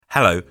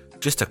Hello,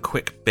 just a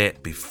quick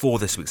bit before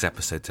this week's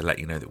episode to let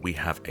you know that we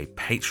have a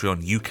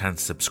Patreon you can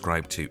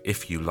subscribe to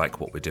if you like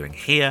what we're doing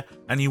here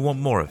and you want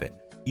more of it.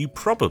 You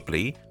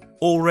probably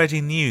already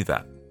knew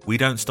that. We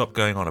don't stop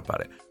going on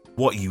about it.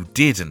 What you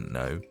didn't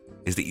know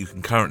is that you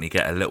can currently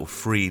get a little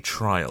free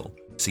trial,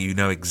 so you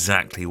know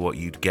exactly what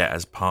you'd get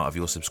as part of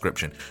your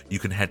subscription. You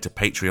can head to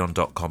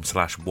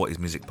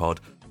patreon.com/whatismusicpod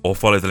or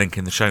follow the link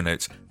in the show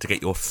notes to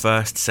get your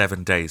first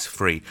 7 days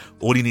free.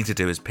 All you need to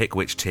do is pick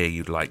which tier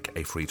you'd like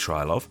a free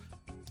trial of.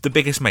 The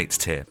biggest mates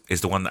tier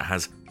is the one that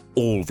has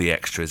all the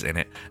extras in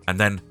it, and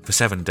then for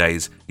 7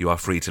 days you are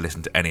free to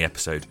listen to any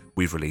episode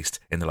we've released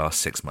in the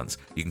last 6 months.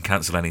 You can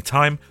cancel any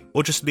time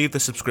or just leave the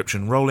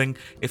subscription rolling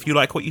if you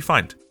like what you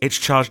find. It's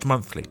charged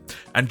monthly,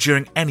 and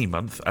during any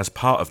month, as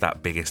part of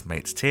that biggest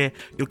mates tier,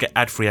 you'll get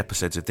ad-free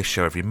episodes of this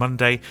show every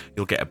Monday,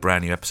 you'll get a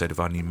brand new episode of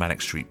our new Manic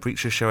Street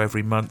Preacher show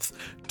every month,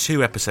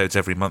 2 episodes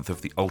every month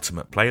of the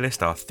Ultimate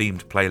Playlist, our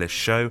themed playlist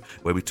show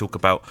where we talk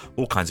about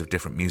all kinds of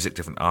different music,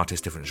 different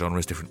artists, different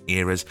genres, different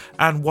eras,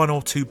 and 1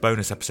 or 2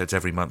 bonus episodes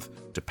every month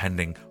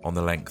depending on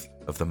the length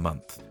of the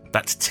month.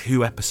 That's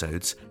 2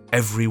 episodes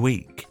every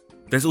week.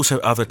 There's also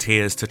other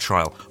tiers to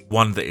trial.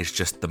 One that is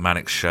just the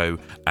Manic Show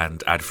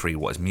and ad-free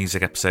What Is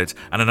Music episodes,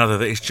 and another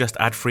that is just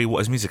ad-free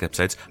What Is Music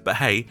episodes. But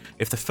hey,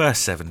 if the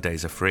first 7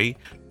 days are free,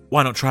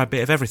 why not try a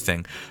bit of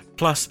everything?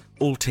 Plus,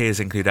 all tiers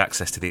include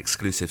access to the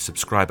exclusive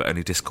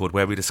subscriber-only Discord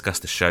where we discuss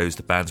the shows,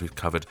 the bands we've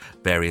covered,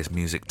 various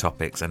music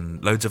topics,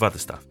 and loads of other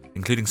stuff,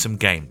 including some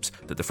games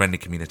that the friendly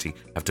community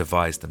have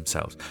devised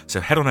themselves.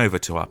 So head on over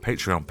to our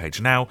Patreon page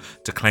now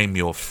to claim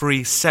your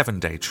free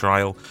 7-day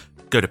trial.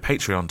 Go to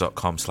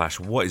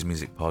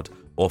patreon.com/whatismusicpod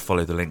or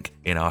follow the link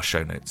in our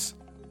show notes.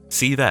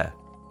 See you there.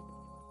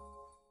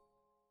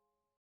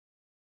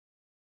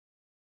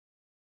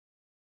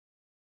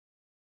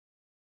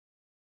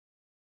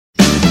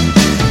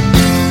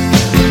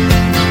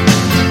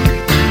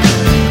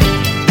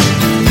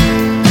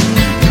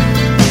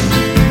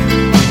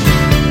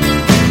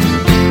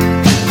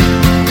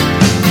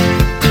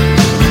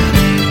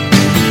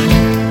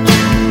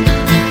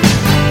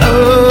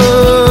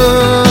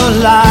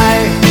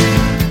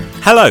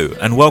 Hello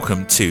and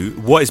welcome to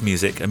What Is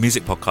Music, a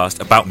music podcast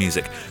about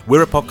music.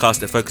 We're a podcast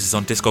that focuses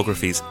on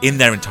discographies in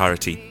their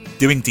entirety,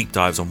 doing deep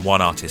dives on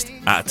one artist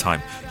at a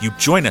time. You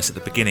join us at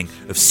the beginning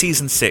of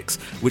Season 6,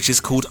 which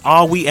is called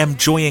Are We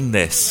Enjoying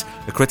This?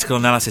 A critical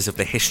analysis of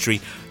the history,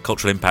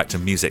 cultural impact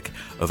and music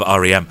of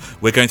R.E.M.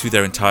 We're going through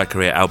their entire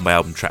career, album by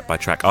album, track by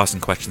track,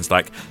 asking questions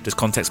like, does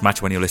context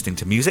matter when you're listening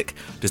to music?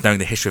 Does knowing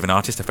the history of an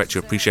artist affect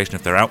your appreciation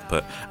of their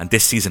output? And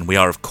this season we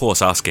are, of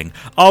course, asking,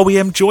 are we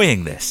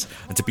enjoying this?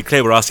 And to be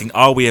clear, we're asking,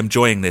 are we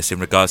enjoying this in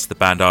regards to the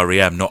band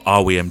R.E.M., not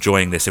are we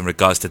enjoying this in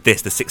regards to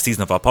this, the 6th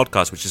season of our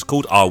podcast, which is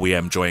called Are We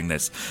Enjoying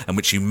This? And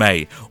which you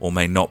may or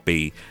may not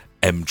be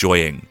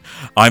enjoying.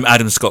 I'm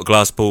Adam Scott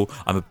Glasspool.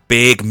 I'm a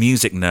big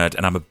music nerd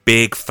and I'm a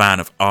big fan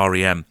of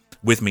R.E.M.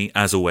 With me,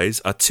 as always,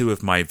 are 2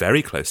 of my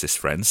very closest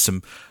friends,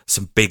 some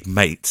big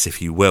mates,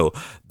 if you will.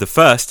 The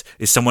first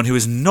is someone who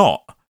is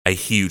not a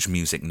huge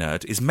music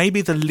nerd, is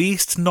maybe the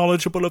least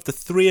knowledgeable of the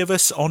 3 of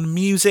us on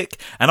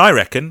music, and I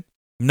reckon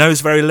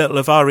knows very little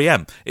of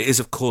R.E.M. It is,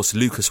 of course,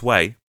 Lucas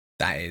Way.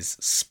 That is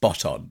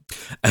spot on.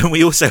 And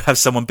we also have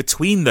someone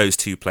between those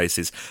 2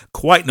 places,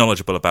 quite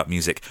knowledgeable about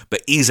music,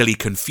 but easily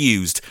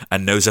confused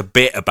and knows a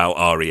bit about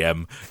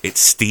R.E.M.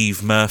 It's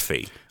Steve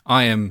Murphy.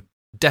 I am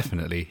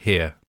definitely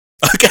here.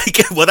 Okay,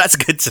 good. Well, that's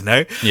good to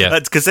know. Yeah.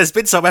 Because there's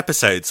been some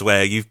episodes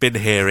where you've been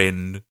here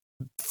in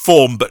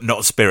form but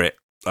not spirit,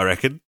 I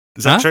reckon.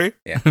 Is that true?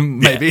 Yeah.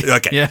 Maybe. Yeah.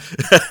 Okay. Yeah.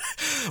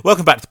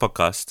 Welcome back to the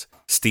podcast,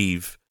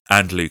 Steve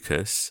and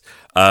Lucas.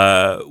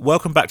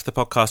 Welcome back to the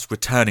podcast,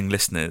 returning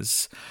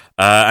listeners.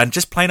 And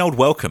just plain old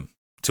welcome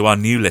to our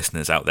new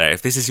listeners out there.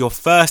 If this is your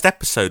first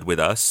episode with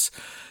us,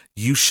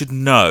 you should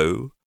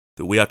know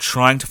that we are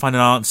trying to find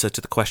an answer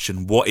to the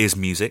question, what is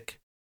music?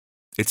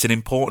 It's an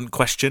important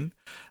question,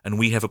 and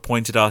we have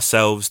appointed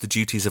ourselves the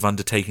duties of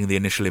undertaking the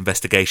initial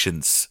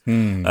investigations.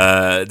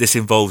 This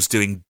involves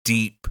doing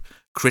deep,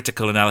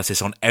 critical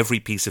analysis on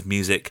every piece of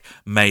music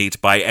made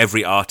by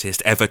every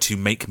artist ever to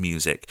make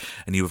music.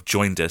 And you have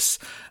joined us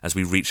as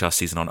we reach our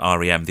season on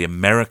R.E.M., the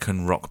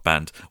American rock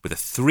band with a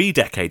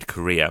 3-decade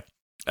career,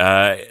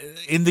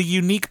 in the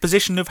unique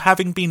position of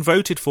having been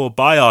voted for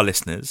by our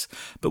listeners.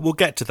 But we'll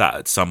get to that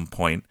at some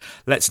point.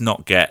 Let's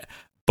not get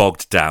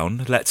bogged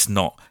down. Let's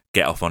not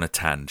get off on a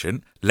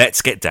tangent.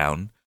 Let's get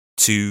down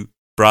to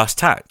brass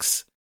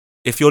tacks.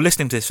 If you're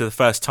listening to this for the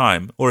first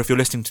time, or if you're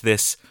listening to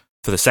this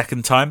for the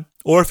second time,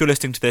 or if you're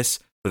listening to this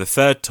for the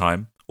 3rd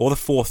time, or the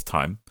 4th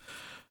time,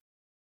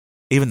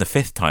 even the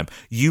 5th time,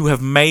 you have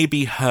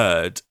maybe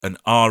heard an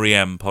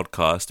R.E.M.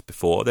 podcast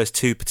before. There's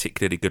 2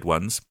 particularly good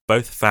ones,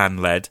 both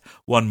fan-led,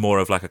 one more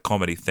of like a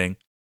comedy thing.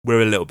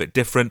 We're a little bit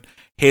different.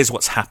 Here's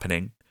what's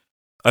happening.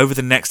 Over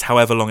the next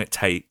however long it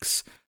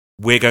takes,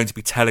 we're going to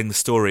be telling the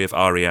story of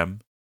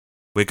R.E.M.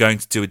 We're going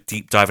to do a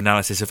deep dive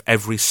analysis of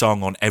every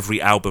song on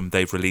every album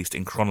they've released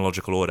in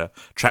chronological order,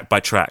 track by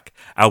track,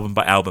 album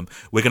by album.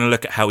 We're going to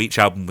look at how each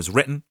album was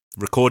written,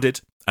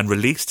 recorded and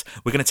released.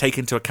 We're going to take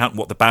into account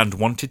what the band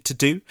wanted to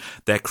do,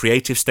 their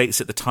creative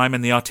states at the time,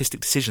 and the artistic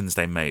decisions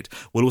they made.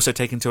 We'll also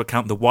take into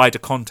account the wider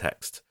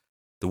context,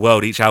 the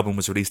world each album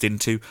was released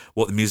into,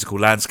 what the musical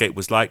landscape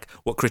was like,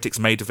 what critics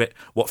made of it,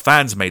 what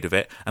fans made of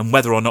it, and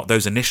whether or not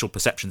those initial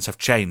perceptions have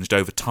changed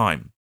over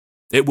time.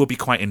 It will be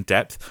quite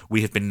in-depth.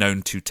 We have been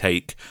known to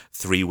take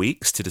 3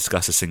 weeks to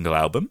discuss a single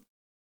album.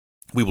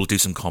 We will do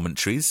some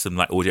commentaries, some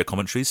like audio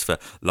commentaries for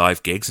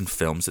live gigs and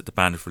films that the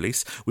band have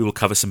released. We will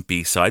cover some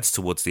B-sides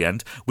towards the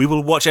end. We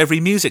will watch every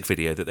music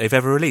video that they've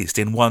ever released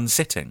in one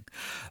sitting.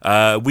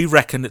 We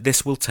reckon that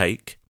this will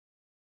take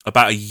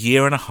about 1.5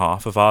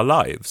 years of our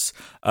lives,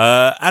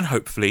 and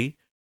hopefully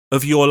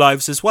of your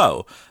lives as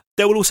well.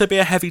 There will also be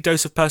a heavy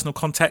dose of personal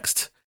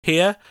context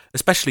here,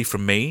 especially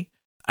from me,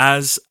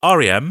 as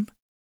R.E.M.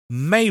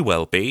 may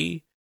well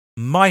be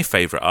my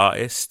favourite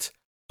artist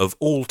of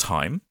all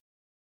time.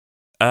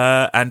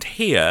 And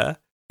here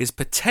is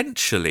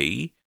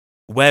potentially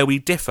where we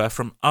differ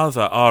from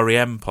other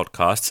R.E.M.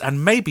 podcasts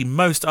and maybe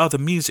most other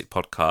music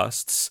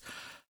podcasts.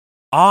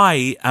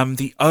 I am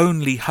the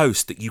only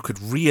host that you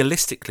could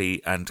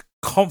realistically and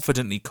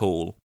confidently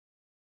call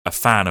a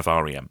fan of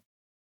R.E.M.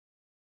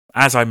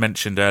 As I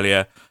mentioned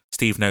earlier,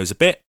 Steve knows a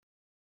bit.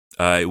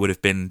 It would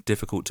have been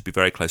difficult to be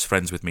very close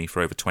friends with me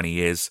for over 20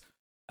 years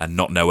and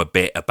not know a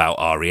bit about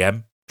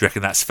R.E.M. Do you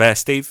reckon that's fair,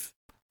 Steve?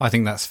 I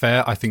think that's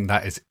fair. I think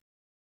that is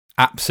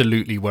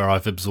absolutely where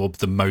I've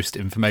absorbed the most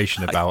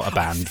information about a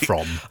band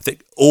from. I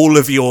think all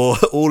of your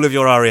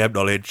R.E.M.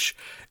 knowledge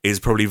is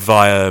probably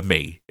via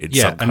me in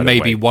some kind and of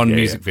maybe way. one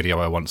music video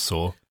I once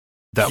saw.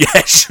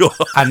 Yeah, sure.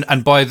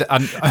 And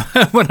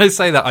when I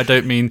say that, I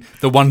don't mean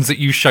the ones that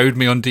you showed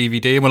me on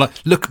DVD and were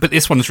like, look, but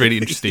this one's really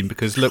interesting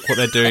because look what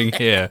they're doing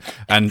here.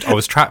 And I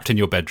was trapped in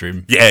your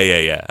bedroom.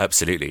 Yeah,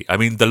 absolutely. I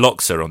mean, the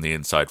locks are on the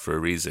inside for a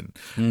reason.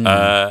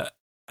 And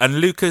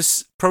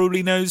Lucas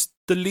probably knows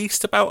the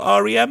least about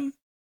R.E.M.,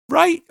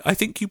 right? I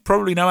think you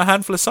probably know a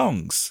handful of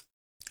songs.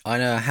 I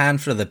know a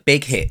handful of the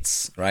big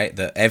hits, right,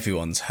 that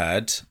everyone's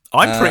heard.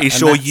 I'm pretty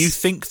sure you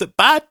think that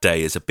Bad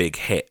Day is a big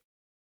hit.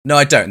 No,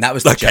 I don't. That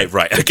was the joke.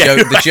 Right.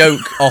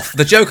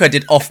 The joke I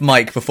did off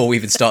mic before we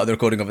even started the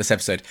recording of this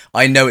episode.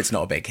 I know it's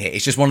not a big hit.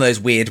 It's just one of those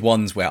weird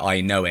ones where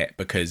I know it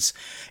because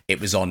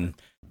it was on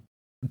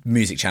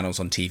music channels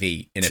on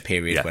TV in a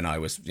period when I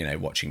was,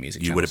 watching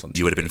music channels on TV.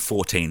 You would have been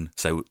 14,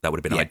 so that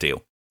would have been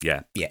ideal.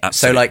 Yeah.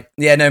 Absolutely.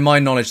 So my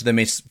knowledge of them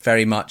is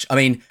very much. I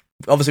mean,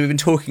 obviously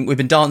we've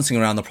been dancing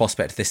around the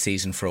prospect of this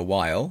season for a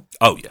while.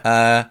 Oh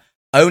yeah.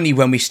 Only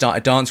when we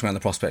started dancing around the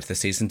prospect of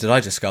this season did I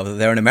discover that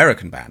they're an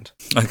American band.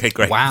 Okay,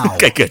 great. Wow.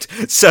 Okay, good.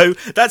 So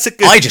that's a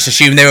good. I just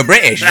assumed they were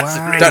British.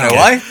 Wow. Don't know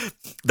why.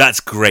 That's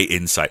great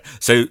insight.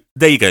 So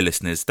there you go,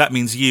 listeners. That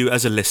means you,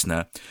 as a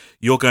listener,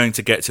 you're going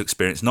to get to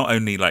experience not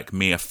only like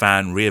me, a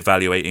fan,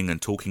 reevaluating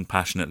and talking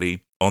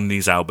passionately on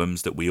these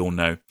albums that we all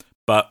know,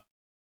 but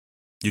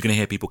you're going to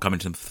hear people coming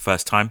to them for the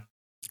first time,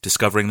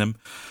 discovering them,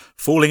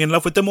 falling in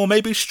love with them, or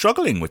maybe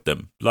struggling with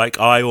them, like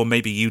I or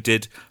maybe you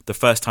did the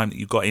first time that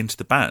you got into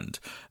the band.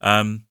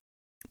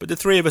 But the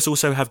three of us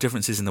also have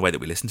differences in the way that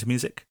we listen to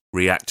music,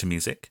 react to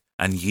music,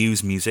 and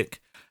use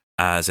music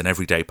as an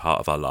everyday part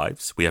of our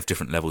lives. We have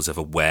different levels of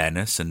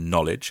awareness and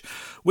knowledge,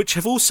 which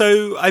have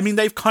also,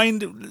 they've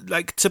kind of,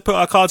 like, to put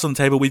our cards on the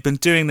table, we've been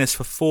doing this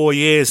for 4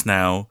 years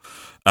now.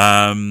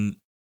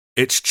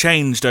 It's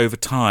changed over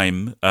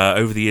time,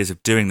 over the years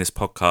of doing this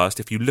podcast.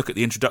 If you look at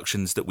the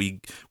introductions that we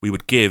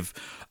would give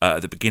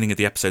at the beginning of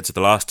the episodes of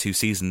the last 2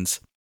 seasons,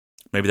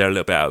 maybe they're a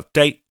little bit out of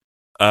date.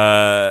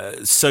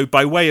 So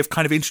by way of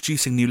kind of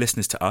introducing new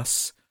listeners to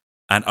us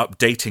and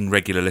updating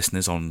regular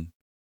listeners on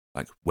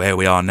like where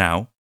we are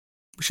now,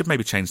 we should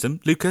maybe change them.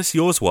 Lucas,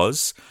 yours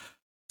was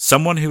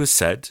someone who has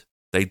said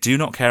they do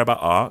not care about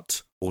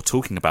art or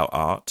talking about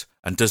art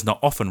and does not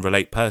often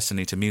relate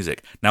personally to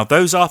music. Now,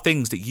 those are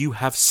things that you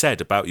have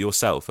said about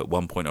yourself at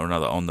one point or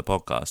another on the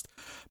podcast,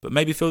 but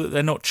maybe feel that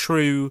they're not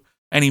true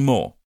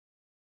anymore.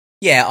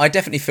 Yeah, I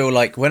definitely feel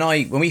like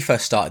when we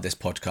first started this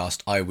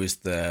podcast, I was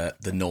the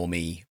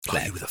normie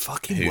pleb. Oh, you were the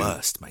fucking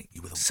worst, mate.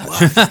 You were the such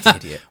worst. a fucking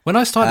idiot. When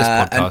I started this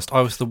podcast,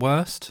 I was the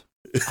worst.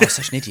 I was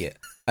such an idiot.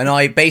 And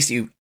I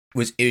basically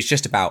it was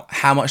just about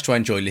how much do I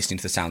enjoy listening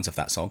to the sounds of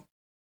that song.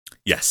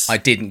 Yes. I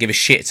didn't give a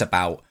shit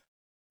about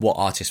what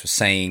artists were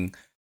saying,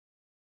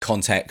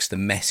 context, the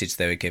message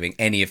they were giving,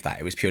 any of that.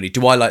 It was purely,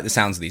 do I like the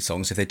sounds of these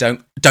songs? If they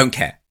don't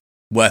care.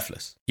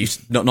 Worthless.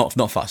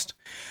 Not fussed.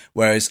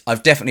 Whereas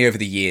I've definitely over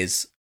the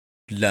years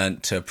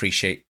learned to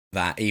appreciate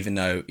that, even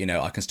though,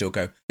 I can still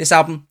go, this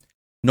album,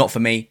 not for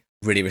me,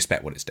 really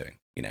respect what it's doing.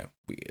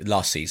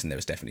 Last season there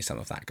was definitely some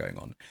of that going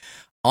on.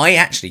 I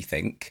actually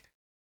think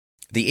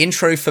the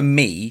intro for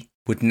me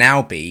would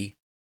now be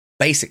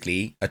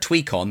basically a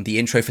tweak on the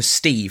intro for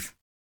Steve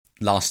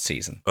last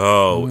season.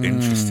 Oh,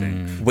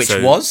 interesting. Which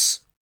was?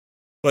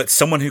 Well, it's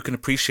someone who can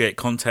appreciate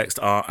context,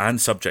 art,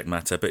 and subject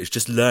matter, but it's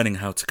just learning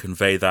how to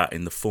convey that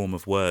in the form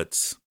of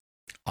words.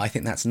 I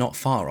think that's not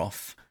far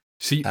off.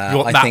 So you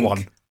want that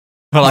one?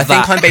 I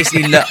think I'm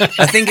basically.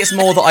 I think it's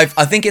more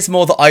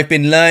that I've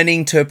been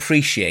learning to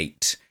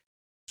appreciate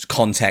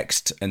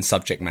context and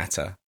subject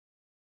matter,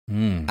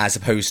 as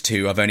opposed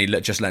to I've only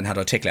just learned how to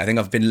articulate. I think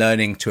I've been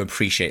learning to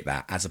appreciate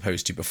that, as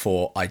opposed to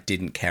before I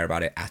didn't care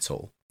about it at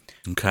all.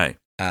 Okay.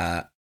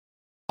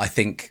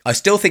 I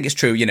still think it's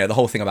true. The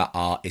whole thing about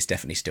art is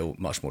definitely still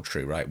much more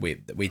true, right? We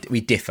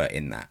differ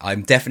in that.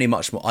 I'm definitely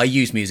much more. I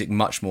use music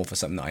much more for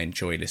something that I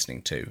enjoy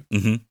listening to,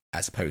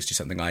 as opposed to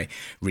something I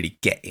really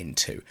get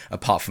into.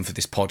 Apart from for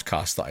this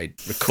podcast that I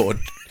record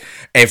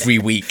every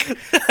week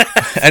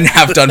and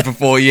have done for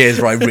 4 years,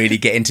 where I really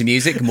get into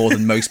music more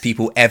than most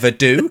people ever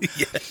do.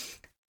 Yeah.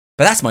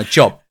 But that's my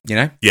job,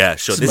 Yeah,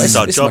 sure. This is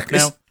our job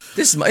now.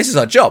 This is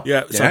our job.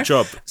 Yeah, it's our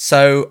job.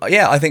 So,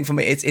 yeah, I think for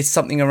me, it's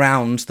something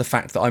around the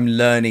fact that I'm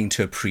learning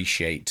to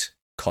appreciate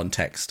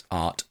context,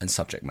 art, and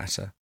subject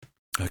matter.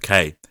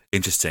 Okay,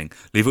 interesting.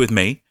 Leave it with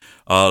me.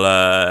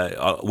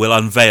 We'll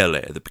unveil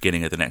it at the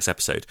beginning of the next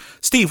episode.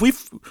 Steve,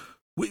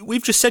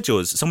 we've just said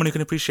yours. Someone who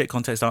can appreciate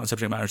context, art, and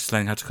subject matter, just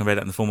learning how to convey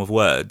that in the form of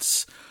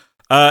words.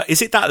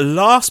 Is it that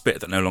last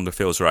bit that no longer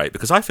feels right?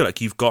 Because I feel like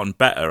you've gotten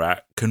better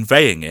at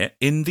conveying it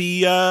in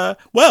the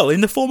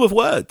in the form of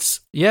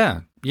words.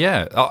 Yeah.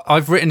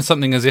 I've written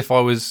something as if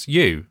I was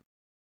you.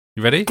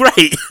 You ready?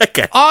 Great.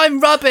 Okay. I'm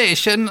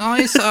rubbish, and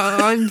I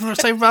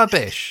say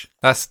rubbish.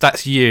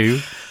 That's you.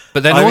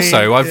 But then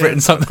I've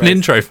written an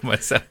intro for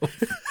myself.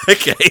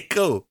 Okay,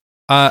 cool.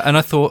 And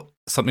I thought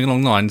something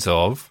along the lines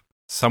of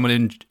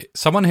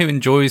someone who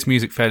enjoys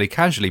music fairly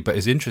casually, but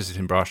is interested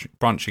in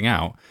branching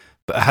out,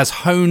 but has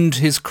honed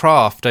his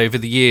craft over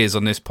the years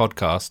on this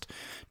podcast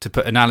to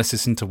put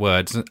analysis into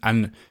words,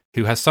 and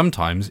who has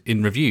sometimes,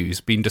 in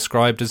reviews, been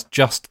described as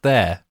just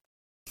there.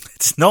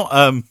 It's not,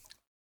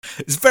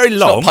 it's very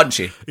long. It's not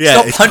punchy.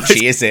 Yeah, it's not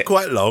punchy, is it?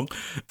 Quite long.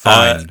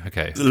 Fine,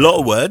 okay. A lot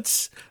of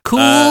words.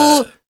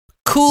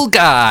 Cool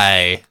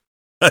guy.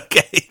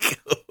 Okay,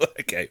 cool.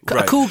 Okay,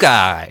 right. Cool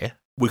guy.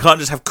 We can't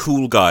just have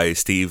cool guy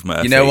Steve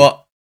Murphy. You know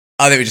what?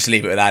 I think we just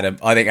leave it with Adam.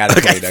 I think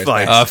Adam probably knows.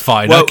 Fine.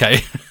 Fine, well,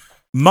 okay.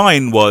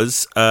 Mine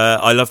was,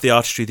 I love the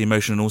artistry, the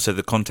emotion, and also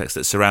the context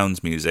that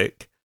surrounds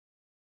music.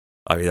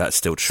 I mean, that's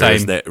still true,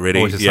 isn't it?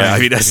 Really? Yeah, I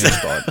mean, that's...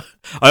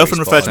 I often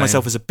refer to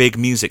myself as a big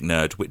music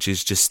nerd, which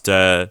is just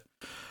a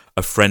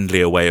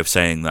friendlier way of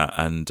saying that,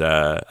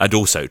 and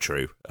also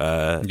true.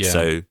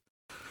 So,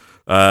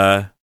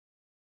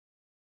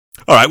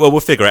 all right, well, we'll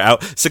figure it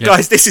out. So,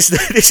 guys, this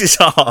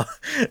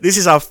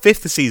is our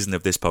fifth season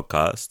of this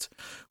podcast.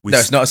 No,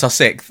 it's not. It's our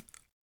sixth.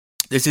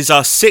 This is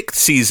our sixth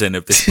season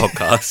of this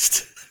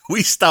podcast.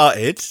 We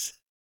started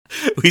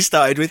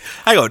with.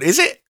 Hang on, is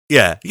it?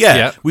 Yeah.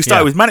 We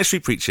started with Manic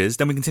Street Preachers,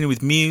 then we continue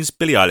with Muse,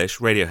 Billie Eilish,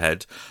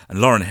 Radiohead, and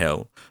Lauryn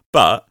Hill.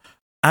 But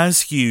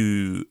as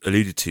you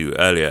alluded to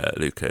earlier,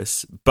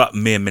 Lucas, but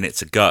mere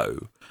minutes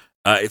ago,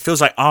 it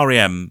feels like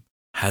REM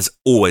has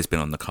always been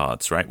on the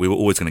cards, right? We were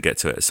always going to get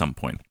to it at some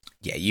point.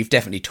 Yeah, you've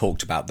definitely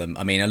talked about them.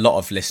 I mean, a lot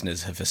of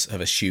listeners have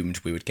assumed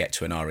we would get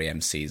to an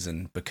REM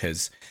season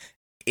because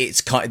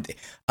it's I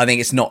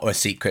think it's not a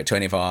secret to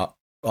any of our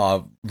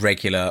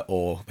regular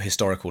or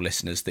historical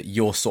listeners that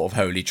your sort of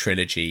holy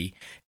trilogy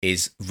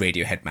is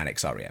Radiohead,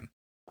 Manics, REM.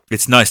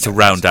 It's nice to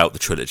round out the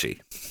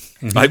trilogy.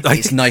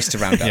 It's nice to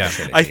round out the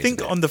trilogy. I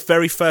think on the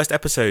very first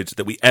episode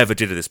that we ever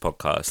did of this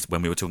podcast,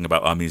 when we were talking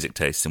about our music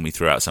tastes and we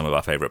threw out some of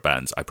our favourite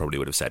bands, I probably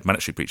would have said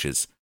Manic Street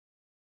Preachers,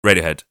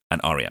 Radiohead,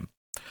 and REM.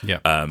 Yeah.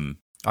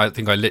 I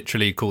think I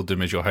literally called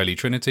them as your holy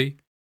trinity,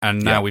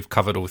 and now we've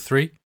covered all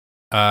three.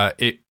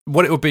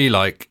 What it will be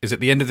like is at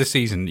the end of the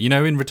season,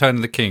 in Return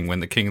of the King,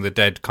 when the King of the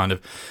Dead kind of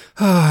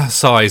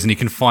sighs and he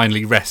can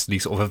finally rest and he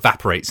sort of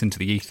evaporates into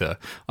the ether.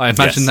 I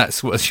imagine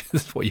that's what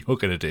you're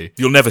going to do.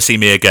 You'll never see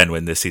me again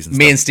when this season's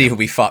Me done. and Steve will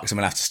be fucked and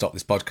we'll have to stop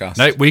this podcast.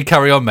 No, we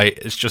carry on, mate.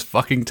 It's just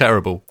fucking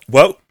terrible.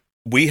 Well,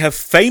 we have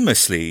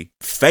famously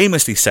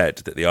said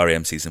that the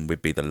REM season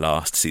would be the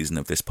last season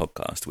of this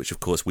podcast, which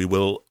of course we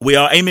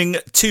are aiming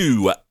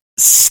to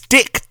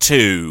stick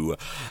to.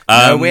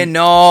 No, we're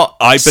not.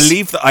 I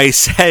believe that I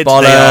said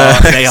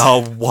they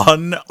are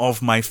one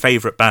of my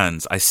favourite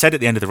bands. I said at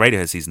the end of the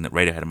Radiohead season that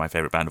Radiohead are my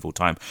favourite band of all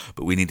time,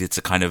 but we needed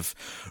to kind of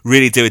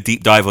really do a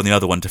deep dive on the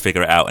other one to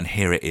figure it out, and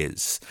here it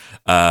is.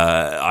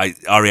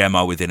 REM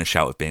are within a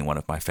shout of being one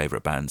of my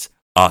favourite bands,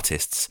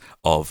 artists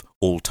of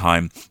all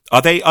time.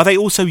 Are they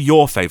also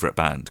your favourite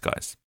band,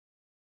 guys?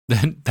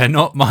 They're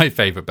not my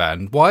favourite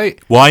band. Why?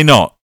 Why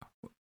not?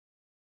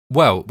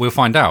 Well, we'll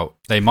find out.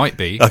 They might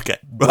be. Okay.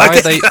 Why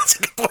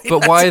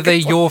are they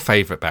your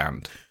favourite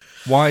band?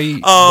 Why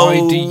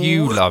do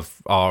you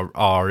love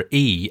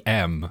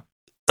REM?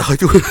 I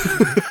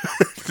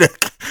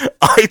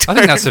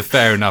think that's a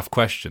fair enough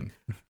question.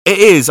 It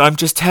is. I'm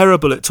just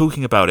terrible at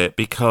talking about it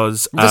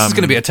because this is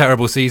going to be a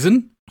terrible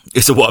season.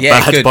 It's a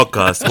bad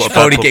podcast. You should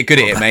probably get good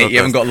at it, mate. You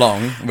haven't got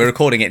long. We're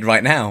recording it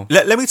right now.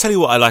 Let me tell you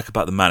what I like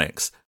about the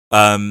Manics.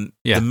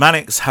 The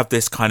Manics have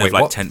this kind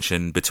of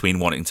tension between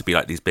wanting to be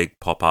like these big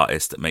pop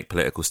artists that make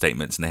political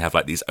statements, and they have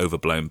like these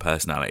overblown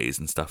personalities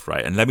and stuff,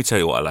 right? And let me tell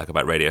you what I like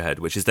about Radiohead,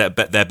 which is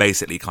that they're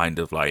basically kind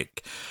of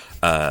like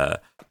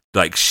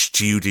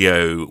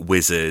studio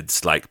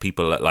wizards, like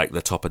people at like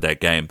the top of their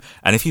game.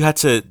 And if you had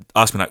to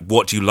ask me like,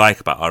 what do you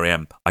like about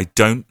REM? I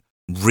don't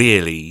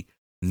really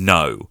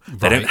know.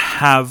 They don't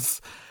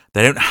have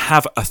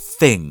a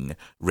thing,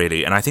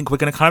 really. And I think we're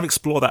going to kind of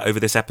explore that over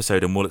this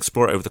episode, and we'll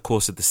explore it over the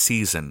course of the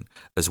season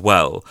as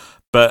well.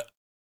 But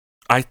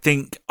I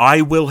think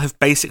I will have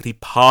basically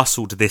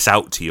parcelled this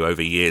out to you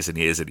over years and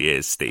years and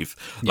years, Steve.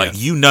 Like,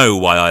 you know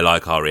why I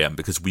like REM,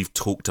 because we've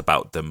talked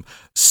about them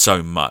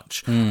so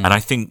much. And I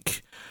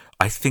think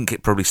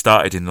it probably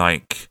started in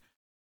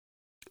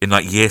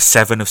year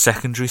 7 of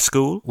secondary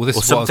school. Well, this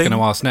is what I was going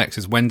to ask next,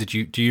 is when do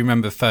you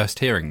remember first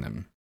hearing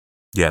them?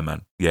 Yeah,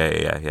 man.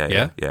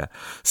 Yeah.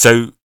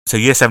 So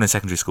year 7 in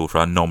secondary school for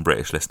our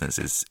non-British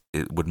listeners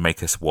it would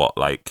make us what,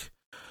 like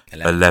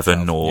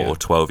 11 or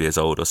 12 years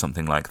old or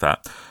something like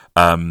that.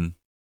 In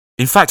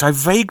fact, I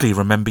vaguely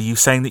remember you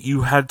saying that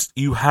you had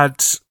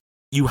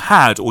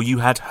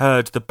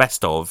heard the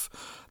best of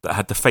that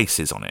had the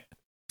faces on it.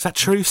 Is that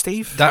true,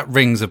 Steve? That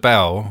rings a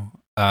bell.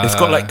 It's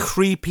got like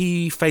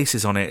creepy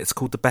faces on it. It's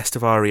called The Best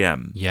of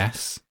REM.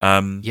 Yes.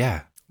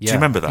 Yeah. Do you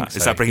remember that? So.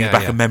 Is that bringing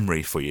back a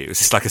memory for you? Is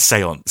this like a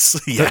seance?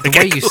 The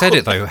way you said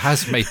it, though,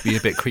 has made me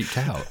a bit creeped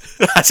out.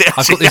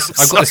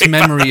 I've got this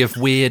memory of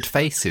weird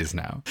faces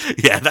now.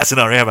 Yeah, that's an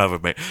REM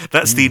album, mate.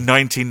 That's the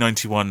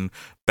 1991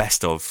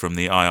 best of from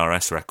the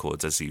IRS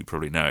records, as you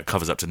probably know. It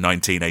covers up to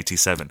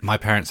 1987. My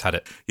parents had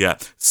it. Yeah.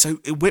 So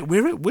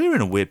we're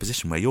in a weird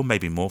position where you're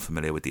maybe more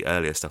familiar with the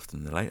earlier stuff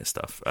than the later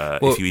stuff,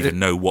 if you even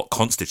know what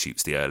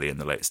constitutes the early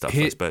and the late stuff,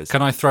 I suppose.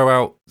 Can I throw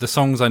out the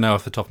songs I know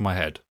off the top of my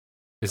head?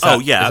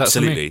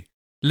 Absolutely.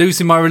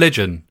 Losing My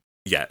Religion.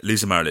 Yeah,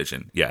 Losing My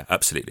Religion. Yeah,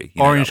 absolutely.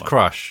 Orange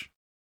Crush.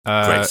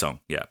 Great song,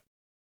 yeah.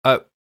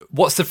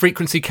 What's the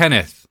Frequency,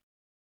 Kenneth?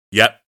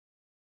 Yep.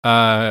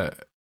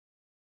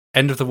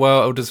 End of the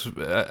World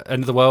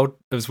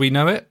as We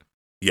Know It?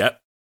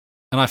 Yep.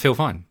 And I Feel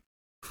Fine.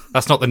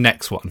 That's not the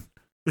next one.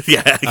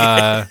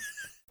 Yeah.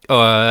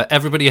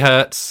 Everybody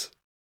Hurts.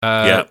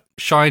 Yep.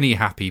 Shiny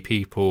Happy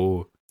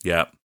People.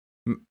 Yep.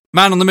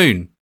 Man on the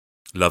Moon.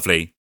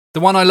 Lovely. The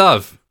One I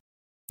Love.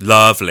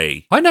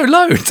 Lovely. I know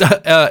loads.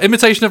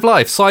 Imitation of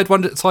Life. Side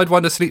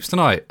Wonder Sleeps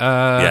Tonight.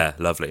 Yeah,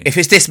 lovely. If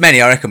it's this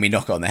many, I reckon we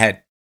knock it on the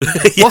head.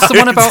 What's the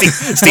one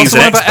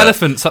about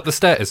elephants up the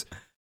stairs?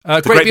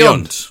 Great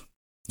Beyond.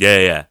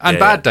 Yeah. And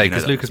Bad Day,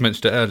 because Lucas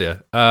mentioned it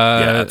earlier.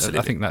 Absolutely.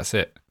 I think that's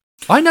it.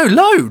 I know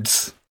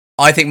loads.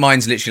 I think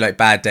mine's literally like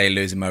Bad Day,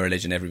 Losing My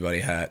Religion,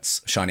 Everybody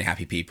Hurts, Shiny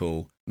Happy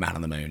People, Man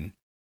on the Moon.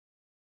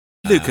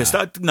 Lucas,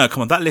 come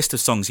on, that list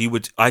of songs,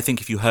 I think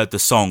if you heard the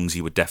songs,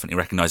 you would definitely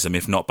recognise them,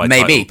 if not by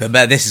maybe, title.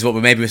 But this is what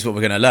we're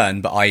going to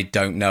learn, but I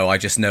don't know. I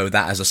just know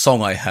that as a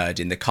song I heard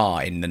in the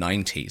car in the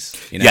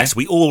 90s. You know? Yes,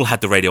 we all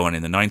had the radio on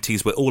in the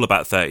 90s. We're all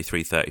about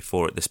 33,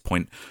 34 at this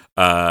point.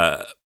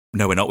 No,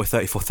 we're not. We're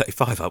 34,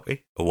 35, aren't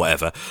we? Or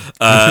whatever.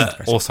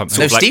 Or something.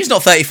 No, Steve's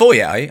not 34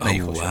 yet, are you?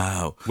 Oh,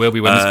 wow. Will be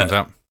when this comes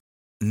out.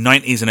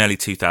 90s and early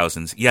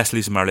 2000s. Yes,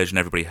 Losing My Religion,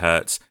 Everybody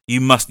Hurts. You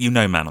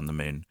know Man on the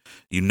Moon.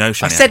 You know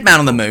Shiny I said Man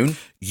on the Moon.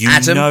 You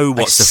Adam, know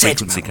what's the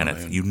frequency,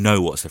 Kenneth. You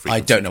know what's the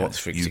frequency. I don't know what's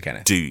the frequency,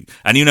 Kenneth. Do.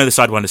 And you know the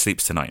Side Wonder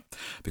Sleeps Tonight,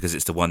 because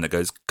it's the one that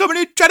goes, "Come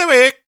on,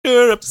 Chadwick."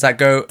 Does that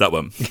go? That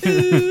one.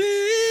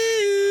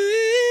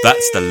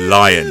 That's the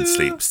Lion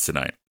Sleeps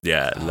Tonight.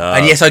 Yeah.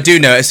 And yes, I do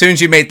know. As soon as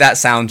you made that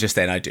sound just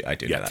then, I do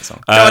know that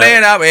song.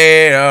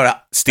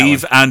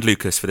 Steve and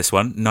Lucas for this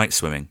one, Night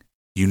Swimming.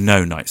 You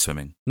know Night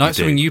Swimming. Night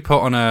Swimming you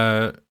put on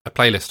a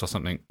playlist or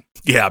something.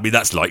 Yeah, I mean,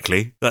 that's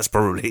likely. That's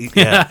probably,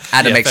 yeah.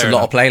 Adam makes a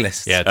lot of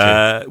playlists.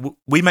 Yeah,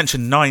 we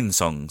mentioned 9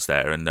 songs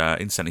there, and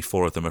instantly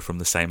 4 of them are from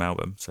the same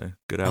album, so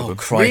good album. Oh,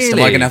 Christ.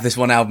 Really? Am I going to have this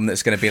one album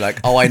that's going to be like,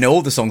 oh, I know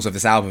all the songs of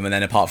this album, and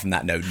then apart from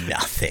that, know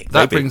nothing?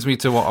 That brings me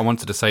to what I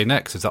wanted to say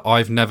next, is that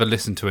I've never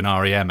listened to an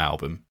REM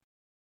album.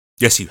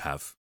 Yes, you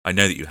have. I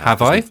know that you have.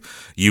 Have I?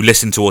 You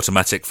listened to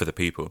Automatic for the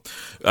People.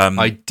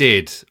 I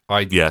did.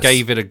 I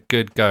gave it a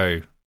good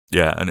go.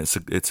 Yeah, and it's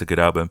a good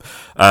album.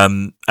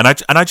 And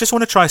I just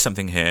want to try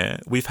something here.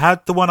 We've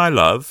had The One I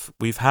Love.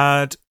 We've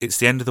had It's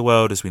the End of the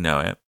World as We Know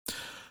It.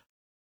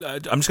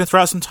 I'm just going to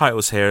throw out some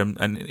titles here,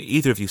 and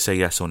either of you say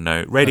yes or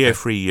no. Radio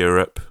Free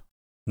Europe.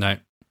 No.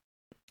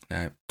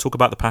 Talk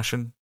About the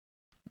Passion.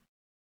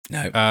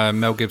 No.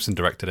 Mel Gibson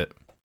directed it.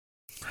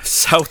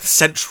 South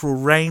Central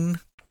Rain.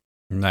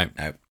 No.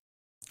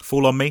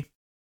 Fall on Me.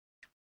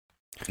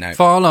 No.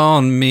 Fall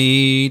on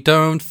me,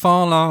 don't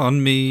fall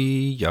on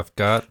me. I've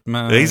got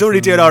my. He's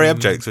already doing REM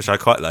jokes, which I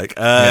quite like.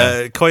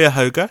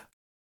 Cuyahoga.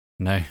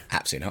 No.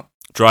 Absolutely not.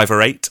 Driver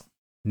 8.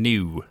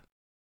 New.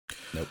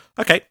 Nope.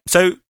 Okay,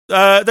 so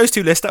those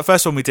two lists. That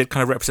first one we did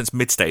kind of represents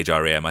mid-stage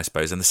REM, I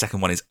suppose, and the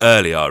second one is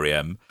early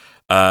REM.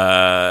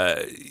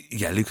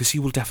 Lucas,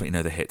 you will definitely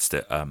know the hits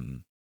that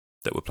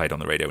were played on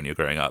the radio when you were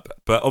growing up.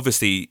 But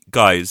obviously,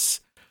 guys,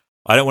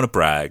 I don't want to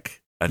brag,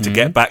 and to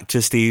get back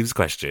to Steve's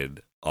question,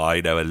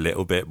 I know a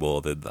little bit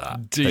more than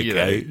that. Do you?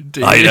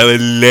 I know a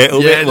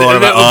little bit more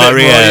about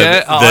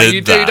REM.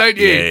 You do, don't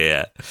you?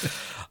 Yeah.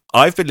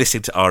 I've been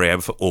listening to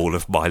REM for all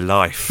of my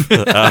life.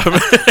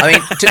 I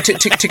mean,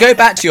 to go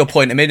back to your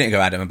point a minute ago,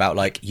 Adam, about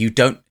like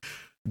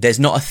there's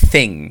not a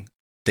thing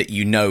that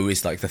you know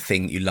is like the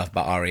thing that you love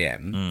about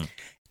REM.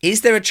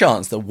 Is there a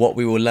chance that what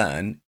we will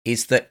learn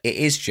is that it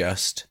is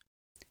just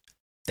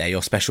they're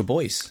your special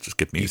boys. Just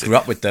good music. You grew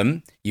up with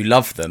them, you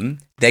love them,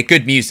 they're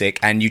good music,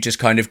 and you just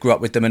kind of grew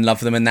up with them and love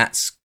them, and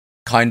that's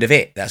kind of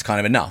it. That's kind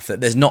of enough.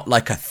 That there's not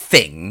like a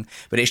thing,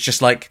 but it's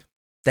just like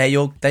they're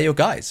your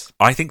guys.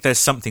 I think there's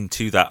something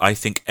to that. I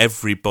think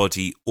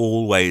everybody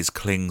always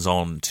clings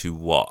on to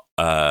what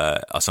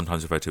are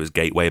sometimes referred to as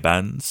gateway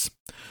bands.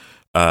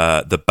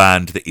 The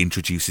band that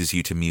introduces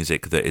you to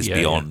music that is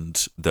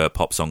beyond the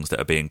pop songs that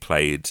are being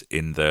played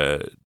in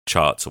the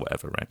charts or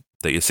whatever, right?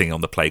 That you're singing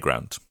on the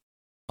playground.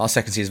 Our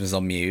second season was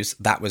on Muse.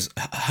 That was,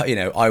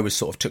 I was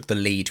sort of took the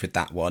lead with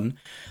that one.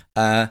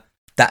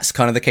 That's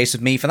kind of the case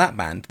with me for that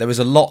band. There was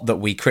a lot that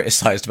we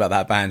criticised about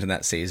that band in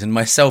that season,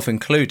 myself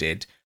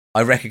included.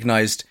 I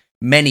recognised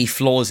many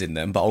flaws in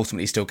them, but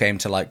ultimately still came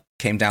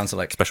down to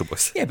like Special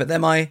Boys. Yeah, but they're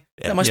my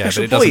special boys.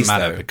 But it doesn't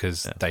matter though.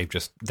 because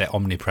they're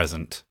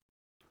omnipresent.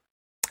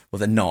 Well,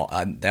 they're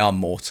not. They are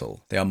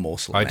mortal. They are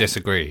mortal. I men.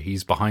 disagree.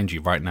 He's behind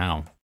you right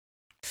now.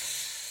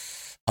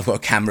 I've got a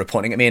camera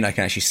pointing at me, and I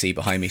can actually see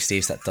behind me,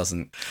 Steve. So that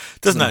doesn't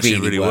actually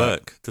really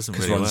work. Doesn't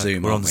really we're on work.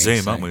 Zoom. We're on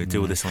Zoom, aren't we? So, We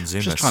do all this on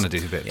Zoom. Just trying to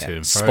do a bit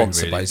to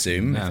sponsored by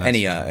Zoom.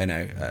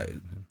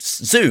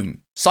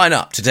 Zoom, sign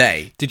up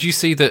today. Did you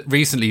see that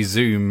recently?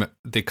 Zoom,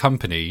 the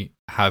company,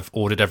 have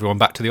ordered everyone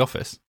back to the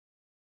office.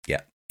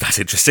 Yeah, that's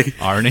interesting.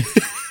 Irony.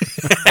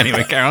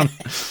 Anyway, carry on.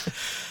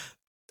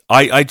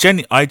 I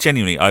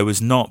genuinely, I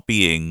was not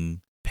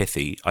being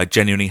pithy. I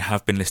genuinely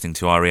have been listening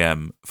to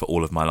REM for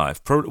all of my life,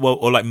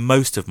 or like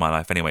most of my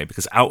life anyway,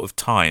 because Out of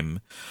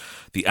Time,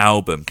 the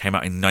album, came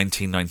out in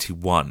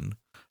 1991,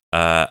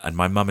 and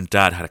my mum and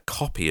dad had a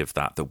copy of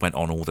that went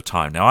on all the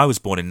time. Now, I was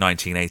born in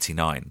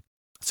 1989,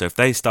 so if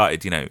they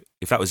started,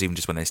 if that was even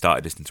just when they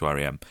started listening to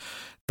REM,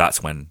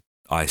 that's when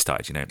I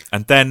started,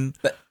 and then...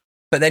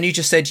 But then you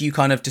just said you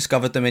kind of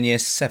discovered them in year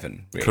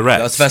 7. Really. Correct.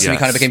 That's the first time you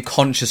kind of became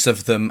conscious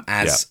of them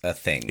as a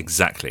thing.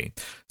 Exactly.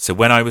 So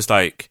when I was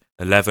like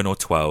 11 or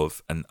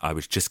 12 and I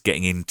was just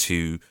getting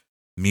into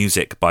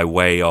music by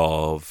way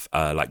of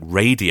like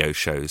radio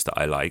shows that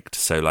I liked.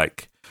 So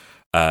like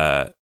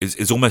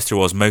it's almost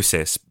through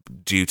osmosis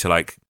due to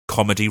like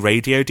comedy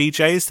radio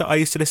DJs that I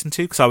used to listen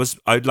to because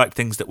I liked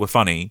things that were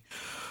funny.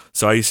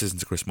 So I used to listen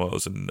to Chris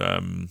Moyles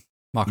and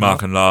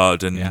Mark and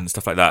Lard and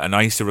stuff like that. And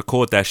I used to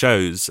record their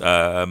shows.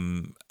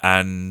 And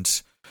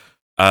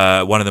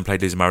one of them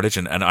played Losing My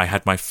Religion. And I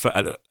had at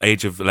the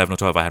age of 11 or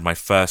 12, I had my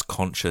first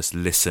conscious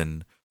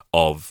listen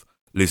of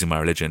Losing My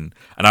Religion.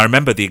 And I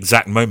remember the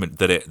exact moment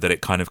that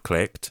it kind of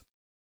clicked.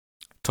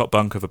 Top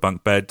bunk of a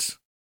bunk bed,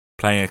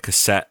 playing a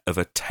cassette of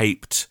a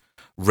taped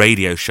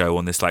radio show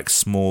on this like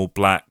small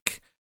black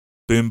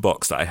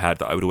boombox that I had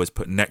that I would always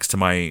put next to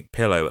my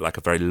pillow at like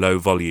a very low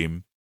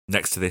volume.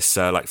 Next to this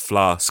like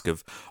flask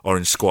of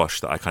orange squash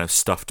that I kind of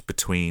stuffed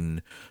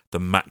between the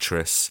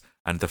mattress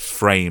and the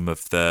frame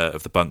of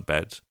the bunk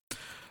bed,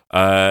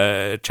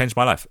 it changed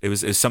my life. It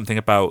was something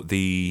about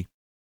the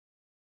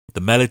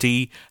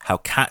melody, how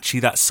catchy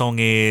that song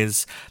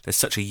is. There's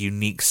such a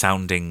unique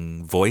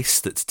sounding voice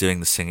that's doing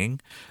the singing,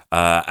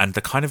 and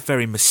the kind of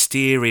very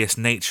mysterious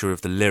nature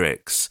of the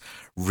lyrics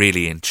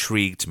really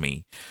intrigued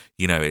me.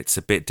 It's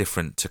a bit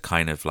different to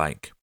kind of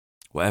like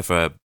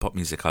whatever pop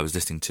music I was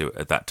listening to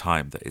at that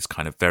time that is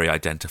kind of very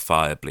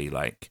identifiably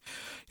like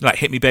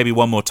Hit Me Baby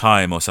One More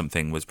Time or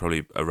something was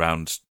probably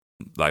around,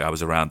 like I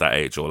was around that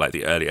age, or like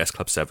the early S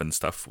Club 7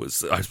 stuff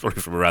I was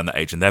probably from around that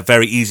age, and they're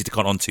very easy to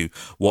cotton onto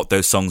what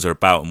those songs are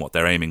about and what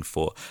they're aiming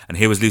for. And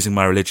here was Losing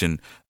My Religion,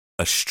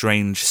 a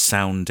strange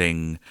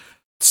sounding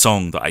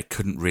song that I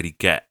couldn't really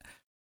get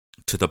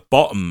to the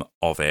bottom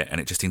of it,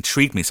 and it just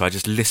intrigued me, so I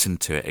just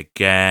listened to it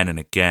again and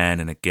again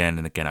and again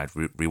and again. I'd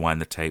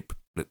rewind the tape,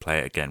 play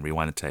it again,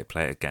 rewind the tape,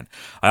 play it again.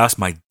 I asked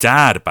my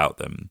dad about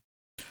them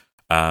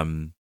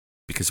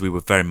because we were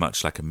very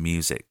much like a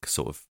music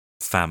sort of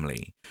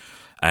family,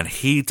 and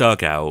he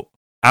dug out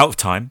of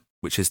Time,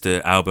 which is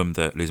the album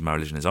that Losing My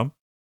Religion is on.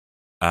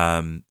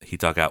 He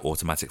dug out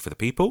Automatic for the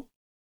People,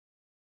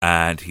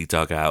 and he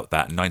dug out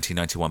that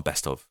 1991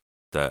 best of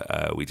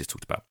that we just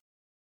talked about.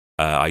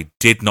 I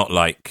did not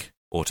like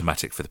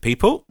Automatic for the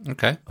People.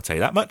 Okay, I'll tell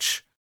you that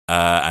much.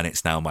 And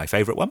it's now my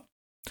favourite one.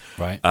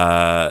 Right.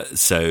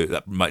 So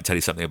that might tell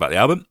you something about the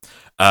album.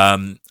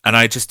 And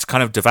I just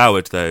kind of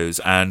devoured those.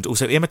 And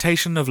also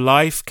Imitation of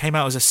Life came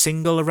out as a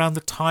single around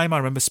the time. I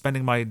remember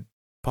spending my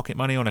pocket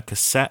money on a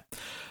cassette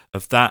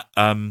of that.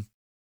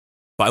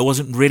 But I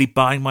wasn't really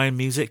buying my own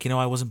music.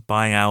 I wasn't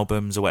buying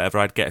albums or whatever.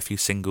 I'd get a few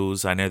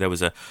singles. I know there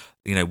was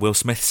Will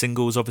Smith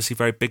singles, obviously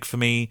very big for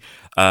me.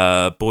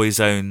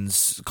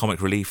 Boyzone's Comic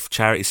Relief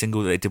charity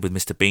single that they did with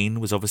Mr. Bean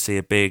was obviously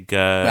a big...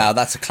 Wow,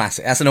 that's a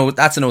classic. That's an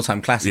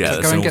all-time classic. Yeah,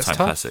 that's an all-time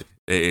classic.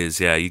 It is,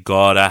 yeah. You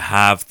gotta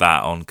have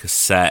that on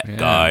cassette,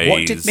 guys.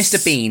 What did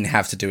Mr. Bean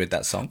have to do with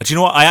that song? Do you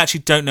know what? I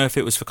actually don't know if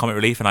it was for Comic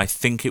Relief, and I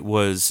think it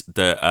was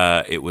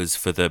it was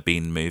for the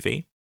Bean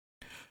movie.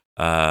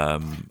 I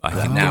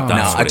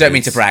don't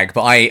mean to brag,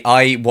 but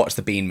I watched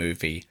the Bean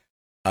movie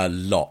a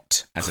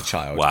lot as a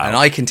child. Wow. And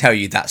I can tell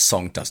you that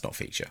song does not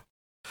feature.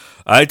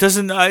 It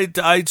doesn't.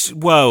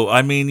 Well,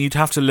 I mean, you'd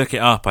have to look it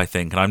up, I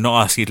think, and I'm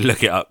not asking you to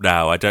look it up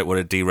now. I don't want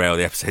to derail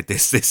the episode.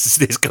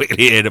 This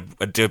quickly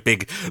and do a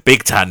big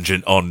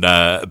tangent on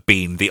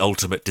Bean, the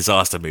ultimate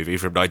disaster movie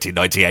from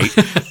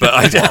 1998. But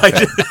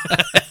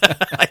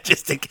I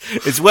just think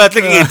it's worth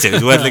looking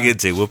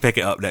into. We'll pick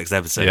it up next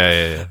episode.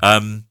 Yeah.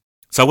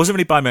 So I wasn't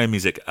really buying my own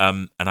music,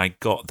 and I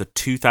got the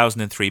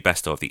 2003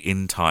 best of, the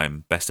In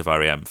Time best of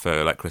REM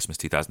for like Christmas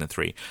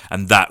 2003,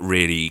 and that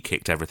really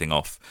kicked everything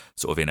off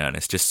sort of in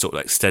earnest. Just sort of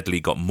like steadily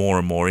got more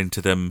and more into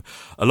them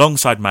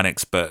alongside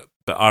Mannix, but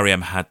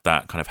REM had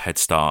that kind of head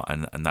start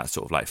and that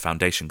sort of like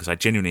foundation, because I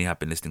genuinely have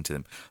been listening to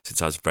them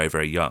since I was very,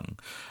 very young.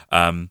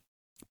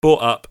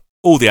 Bought up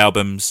all the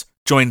albums,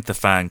 joined the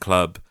fan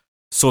club,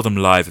 saw them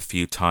live a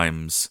few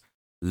times,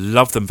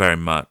 loved them very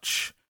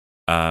much.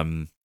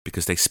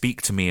 Because they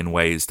speak to me in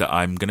ways that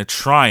I'm going to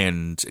try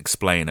and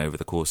explain over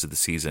the course of the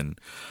season.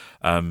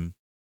 The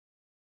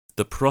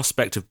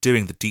prospect of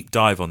doing the deep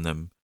dive on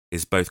them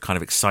is both kind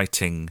of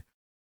exciting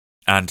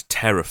and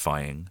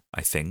terrifying,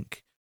 I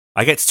think.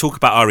 I get to talk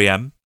about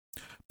REM,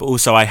 but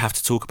also I have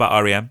to talk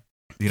about REM.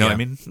 You know what I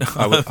mean?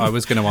 I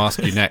was going to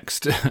ask you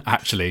next,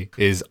 actually,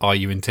 are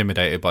you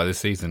intimidated by this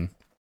season?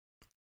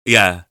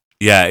 Yeah,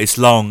 it's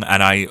long,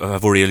 and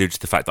I've already alluded to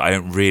the fact that I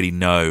don't really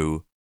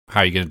know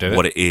how are you going to do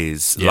what it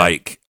is. Yeah.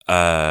 Like,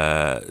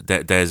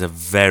 there's a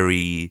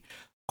very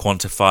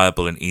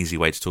quantifiable and easy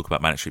way to talk about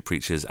Manic Street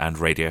Preachers and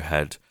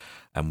Radiohead,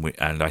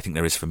 and I think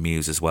there is for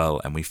Muse as well.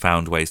 And we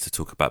found ways to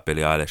talk about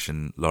Billie Eilish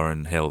and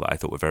Lauryn Hill that I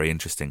thought were very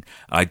interesting.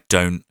 I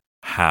don't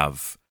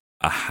have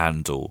a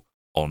handle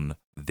on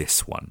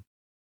this one.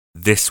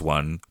 This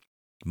one,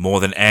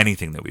 more than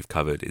anything that we've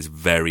covered, is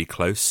very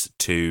close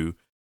to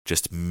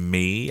just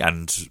me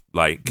and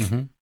like.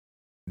 Mm-hmm.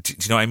 Do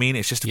you know what I mean?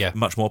 It's just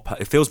much more.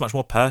 It feels much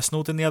more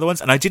personal than the other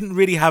ones, and I didn't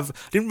really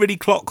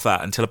clock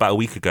that until about a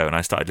week ago, and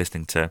I started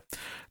listening to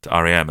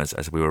REM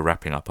as we were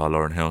wrapping up our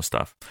Lauryn Hill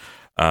stuff.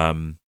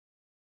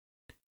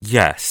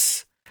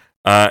 Yes,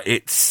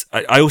 it's.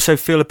 I also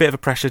feel a bit of a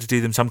pressure to do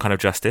them some kind of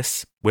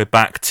justice. We're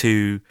back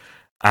to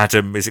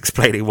Adam is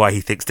explaining why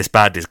he thinks this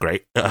band is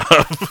great,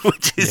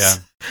 which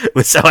is.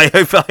 So I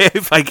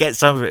hope I get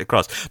some of it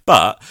across.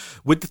 But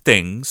with the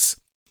things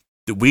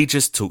that we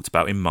just talked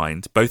about in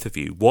mind, both of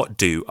you, what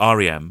do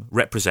REM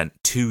represent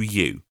to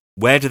you?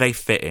 Where do they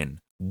fit in?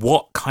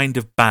 What kind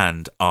of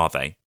band are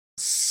they?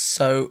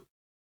 So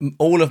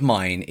all of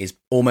mine is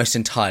almost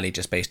entirely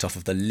just based off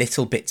of the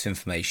little bits of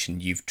information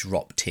you've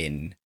dropped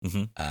in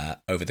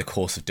over the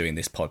course of doing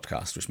this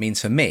podcast, which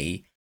means for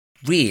me,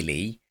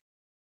 really,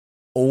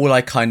 all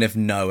I kind of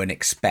know and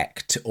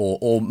expect,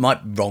 or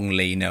might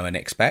wrongly know and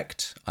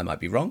expect, I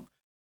might be wrong,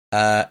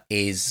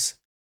 is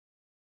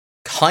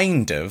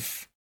kind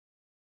of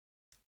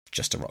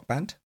just a rock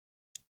band.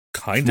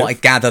 Kind of. What I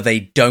gather, they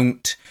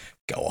don't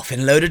go off in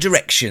a load of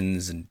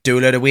directions and do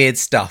a load of weird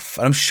stuff.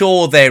 And I'm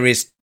sure there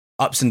is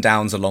ups and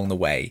downs along the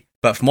way.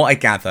 But from what I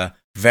gather,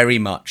 very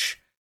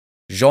much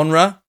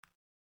genre,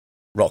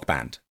 rock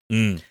band.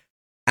 Mm.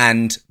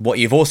 And what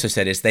you've also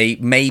said is they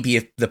may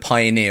be the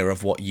pioneer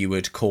of what you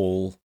would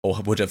call, or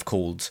would have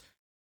called,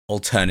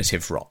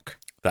 alternative rock.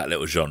 That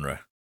little genre.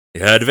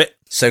 You heard of it?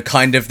 So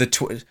kind of the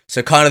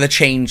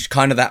change,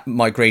 kind of that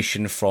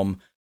migration from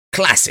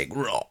classic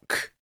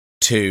rock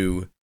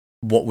to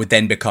what would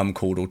then become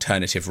called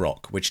alternative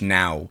rock, which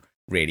now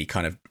really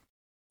kind of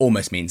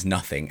almost means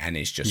nothing and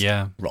is just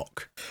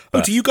rock.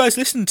 But, do you guys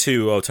listen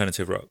to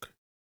alternative rock?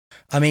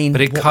 I mean,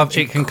 but it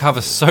can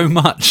cover so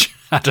much,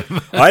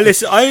 Adam. I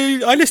listen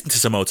to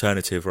some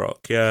alternative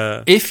rock.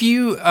 Yeah. If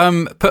you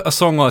put a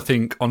song, I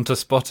think, onto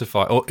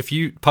Spotify, or if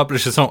you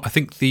publish a song, I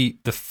think the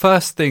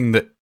first thing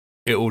that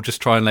it will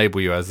just try and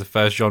label you as, the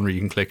first genre you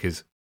can click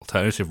is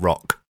alternative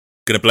rock.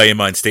 Going to blow your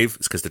mind, Steve.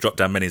 It's because the drop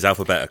down menu is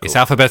alphabetical. It's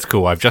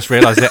alphabetical. I've just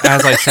realised it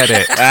as I said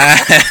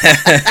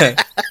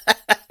it.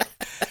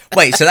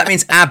 Wait, so that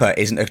means ABBA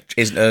isn't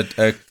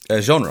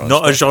a genre?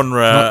 Not a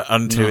genre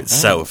unto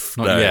itself.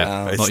 Not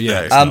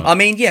yet. I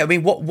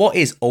mean, what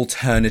is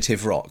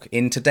alternative rock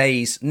in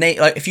today's?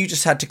 Like, if you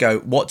just had to go,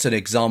 what's an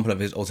example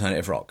of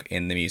alternative rock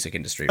in the music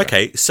industry? Right?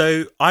 Okay,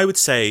 so I would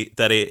say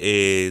that it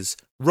is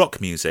rock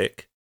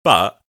music,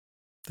 but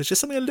there's just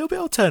something a little bit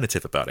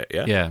alternative about it.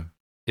 Yeah. Yeah.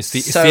 It's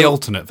the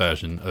alternate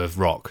version of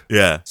rock.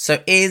 Yeah. So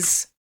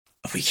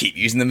we keep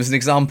using them as an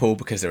example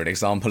because they're an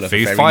example of Foo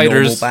a very Fighters.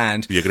 normal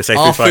band. You're going to say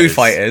Are Foo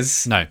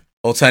Fighters no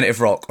alternative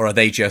rock, or are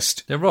they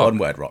just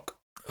one-word rock?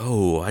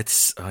 Oh, I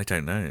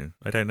don't know.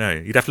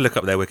 You'd have to look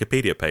up their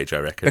Wikipedia page, I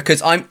reckon.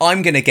 Because I'm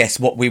going to guess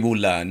what we will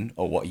learn,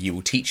 or what you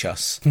will teach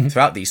us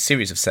throughout these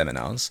series of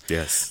seminars.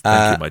 Yes,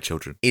 thank you, my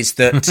children. Is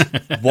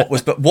that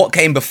what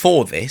came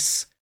before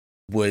this?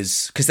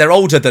 Was because they're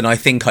older than I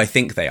think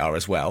they are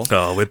as well.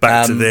 Oh, we're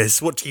back to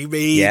this. What do you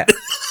mean? Yeah,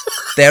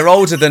 they're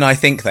older than I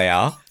think they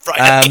are.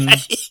 Right.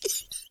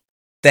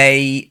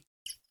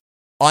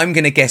 I'm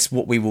going to guess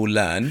what we will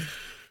learn,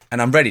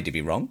 and I'm ready to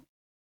be wrong.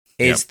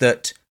 Is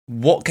that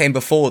what came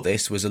before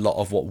this was a lot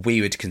of what we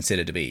would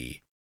consider to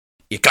be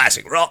your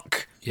classic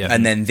rock,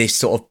 and then this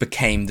sort of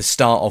became the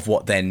start of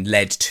what then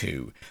led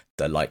to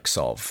the likes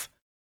of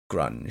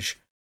grunge,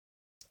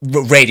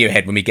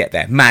 Radiohead when we get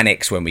there,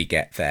 Mannix when we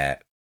get there,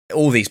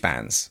 all these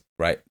bands,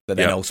 right? That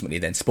then ultimately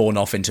then spawn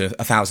off into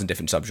 1,000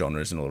 different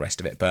subgenres and all the rest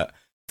of it. But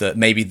that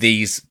maybe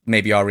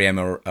REM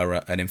are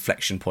an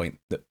inflection point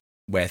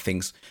where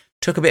things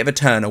took a bit of a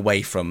turn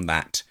away from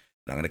that.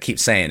 And I'm going to keep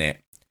saying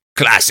it.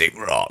 Classic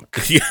rock.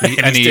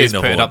 And he is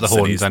putting up the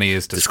horns and he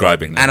is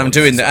describing. And I'm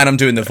doing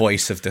the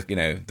voice of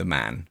the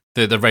man,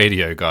 the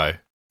radio guy.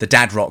 The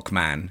dad rock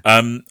man.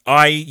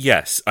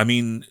 Yes. I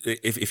mean,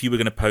 if you were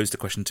going to pose the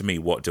question to me,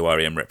 what do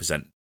REM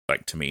represent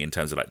like to me in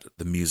terms of like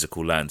the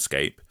musical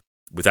landscape,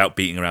 without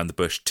beating around the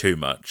bush too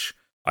much,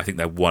 I think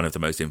they're one of the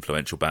most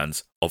influential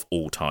bands of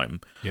all time.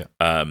 Yeah.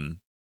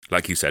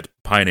 Like you said,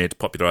 pioneered,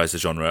 popularized the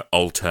genre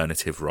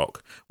alternative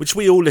rock, which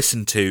we all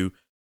listen to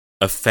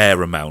a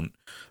fair amount.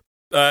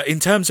 In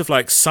terms of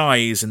like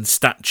size and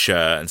stature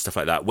and stuff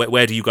like that,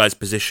 where do you guys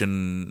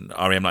position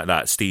REM like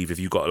that? Steve, have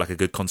you got like a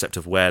good concept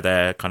of where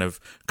their kind of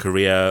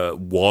career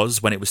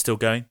was when it was still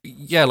going?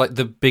 Yeah, like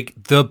the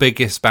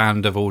biggest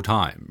band of all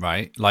time,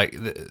 right? Like,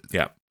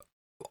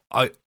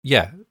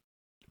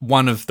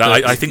 one of the...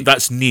 I think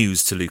that's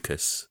news to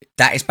Lucas.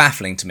 That is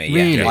baffling to me.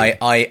 Really? Yeah.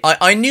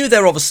 I knew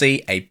they're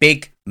obviously a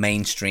big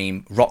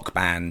mainstream rock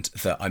band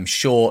that I'm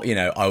sure,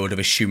 I would have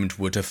assumed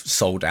would have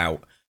sold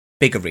out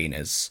big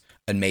arenas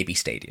and maybe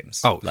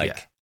stadiums.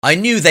 I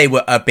knew they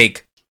were a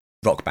big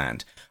rock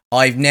band.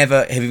 I've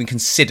never have even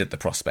considered the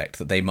prospect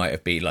that they might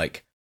have been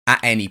like at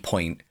any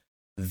point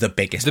the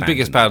biggest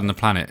band on the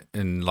planet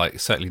in like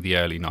certainly the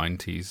early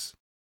 90s.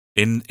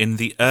 In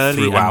the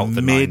early Throughout and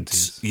the mid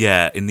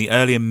 90s. In the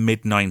early and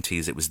mid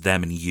 90s it was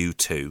them and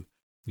U2.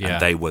 Yeah.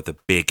 And they were the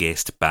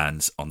biggest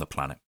bands on the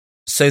planet.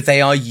 So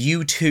they are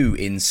U2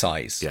 in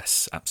size.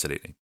 Yes,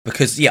 absolutely.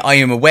 Because I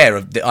am aware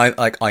of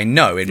I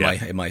know in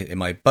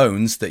my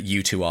bones that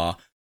U2 are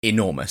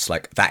enormous.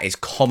 Like that is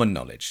common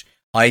knowledge.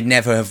 I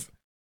never have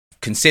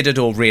considered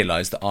or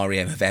realised that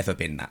REM have ever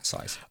been that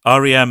size.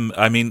 REM,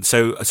 I mean,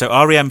 so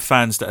REM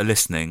fans that are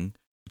listening,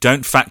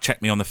 don't fact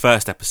check me on the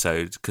first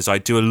episode because I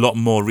do a lot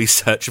more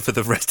research for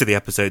the rest of the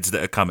episodes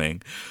that are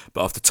coming.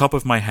 But off the top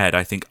of my head,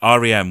 I think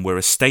REM were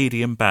a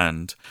stadium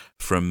band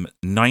from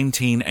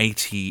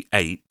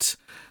 1988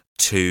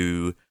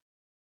 to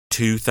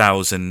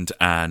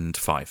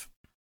 2005.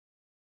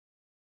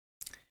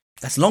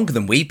 That's longer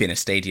than we've been a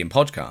stadium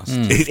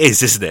podcast. It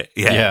is, isn't it?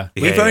 Yeah.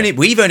 We've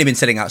only been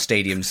selling out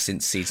stadiums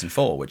since season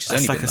 4, which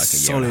has only been like a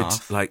year and a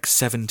half. Like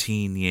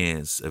 17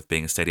 years of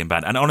being a stadium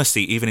band. And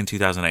honestly, even in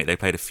 2008, they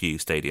played a few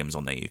stadiums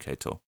on their UK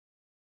tour.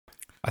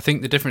 I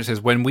think the difference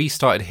is when we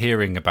started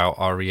hearing about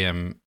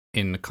REM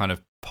in kind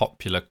of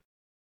popular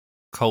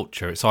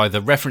culture, it's either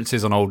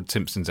references on old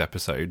Simpsons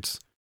episodes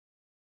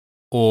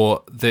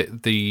or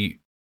the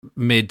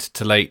mid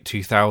to late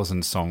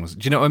 2000s songs.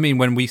 Do you know what I mean?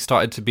 When we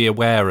started to be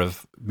aware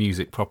of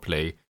music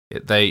properly,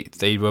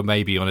 they were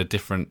maybe on a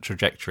different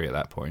trajectory at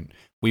that point.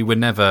 We were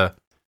never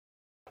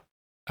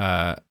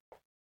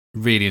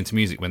really into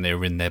music when they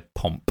were in their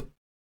pomp.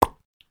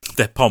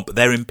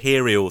 Their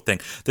imperial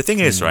thing. The thing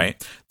is,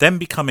 right, them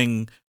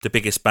becoming the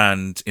biggest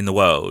band in the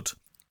world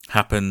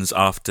happens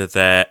after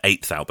their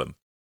 8th album.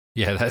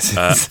 Yeah, that's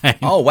insane.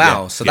 Oh,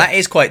 wow.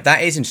 That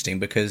is interesting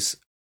because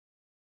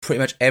pretty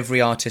much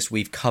every artist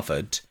we've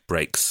covered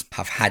breaks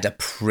have had a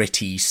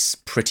pretty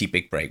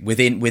big break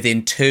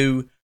within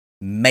 2,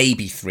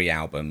 maybe 3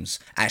 albums.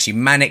 Actually,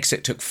 Mannix,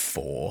 it took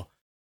 4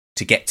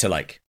 to get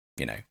to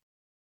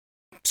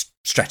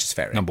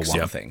stratospheric number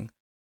 1 thing.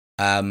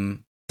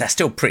 That's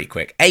still pretty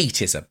quick.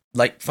 8 is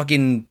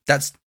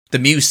that's the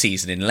Muse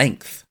season in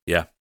length.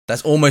 Yeah.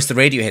 That's almost the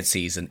Radiohead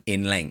season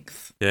in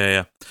length.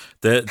 Yeah.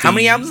 How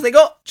many albums have they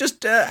got?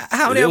 Just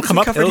how many albums?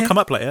 It'll come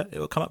up later.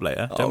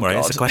 Don't worry.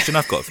 God. It's a question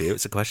I've got for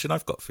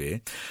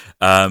you.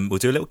 We'll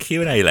do a little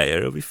Q&A later.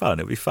 It'll be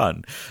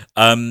fun.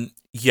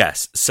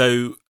 Yes.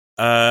 So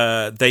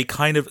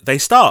they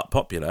start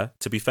popular.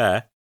 To be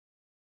fair,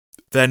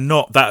 they're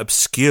not that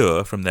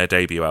obscure from their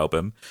debut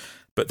album,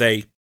 but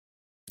they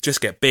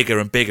just get bigger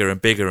and bigger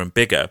and bigger and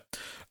bigger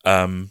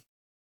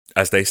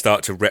as they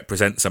start to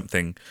represent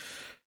something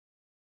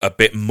a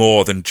bit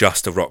more than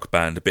just a rock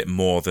band, a bit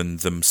more than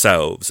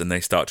themselves, and they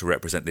start to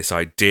represent this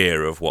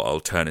idea of what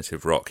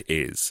alternative rock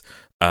is.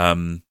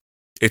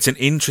 It's an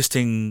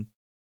interesting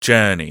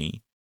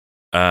journey.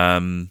 They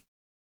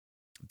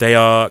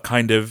are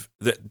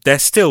they're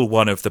still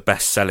one of the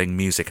best-selling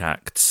music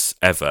acts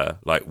ever,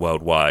 like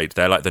worldwide.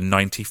 They're like the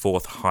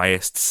 94th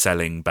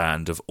highest-selling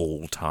band of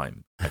all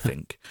time, I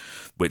think,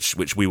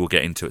 which we will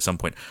get into at some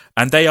point.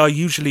 And they are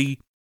usually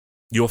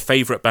your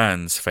favourite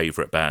band's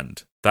favourite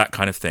band. That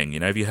kind of thing,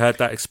 have you heard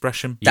that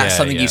expression? That's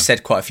something you've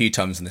said quite a few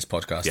times in this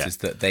podcast. Is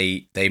that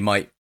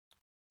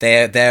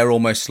they're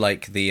almost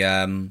like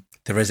the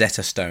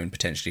Rosetta Stone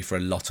potentially for a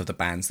lot of the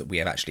bands that we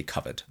have actually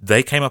covered.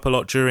 They came up a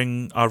lot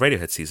during our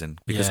Radiohead season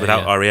because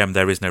without REM,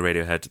 there is no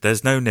Radiohead.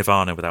 There's no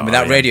Nirvana without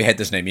REM. Radiohead,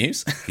 there's no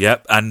Muse.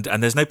 Yep, and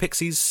there's no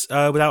Pixies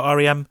without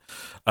REM,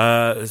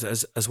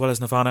 as well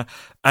as Nirvana.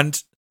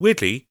 And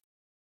weirdly,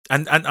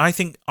 and I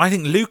think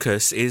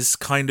Lucas is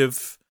kind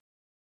of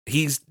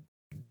he's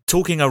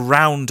talking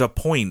around a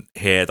point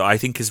here that I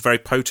think is very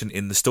potent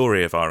in the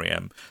story of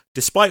REM.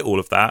 Despite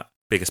all of that,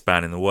 biggest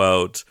band in the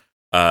world,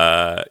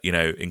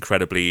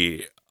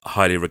 incredibly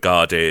highly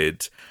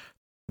regarded.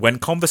 When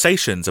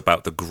conversations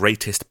about the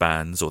greatest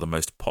bands or the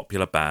most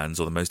popular bands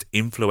or the most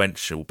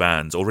influential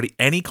bands, or really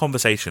any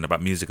conversation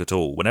about music at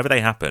all, whenever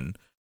they happen,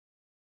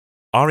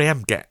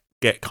 REM get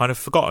kind of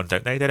forgotten,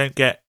 don't they? They don't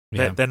get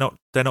they're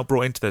not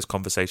brought into those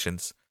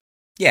conversations.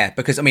 Yeah,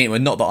 because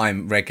not that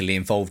I'm regularly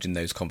involved in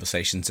those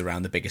conversations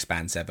around the biggest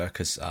bands ever,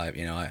 because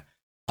I'm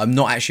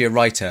not actually a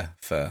writer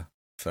for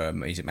a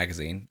music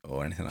magazine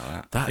or anything like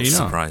that. That is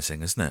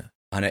surprising, isn't it?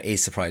 I know, it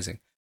is surprising.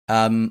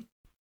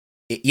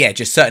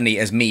 Just certainly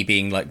as me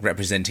being like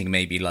representing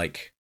maybe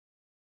like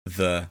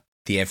the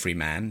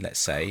everyman, let's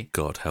say.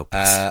 God help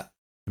us.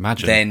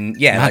 Imagine. Then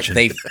Imagine.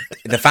 Like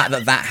the fact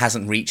that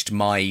hasn't reached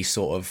my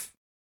sort of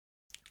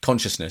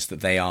consciousness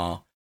that they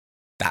are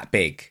that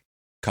big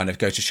kind of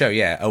go to show.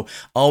 Yeah. Oh,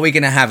 are we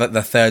going to have at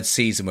the third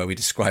season where we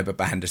describe a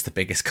band as the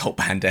biggest cult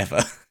band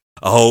ever?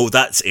 Oh,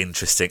 that's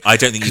interesting. I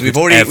don't think we've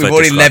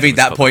already levied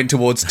that point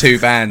towards two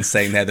bands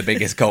saying they're the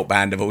biggest cult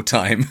band of all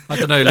time. I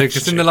don't know,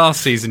 Lucas. In the last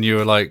season, you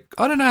were like,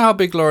 I don't know how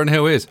big Lauryn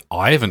Hill is.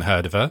 I haven't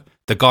heard of her.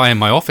 The guy in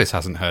my office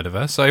hasn't heard of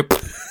her. So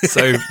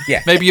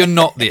yeah. Maybe you're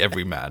not the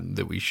everyman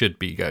that we should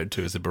be going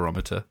to as a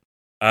barometer.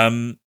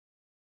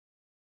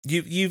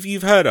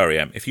 You've heard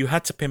REM. If you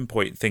had to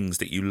pinpoint things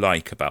that you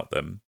like about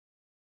them,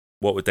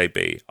 what would they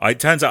be? It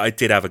turns out I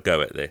did have a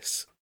go at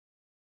this.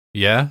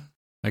 Yeah.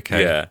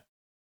 Okay. Yeah.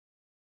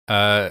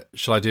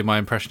 Shall I do my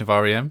impression of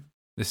REM?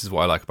 This is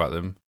what I like about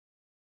them.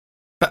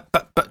 There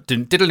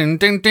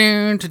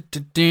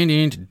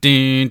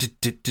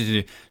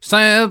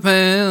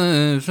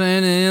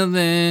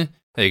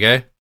you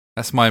go.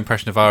 That's my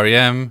impression of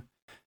REM.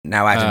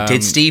 Now, Adam,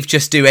 did Steve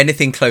just do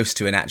anything close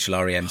to an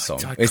actual REM song?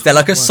 Is there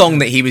like a song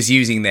that he was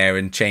using there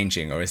and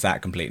changing, or is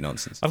that complete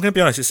nonsense? I'm going to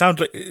be honest. It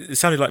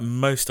sounded like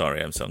most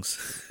REM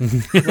songs.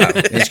 Well,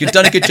 you've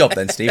done a good job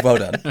then, Steve. Well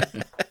done.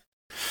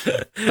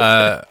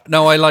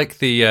 No, I like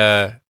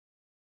the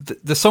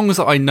songs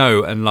that I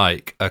know and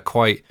like are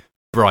quite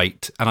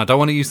bright, and I don't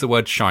want to use the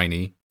word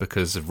shiny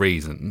because of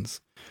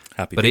reasons.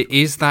 It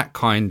is that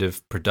kind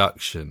of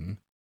production,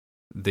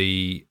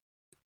 the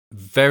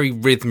very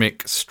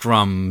rhythmic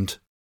strummed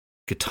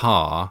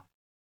guitar,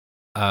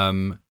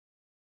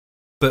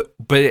 but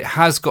it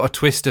has got a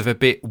twist of a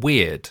bit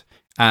weird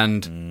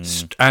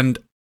and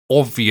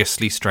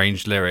obviously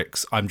strange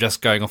lyrics. I'm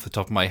just going off the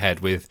top of my head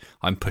with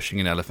I'm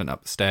pushing an elephant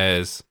up the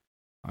stairs,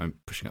 I'm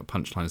pushing up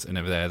punchlines and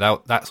over there,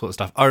 that sort of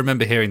stuff. I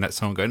remember hearing that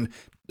song going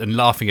and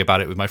laughing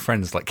about it with my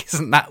friends, like,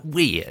 isn't that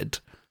weird?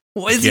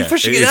 What is he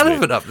pushing an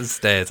elephant up the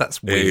stairs?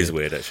 That's weird. It is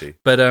weird, actually.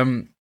 But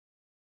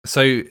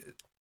so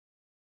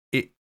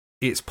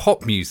it's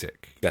pop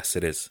music. Yes,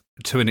 it is.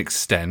 To an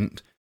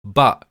extent,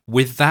 but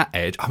with that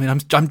edge, I mean,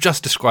 I'm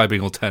just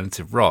describing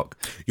alternative rock.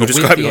 You're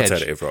describing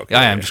alternative rock. Yeah,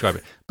 I am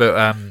describing it. But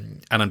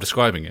and I'm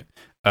describing it.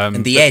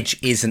 And the edge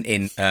isn't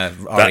in REM,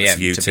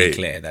 to be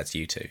clear. That's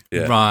U2.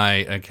 Yeah.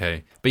 Right,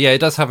 okay. But yeah, it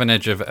does have an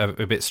edge of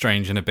a bit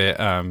strange and a bit,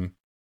 I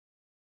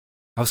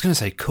was going to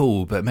say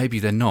cool, but maybe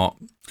they're not.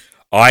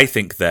 I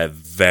think they're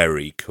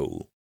very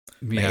cool.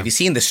 Yeah. Have you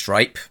seen the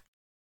Stripe?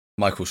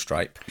 Michael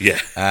Stripe. Yeah.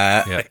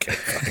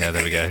 Yeah,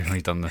 there we go.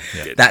 We've done the.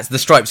 Yeah. That's the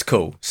Stripe's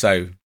cool.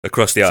 So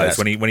across the eyes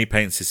when he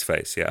paints his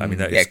face. Yeah, I mean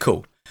that is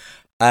cool.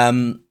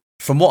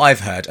 From what I've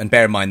heard, and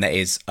bear in mind that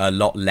is a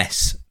lot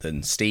less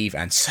than Steve,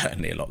 and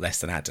certainly a lot less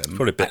than Adam.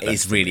 Probably a bit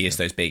less. It really is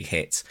those big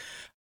hits.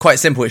 Quite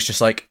simple. It's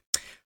just like,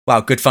 wow,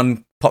 good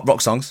fun pop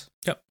rock songs.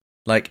 Yep.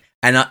 Like,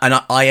 and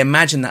I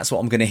imagine that's what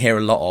I'm going to hear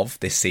a lot of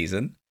this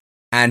season,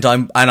 and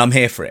I'm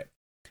here for it,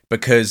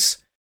 because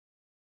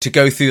to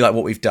go through like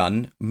what we've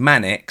done,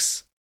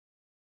 Mannix,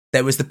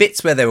 there was the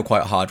bits where they were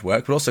quite hard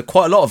work, but also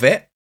quite a lot of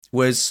it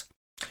was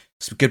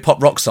some good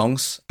pop rock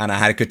songs, and I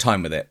had a good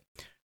time with it.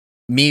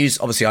 Muse,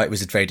 obviously, it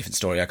was a very different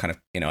story. I kind of,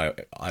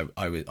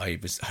 I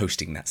was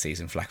hosting that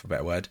season, for lack of a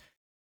better word.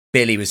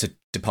 Billy was a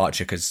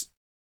departure because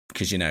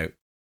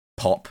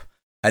pop,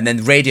 and then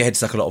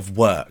Radiohead's like a lot of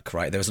work,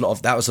 right? That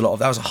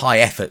was a high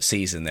effort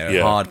season. They're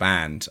a hard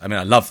band. I mean,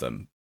 I love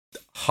them.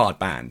 Hard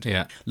band.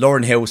 Yeah.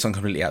 Lauryn Hill was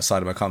completely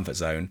outside of my comfort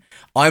zone.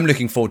 I'm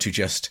looking forward to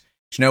just,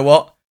 do you know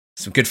what?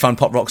 Some good fun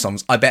pop rock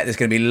songs. I bet there's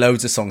going to be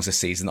loads of songs this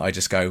season that I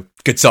just go,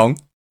 good song.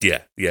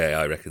 Yeah,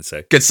 I reckon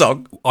so. Good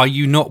song. Are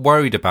you not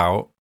worried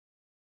about,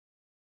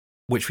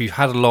 which we've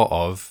had a lot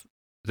of,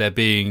 there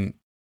being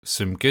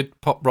some good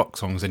pop rock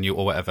songs in you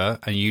or whatever,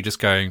 and you just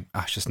going,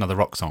 it's just another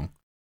rock song?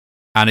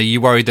 And are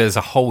you worried there's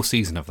a whole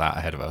season of that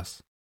ahead of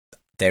us?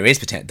 There is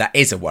potential. That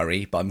is a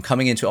worry, but I'm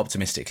coming into it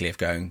optimistically of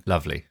going,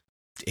 lovely.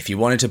 If you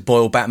wanted to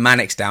boil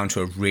Mannix down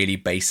to a really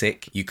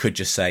basic, you could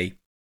just say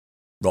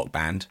rock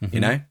band,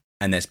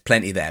 and there's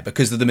plenty there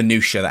because of the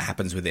minutiae that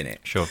happens within it.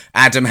 Sure.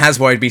 Adam has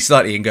worried me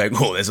slightly in going,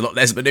 there's a lot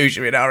less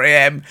minutiae in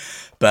REM,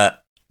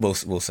 but we'll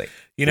see.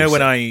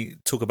 When I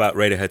talk about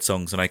Radiohead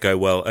songs and I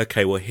go,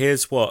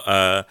 here's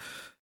what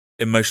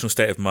emotional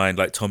state of mind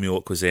like Tom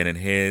York was in, and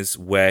here's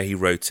where he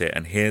wrote it,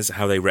 and here's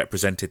how they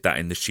represented that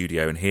in the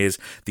studio, and here's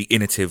the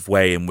innovative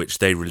way in which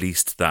they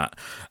released that,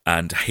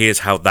 and here's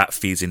how that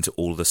feeds into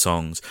all the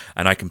songs,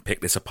 and I can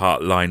pick this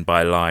apart line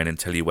by line and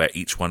tell you where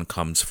each one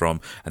comes from,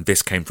 and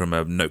this came from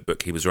a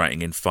notebook he was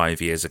writing in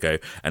 5 years ago,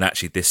 and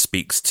actually this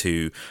speaks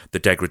to the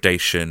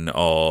degradation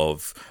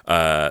of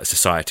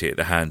society at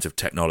the hands of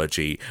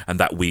technology, and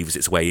that weaves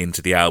its way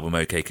into the album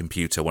OK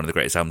Computer, one of the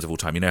greatest albums of all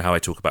time. You know how I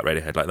talk about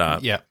Radiohead like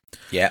that? Yeah.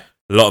 Yeah.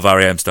 A lot of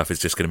REM stuff is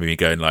just going to be me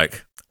going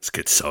like, it's a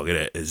good song,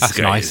 isn't it? That's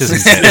nice,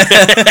 isn't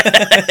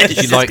it?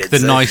 Did you like the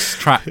nice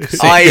tracks?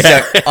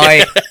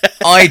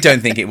 I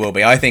don't think it will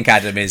be. I think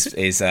Adam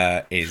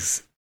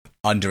is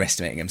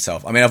underestimating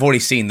himself. I mean, I've already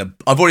seen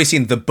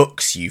the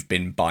books you've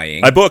been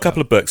buying. I bought a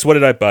couple of books. What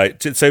did I buy?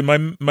 So my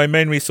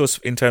main resource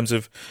in terms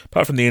of,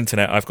 apart from the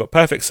internet, I've got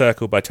Perfect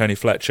Circle by Tony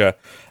Fletcher,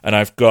 and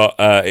I've got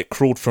It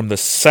Crawled from the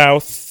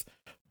South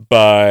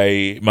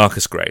by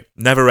Marcus Gray.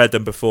 Never read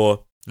them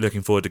before.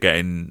 Looking forward to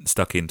getting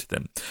stuck into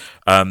them.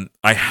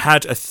 I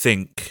had a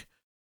think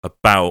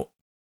about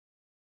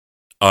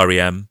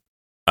REM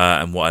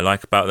and what I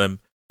like about them.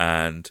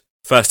 And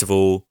first of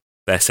all,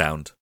 their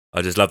sound.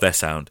 I just love their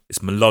sound.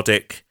 It's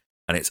melodic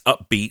and it's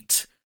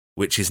upbeat,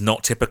 which is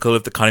not typical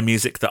of the kind of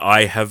music that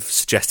I have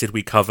suggested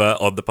we cover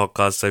on the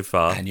podcast so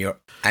far. And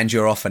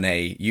you're often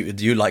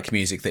you like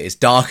music that is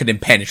dark and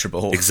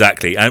impenetrable.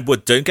 Exactly. And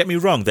don't get me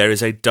wrong, there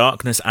is a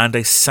darkness and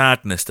a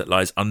sadness that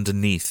lies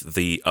underneath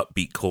the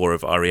upbeat core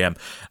of REM.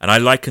 And I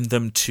liken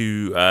them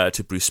to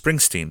Bruce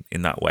Springsteen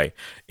in that way,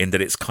 in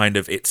that it's kind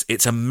of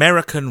it's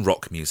American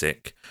rock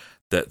music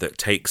that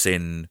takes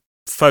in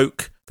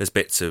folk, there's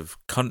bits of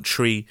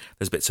country,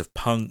 there's bits of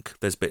punk,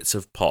 there's bits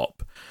of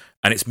pop.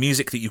 And it's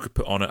music that you could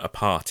put on at a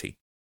party.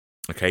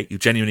 Okay, you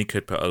genuinely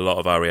could put a lot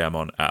of REM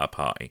on at a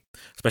party,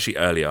 especially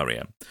early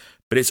REM.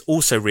 But it's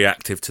also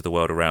reactive to the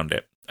world around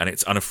it, and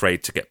it's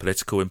unafraid to get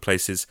political in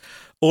places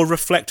or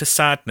reflect a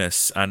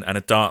sadness and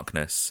a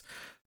darkness.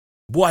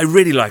 What I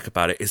really like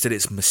about it is that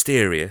it's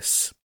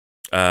mysterious.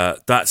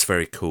 That's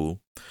very cool.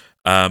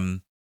 I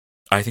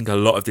think a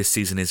lot of this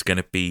season is going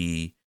to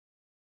be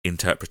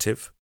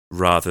interpretive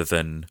rather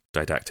than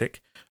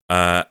didactic.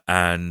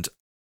 And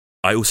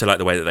I also like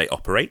the way that they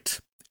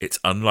operate. It's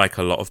unlike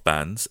a lot of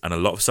bands, and a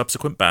lot of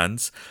subsequent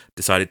bands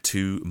decided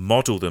to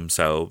model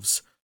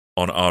themselves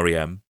on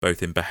REM,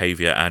 both in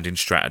behaviour and in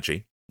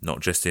strategy, not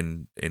just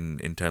in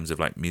terms of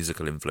like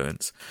musical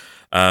influence.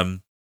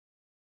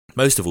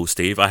 Most of all,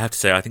 Steve, I have to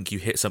say, I think you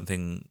hit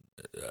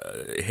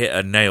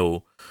a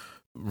nail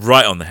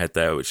right on the head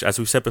there, which, as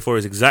we've said before,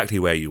 is exactly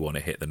where you want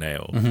to hit the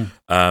nail.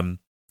 Mm-hmm.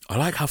 I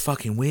like how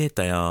fucking weird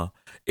they are.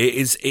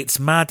 It's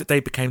mad that they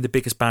became the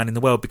biggest band in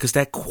the world because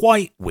they're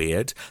quite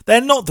weird. They're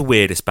not the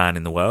weirdest band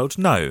in the world,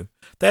 no.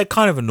 They're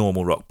kind of a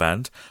normal rock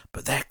band,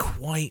 but they're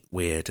quite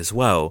weird as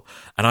well.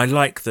 And I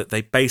like that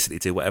they basically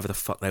do whatever the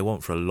fuck they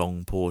want for a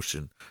long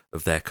portion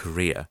of their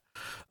career.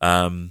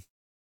 Are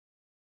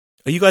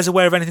you guys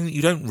aware of anything that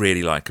you don't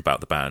really like about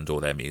the band or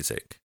their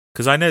music?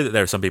 Because I know that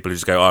there are some people who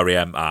just go,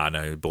 REM,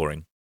 no,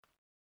 boring.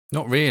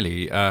 Not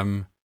really.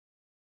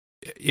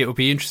 It would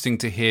be interesting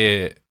to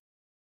hear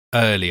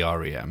early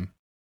REM.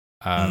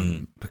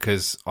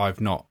 Because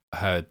I've not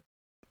heard.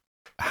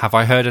 Have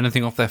I heard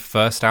anything off their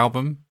first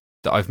album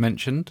that I've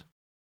mentioned?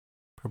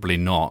 Probably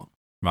not,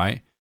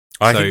 right?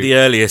 I think the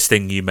earliest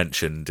thing you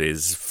mentioned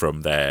is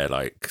from their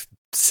like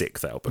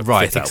sixth album,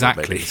 right? Fifth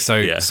Exactly.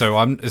 Album,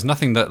 so there's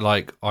nothing that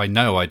like I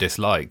know I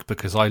dislike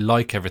because I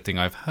like everything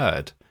I've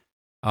heard.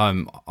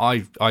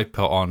 I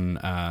put on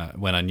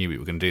when I knew we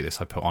were going to do this.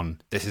 I put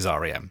on This Is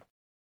REM,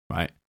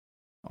 right?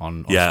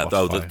 On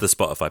Spotify. The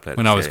Spotify playlist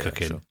when I was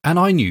cooking, sure. And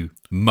I knew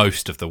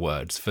most of the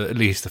words for at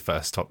least the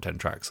first top 10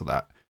 tracks of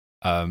that.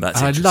 And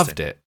I loved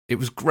it. It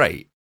was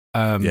great.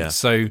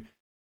 So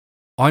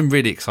I'm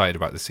really excited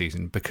about the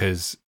season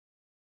because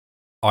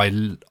I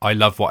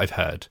love what I've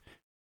heard.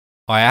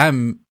 I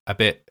am a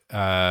bit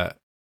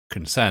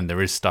concerned.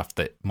 There is stuff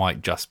that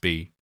might just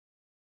be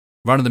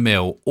run of the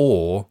mill,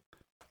 or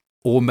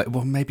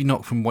maybe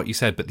not from what you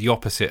said, but the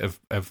opposite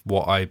of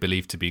what I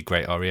believe to be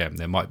great REM.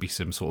 There might be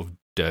some sort of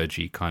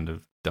dirgy kind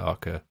of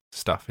darker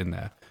stuff in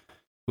there.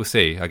 We'll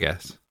see, I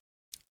guess.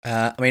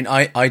 I mean,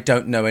 I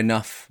don't know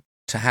enough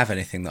to have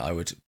anything that I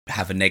would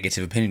have a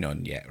negative opinion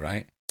on yet,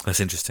 right? That's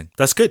interesting.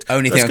 That's good.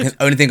 Only thing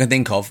I can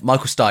think of,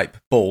 Michael Stipe,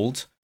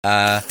 bald.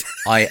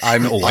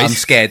 I'm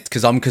scared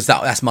because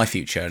that's my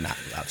future and that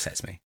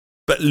upsets me.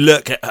 But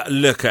look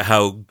at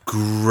how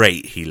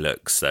great he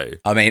looks, though.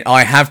 I mean,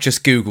 I have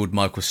just Googled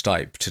Michael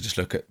Stipe to just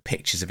look at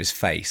pictures of his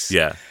face.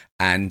 Yeah.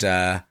 And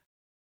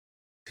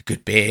a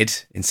good beard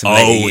in some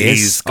later years.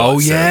 He's got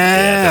big,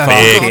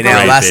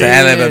 that's a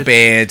hell of a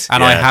beard.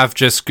 And I have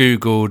just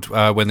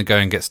Googled When the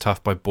Going Gets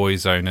Tough by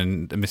Boyzone,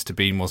 and Mr.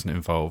 Bean wasn't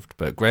involved.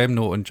 But Graham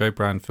Norton, Joe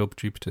Brand, Phil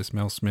Jupiter,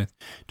 Mel Smith,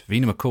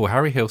 Davina McCall,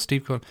 Harry Hill,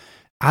 Steve Conn,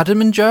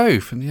 Adam and Joe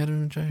from the Adam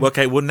and Joe. Well,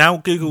 okay, well now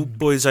Google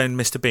Boyzone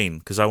Mr. Bean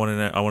because I want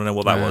to know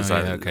what that was.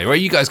 Yeah, okay, well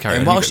you guys carry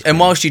on.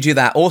 Whilst you do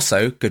that,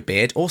 also good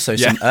beard, also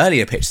some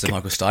earlier pictures of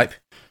Michael Stipe,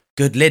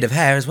 good lid of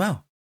hair as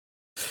well.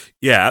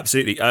 Yeah,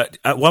 absolutely.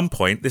 At one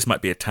point, this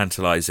might be a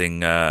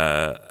tantalizing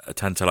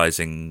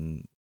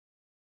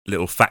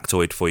little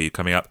factoid for you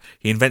coming up.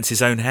 He invents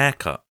his own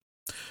haircut.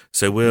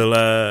 So we'll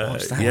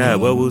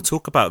we'll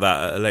talk about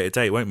that at a later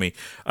date, won't we?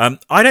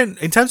 I don't,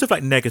 in terms of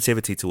like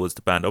negativity towards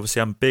the band, obviously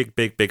I'm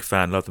big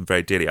fan, love them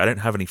very dearly. I don't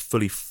have any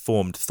fully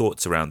formed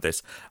thoughts around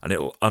this, and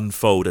it'll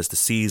unfold as the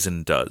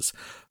season does.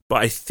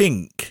 But I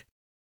think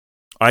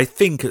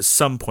at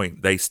some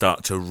point they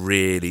start to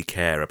really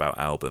care about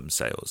album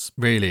sales.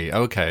 Really?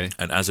 Okay.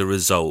 And as a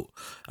result,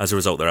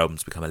 their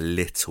albums become a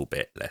little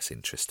bit less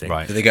interesting.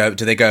 Right. Do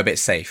they go a bit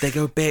safe? They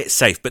go a bit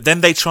safe, but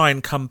then they try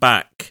and come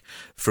back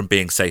from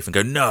being safe and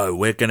go, no,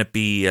 we're going to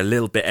be a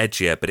little bit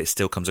edgier, but it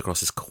still comes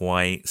across as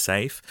quite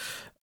safe.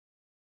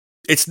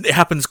 It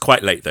happens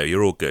quite late, though.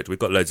 You're all good. We've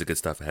got loads of good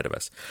stuff ahead of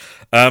us.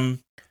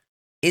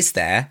 Is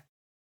there?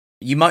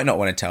 You might not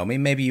want to tell me.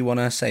 Maybe you want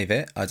to save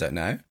it. I don't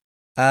know.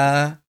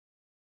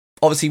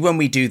 Obviously, when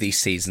we do these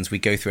seasons, we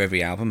go through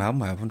every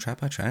album,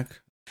 track by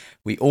track.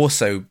 We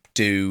also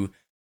do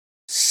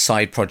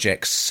side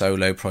projects,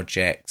 solo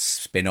projects,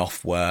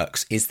 spin-off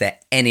works. Is there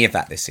any of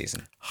that this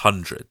season?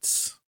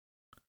 Hundreds.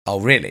 Oh,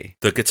 really?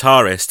 The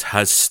guitarist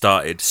has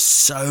started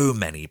so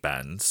many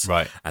bands,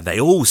 right? And they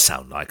all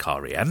sound like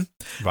R.E.M.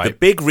 Right. The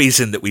big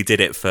reason that we did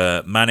it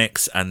for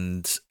Mannix,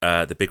 and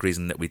the big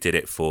reason that we did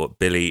it for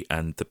Billy,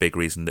 and the big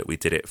reason that we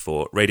did it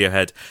for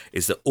Radiohead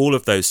is that all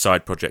of those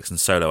side projects and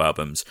solo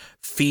albums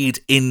feed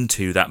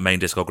into that main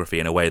discography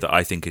in a way that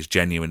I think is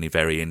genuinely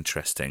very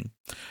interesting.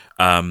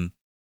 I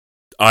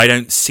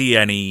don't see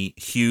any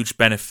huge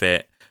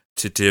benefit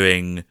to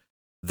doing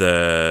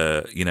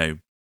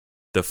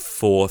the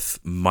fourth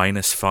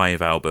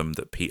 -5 album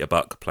that Peter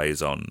Buck plays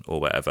on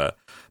or whatever,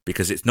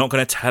 because it's not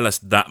going to tell us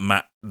that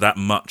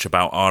much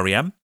about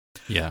R.E.M.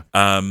 Yeah.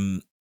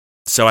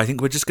 So I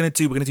think we're going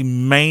to do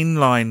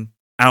mainline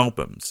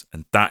albums,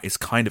 and that is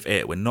kind of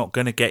it. We're not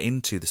going to get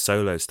into the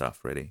solo stuff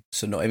really.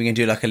 So not even going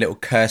to do like a little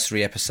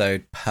cursory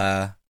episode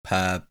per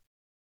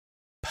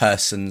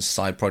person's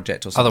side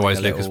project or something. Otherwise,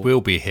 Lucas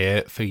will be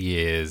here for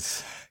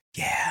years.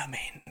 Yeah, I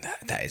mean,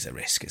 that is a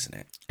risk, isn't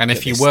it? And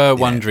if you were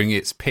wondering,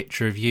 it's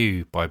Picture of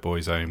You by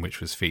Boyzone,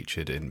 which was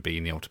featured in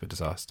Being the Ultimate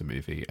Disaster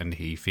movie, and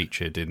he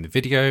featured in the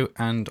video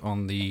and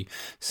on the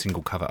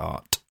single cover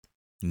art.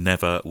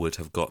 Never would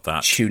have got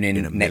that. Tune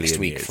in next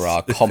week years. for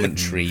our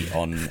commentary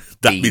on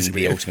Being music the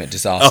video. Ultimate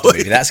Disaster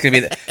movie. That's going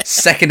to be the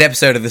second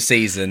episode of the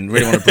season.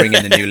 Really want to bring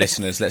in the new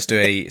listeners. Let's do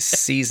a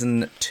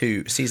season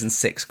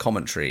 6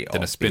 commentary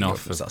then of a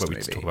spin-off Being the of where we Ultimate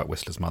Disaster talk movie. about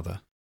Whistler's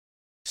mother.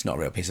 It's not a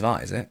real piece of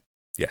art, is it?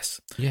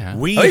 Yes. Yeah.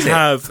 We is it?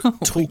 have Oh my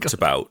talked God.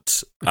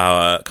 about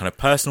our kind of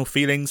personal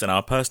feelings and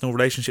our personal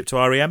relationship to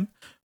R.E.M.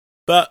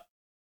 But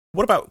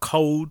what about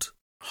cold,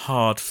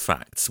 hard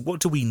facts? What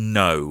do we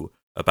know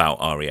about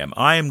R.E.M.?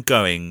 I am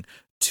going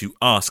to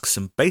ask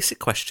some basic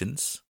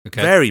questions,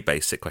 very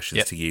basic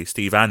questions to you,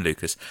 Steve and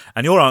Lucas,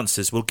 and your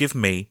answers will give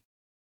me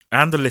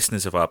and the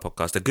listeners of our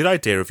podcast a good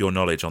idea of your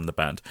knowledge on the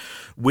band.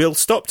 We'll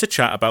stop to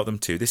chat about them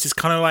too. This is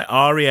kind of like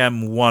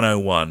R.E.M.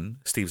 101.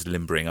 Steve's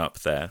limbering up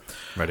there.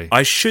 Ready?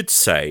 I should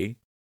say,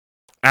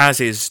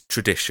 as is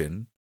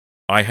tradition,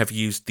 I have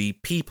used the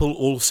People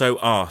Also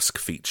Ask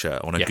feature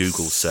on a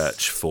Google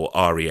search for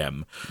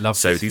R.E.M. Love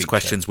so this these feature.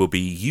 questions will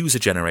be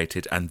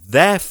user-generated, and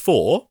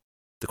therefore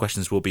the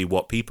questions will be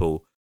what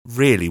people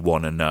really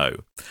want to know.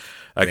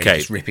 Really Okay,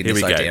 just ripping here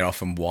this we idea go. off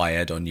from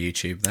Wired on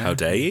YouTube there. How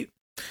dare you?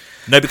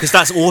 No, because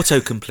that's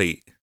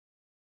autocomplete.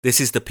 This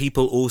is the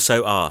People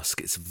Also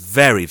Ask. It's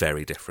very,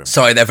 very different.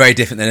 Sorry, they're very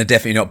different. They're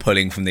definitely not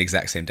pulling from the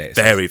exact same data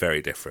set. Very,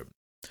 very different.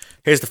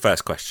 Here's the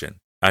first question,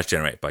 as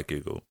generated by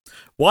Google.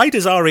 Why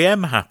does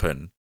REM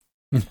happen?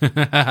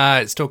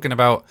 It's talking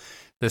about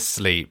the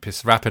sleep.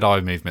 It's rapid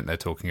eye movement they're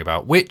talking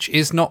about, which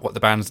is not what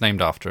the band's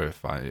named after.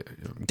 If I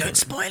Don't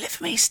spoil it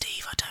for me,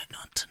 Steve. I don't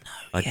want to know.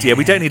 Yeah,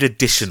 we don't need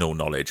additional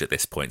knowledge at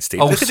this point,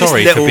 Steve. Oh, Look at this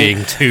sorry little for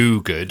being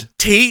too good.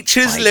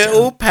 teacher's I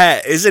little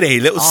pet, isn't he?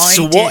 Little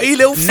swatty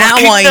little Now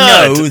fucking I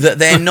nerd. know that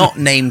they're not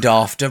named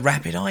after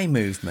rapid eye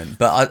movement.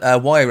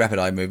 But why rapid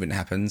eye movement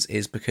happens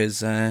is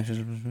because...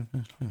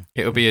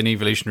 It will be an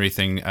evolutionary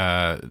thing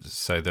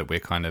so that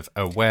we're kind of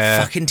aware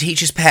fucking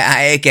teacher's pet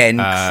at it again.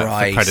 for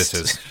Christ.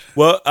 predators.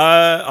 Well,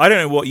 I don't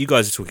know what you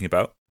guys are talking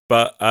about,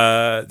 but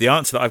the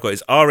answer that I've got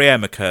is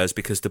REM occurs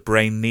because the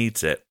brain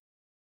needs it.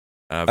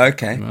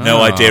 Okay.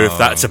 No idea if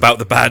that's about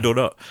the band or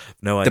not.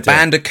 No idea. The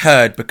band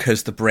occurred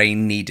because the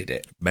brain needed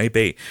it.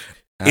 Maybe.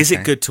 Is it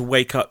Okay. good to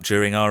wake up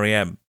during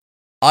REM?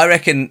 I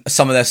reckon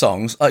some of their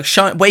songs, like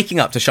waking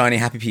up to Shiny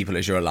Happy People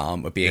as your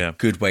alarm, would be a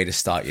good way to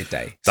start your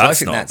day. So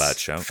That's I think not a that's bad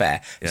shout.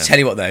 fair. Yeah. Tell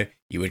you what, though,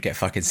 you would get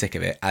fucking sick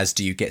of it, as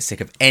do you get sick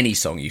of any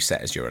song you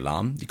set as your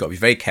alarm. You've got to be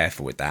very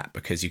careful with that,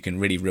 because you can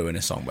really ruin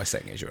a song by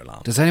setting it as your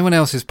alarm. Does anyone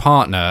else's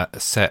partner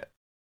set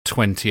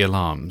 20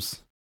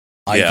 alarms?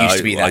 I used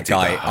to be that do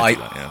guy. I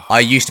do that, yeah. I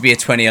used to be a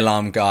 20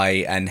 alarm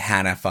guy, and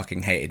Hannah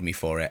fucking hated me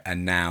for it,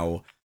 and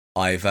now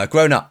I've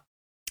grown up.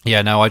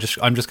 Yeah, no, I'm just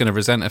going to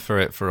resent her for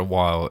it for a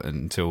while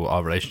until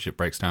our relationship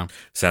breaks down.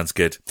 Sounds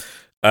good.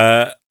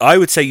 I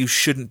would say you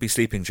shouldn't be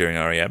sleeping during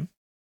REM.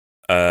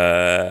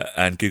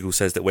 And Google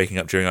says that waking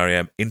up during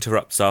REM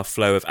interrupts our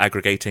flow of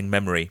aggregating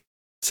memory.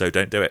 So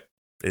don't do it,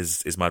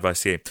 is my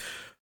advice to you.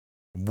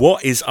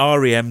 What is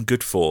REM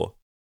good for?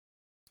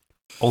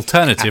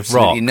 Alternative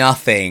Absolutely rock.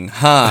 nothing.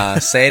 Huh?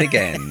 Say it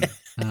again.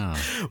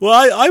 Oh.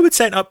 Well, I would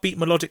say an upbeat,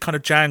 melodic kind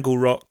of jangle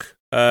rock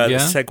that Yeah.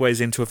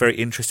 segues into a very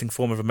interesting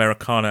form of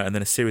Americana and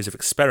then a series of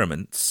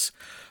experiments.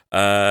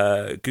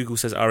 Google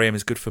says REM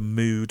is good for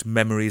mood,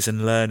 memories,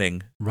 and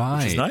learning. Right.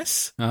 Which is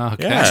nice. Oh,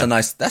 okay.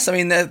 Yeah. I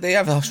mean, they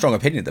have a strong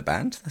opinion of the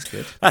band. That's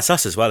good. That's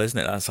us as well, isn't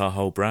it? That's our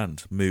whole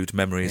brand. Mood,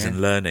 memories,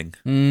 and learning.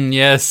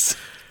 Yes.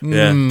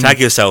 Yeah. Tag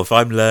yourself.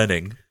 I'm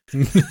learning.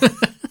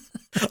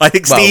 I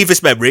think Steve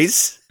is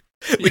memories,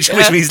 which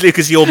means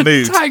Lucas, your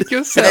mood. Tag But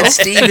yourself. then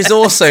Steve is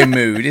also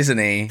mood, isn't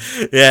he?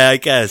 Yeah, I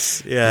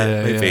guess.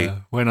 Yeah, maybe. Yeah.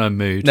 When I'm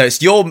mood. No,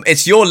 it's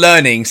your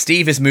learning.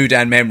 Steve is mood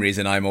and memories,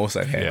 and I'm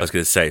also here. I was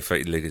going to say,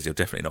 Lucas, you're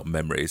definitely not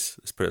memories.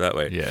 Let's put it that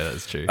way. Yeah,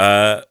 that's true.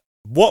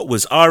 What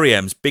was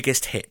REM's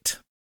biggest hit?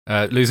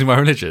 Losing My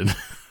Religion.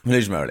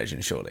 Losing My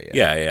Religion, surely.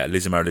 Yeah.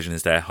 Losing My Religion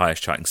is their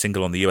highest charting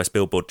single on the US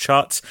Billboard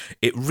charts.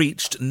 It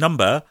reached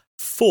number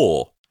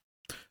 4.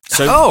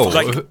 So,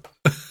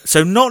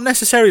 so not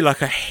necessarily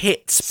like a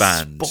hits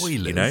band.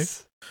 Spoilers. You know?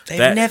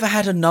 They've never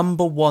had a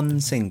number one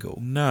single.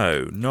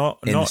 No, not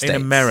In the in States.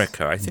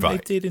 America. I think they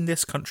did in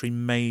this country,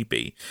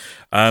 maybe.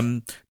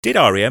 Did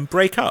REM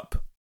break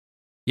up?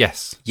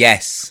 Yes.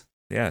 Yes,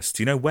 Yes.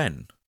 Do you know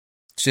when?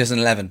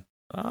 2011.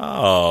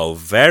 Oh,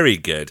 very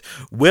good.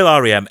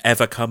 Will REM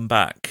ever come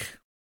back?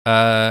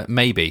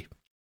 Maybe.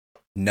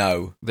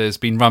 No. There's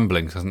been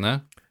rumblings, hasn't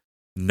there?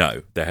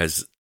 No, there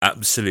has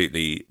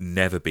absolutely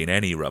never been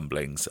any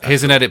rumblings.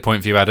 Here's an edit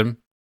point for you, Adam.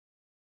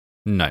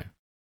 No.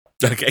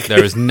 Okay.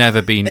 There has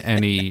never been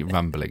any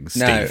rumblings.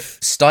 No, Steve.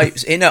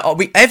 Stipes.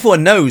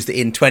 Everyone knows that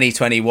in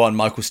 2021,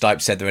 Michael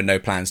Stipes said there are no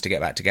plans to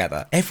get back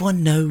together.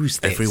 Everyone knows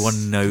this.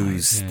 Everyone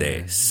knows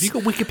this. Have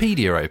you got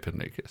Wikipedia open,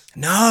 Lucas?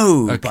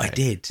 No, Okay. but I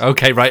did.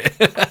 Okay, right.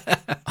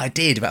 I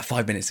did about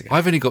 5 minutes ago.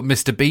 I've only got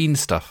Mr. Bean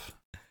stuff.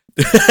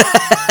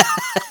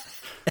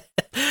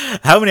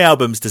 How many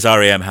albums does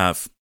REM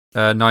have?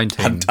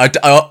 19.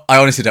 I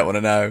honestly don't want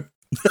to know.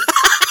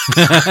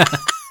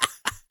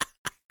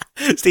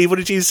 Steve, what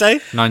did you say?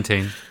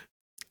 19.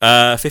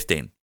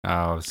 15. Oh,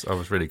 I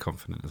was really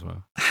confident as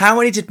well. How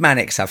many did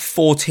Mannix have?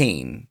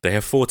 14. They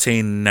have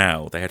 14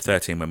 now. They had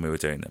 13 when we were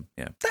doing them.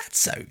 Yeah.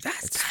 That's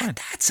fine.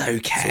 that's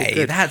okay.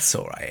 good. That's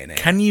all right, innit?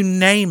 Can you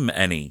name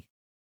any?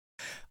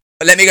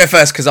 Let me go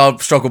first because I'll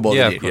struggle more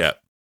than you. Yeah.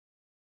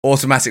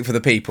 Automatic for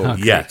the People.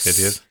 Okay, Yes.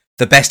 idiot.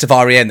 The best of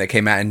REM that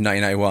came out in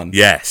 1991.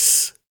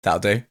 Yes. That'll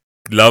do.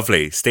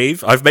 Lovely.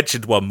 Steve, I've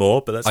mentioned one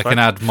more, but that's I fine. can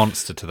add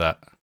Monster to that.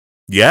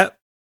 Yeah.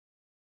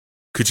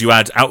 Could you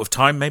add Out of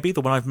Time, maybe,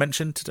 the one I've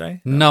mentioned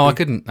today? No, I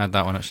couldn't add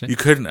that one, actually. You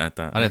couldn't add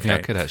that. I don't think I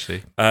Okay. could,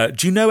 actually.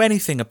 Do you know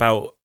anything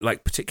about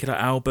like particular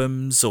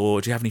albums, or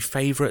do you have any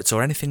favourites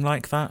or anything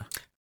like that?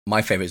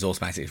 My favourite is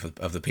Automatic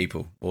of the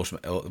People, or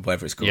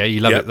whatever it's called. Yeah, you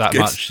love Yeah, it that good.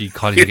 much, you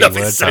can't You even get love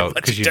it words so out much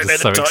because you you're don't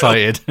just know so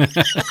the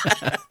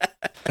excited.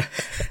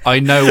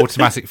 I know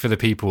Automatic for the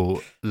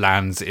People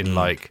lands in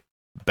like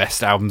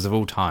best albums of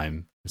all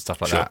time and stuff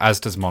like Sure. that, as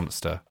does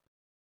Monster.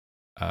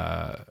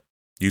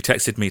 You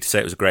texted me to say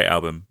it was a great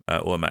album,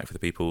 Automatic for the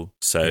People,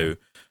 so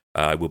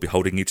I will be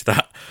holding you to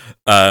that.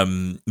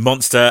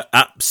 Monster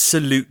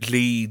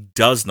absolutely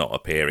does not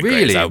appear in Really?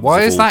 greatest albums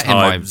Why of is all that in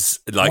my- times,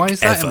 like, why is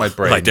that in ever. my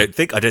brain? I don't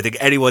think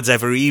anyone's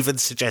ever even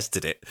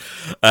suggested it,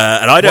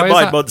 and I don't Why is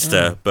mind that-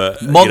 Monster,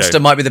 but Monster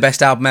might be the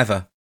best album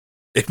ever.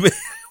 know.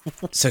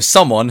 So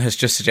someone has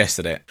just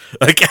suggested it.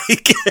 Okay,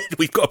 good.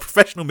 We've got a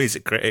professional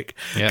music critic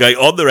Yeah. going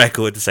on the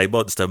record to say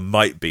Monster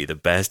might be the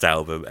best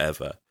album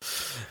ever.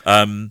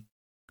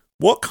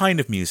 What kind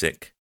of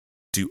music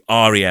do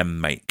REM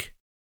make?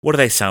 What do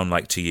they sound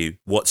like to you?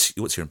 What's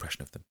your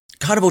impression of them?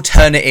 Kind of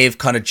alternative,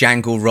 kind of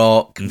jangle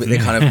rock, but they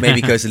kind of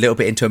maybe goes a little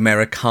bit into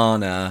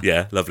Americana.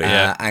 Yeah, lovely.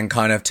 And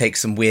kind of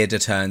takes some weirder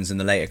turns in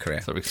the later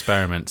career. Sort of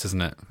experiments,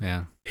 isn't it?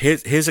 Yeah.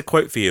 Here's a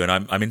quote for you, and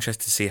I'm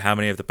interested to see how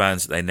many of the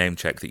bands that they name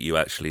check that you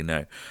actually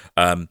know.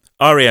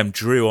 REM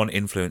drew on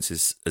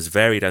influences as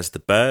varied as the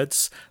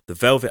Byrds, the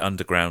Velvet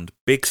Underground,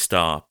 Big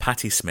Star,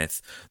 Patti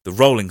Smith, the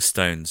Rolling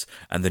Stones,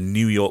 and the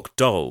New York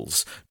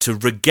Dolls to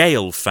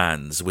regale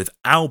fans with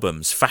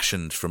albums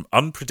fashioned from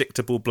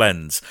unpredictable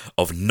blends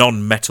of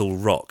non-metal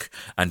rock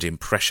and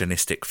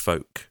impressionistic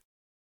folk.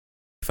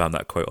 Found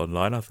that quote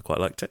online. I quite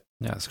liked it.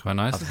 Yeah, it's quite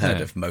nice. I've isn't heard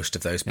it? of most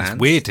of those bands. It's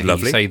weird to hear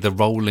Lovely. you say the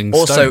Rolling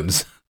Also-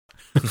 Stones.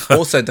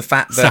 Also, the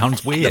fact that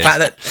Sounds weird. The fact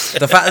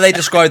that they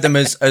describe them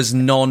as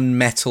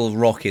non-metal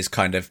rock is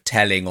kind of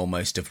telling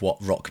almost of what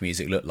rock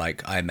music looked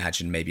like. I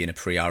imagine maybe in a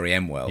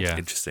pre-REM world. Yeah.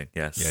 Interesting.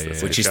 Yes. Yeah, That's yeah. a Which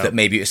good is shout. that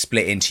maybe it was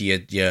split into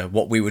your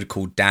what we would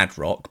call dad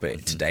rock,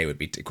 but today would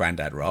be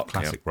granddad rock,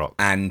 Classic rock.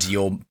 and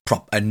your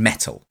and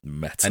metal,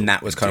 Metal, and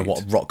that was kind of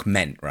what rock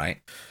meant,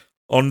 right?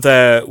 On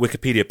their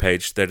Wikipedia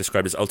page, they're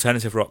described as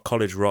alternative rock,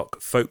 college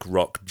rock, folk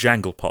rock,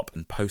 jangle pop,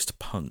 and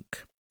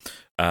post-punk.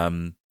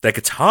 Their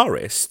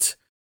guitarist,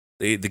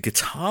 the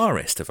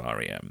guitarist of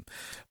REM,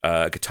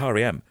 Guitar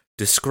EM,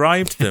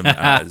 described them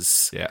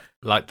as Yeah,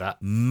 like that.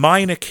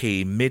 minor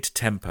key,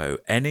 mid-tempo,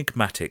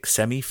 enigmatic,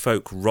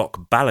 semi-folk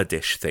rock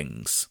balladish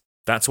things.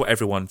 That's what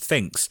everyone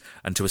thinks,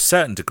 and to a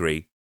certain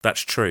degree,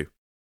 that's true.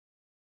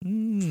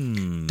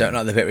 Don't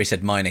like the bit where he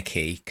said minor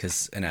key,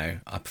 because, I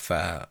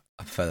prefer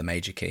the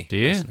major key. Do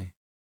you? Personally.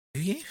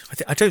 Do you?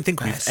 I don't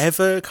think we've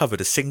ever covered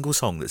a single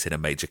song that's in a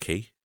major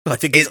key. I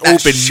think It's it's all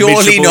been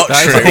surely miserable. not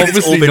true. I think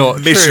it's all Obviously been not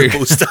true.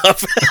 miserable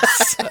stuff.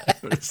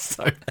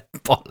 So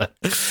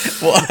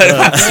bollocks. What an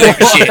absolute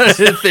What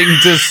shit. a thing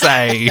to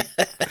say.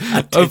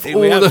 Of think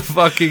we all have. the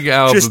fucking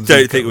albums. Just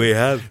don't think we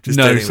have. Just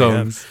No don't think we have.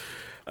 songs.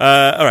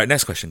 All right,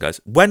 next question, guys.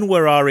 When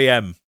were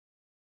REM?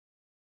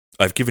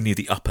 I've given you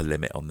the upper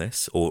limit on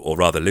this, or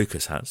rather,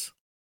 Lucas has.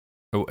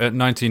 Oh, at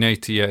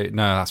 1988,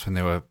 no, that's when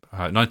they were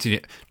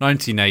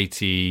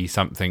 1980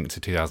 something to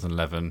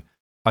 2011.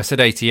 I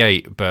said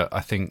 88, but I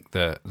think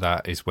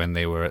that is when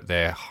they were at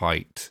their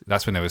height.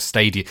 That's when they were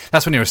stadium.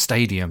 That's when they were a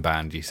stadium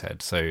band. You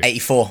said so.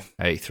 84.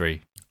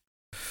 83.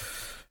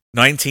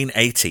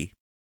 1980.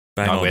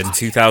 Bang I on win. to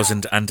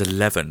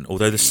 2011.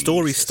 Although the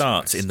story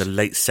starts in the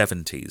late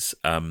 70s,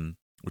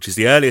 which is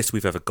the earliest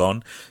we've ever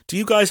gone. Do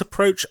you guys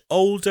approach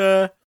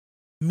older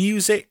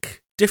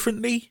music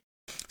differently?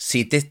 See,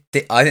 I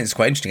think it's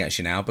quite interesting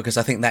actually now, because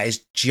I think that is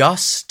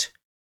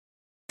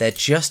they're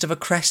just of a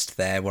crest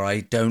there where I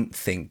don't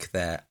think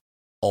they're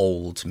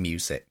old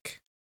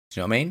music. Do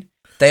you know what I mean?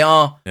 They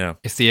are. Yeah.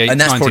 It's the And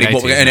that's probably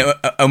what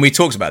 1980s, and we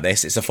talked about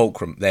this. It's a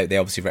fulcrum. They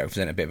obviously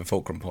represent a bit of a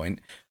fulcrum point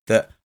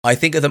that I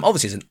think of them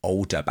obviously as an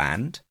older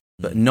band,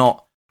 but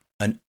not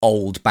an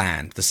old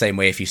band. The same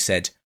way if you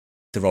said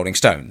the Rolling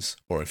Stones,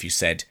 or if you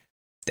said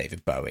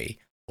David Bowie,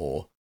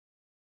 or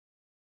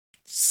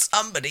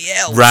somebody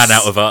else. Ran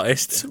out of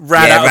artists.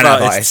 Ran out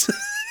of artists.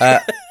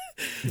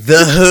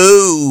 The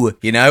Who,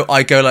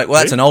 I go like, well,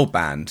 that's an old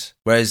band.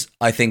 Whereas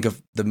I think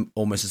of them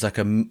almost as like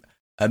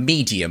a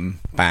medium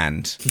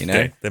band,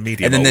 Okay, they're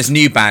medium And then old. there's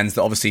new bands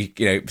that obviously,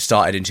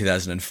 started in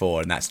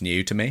 2004, and that's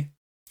new to me.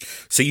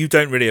 So you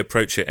don't really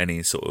approach it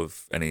any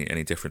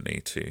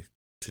differently to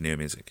newer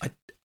music.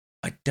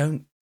 I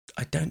don't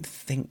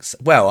think so.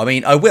 Well, I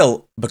mean, I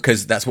will,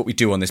 because that's what we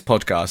do on this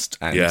podcast,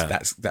 and Yeah.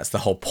 that's the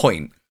whole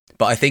point.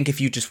 But I think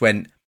if you just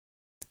went,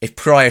 if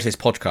prior to this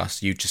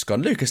podcast you'd just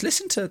gone, Lucas,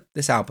 listen to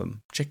this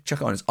album, check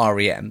it on, it's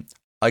REM,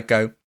 I'd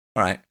go,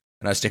 all right,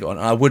 and I'd stick it on,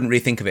 and I wouldn't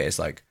really think of it as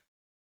like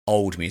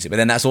old music. But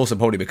then that's also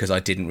probably because I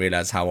didn't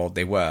realise how old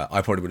they were.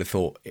 I probably would have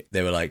thought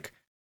they were like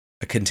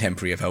a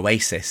contemporary of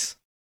Oasis.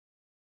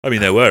 I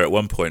mean, they were at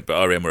one point,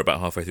 but REM were about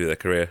halfway through their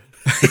career.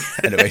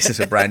 And Oasis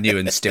are brand new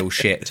and still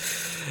shit.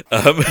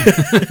 I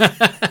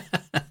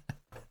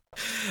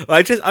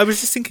was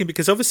just thinking,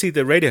 because obviously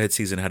the Radiohead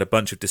season had a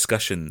bunch of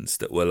discussions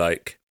that were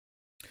like,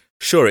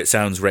 sure, it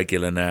sounds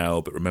regular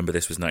now, but remember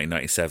this was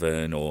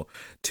 1997 or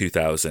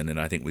 2000, and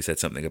I think we said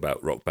something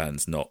about rock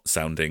bands not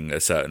sounding a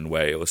certain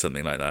way or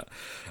something like that.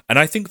 And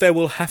I think there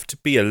will have to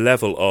be a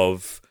level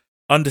of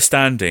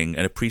understanding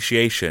and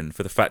appreciation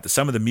for the fact that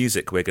some of the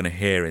music we're going to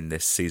hear in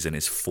this season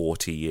is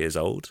 40 years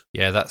old.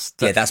 Yeah, that's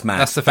mad. That's the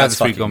That's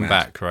furthest we've fucking gone mad.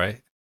 back,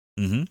 right?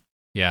 Mm-hmm.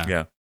 Yeah.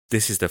 Yeah.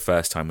 This is the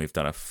first time we've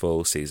done a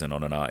full season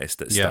on an artist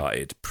that Yeah.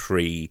 started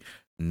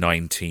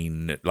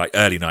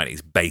early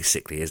 90s,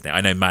 basically, isn't it?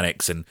 I know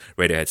Mannix and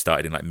Radiohead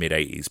started in like mid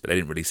 80s, but they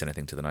didn't release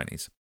anything to the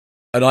 90s.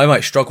 And I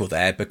might struggle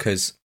there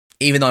because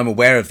even though I'm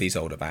aware of these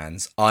older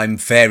bands, I'm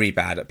very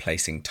bad at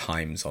placing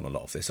times on a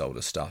lot of this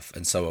older stuff.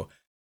 And so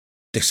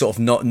the sort of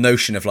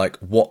notion of like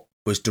what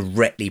was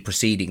directly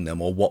preceding them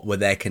or what were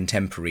their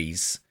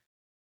contemporaries,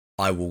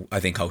 I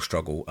think I'll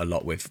struggle a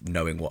lot with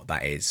knowing what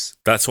that is.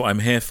 That's what I'm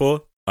here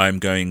for. I'm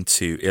going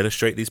to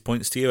illustrate these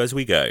points to you as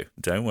we go.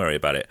 Don't worry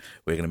about it.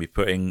 We're going to be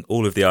putting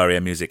all of the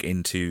REM music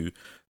into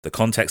the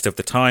context of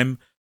the time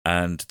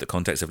and the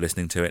context of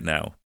listening to it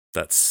now.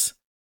 That's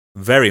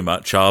very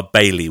much our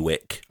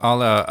bailiwick.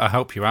 I'll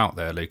help you out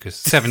there,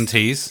 Lucas.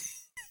 70s,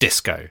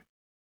 disco.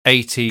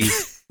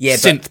 80s, Yeah,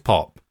 synth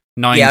pop.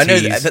 90s, Yeah, I know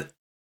that.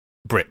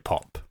 Brit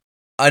pop.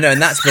 I know,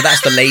 and that's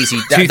the lazy.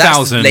 2000s,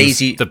 That's the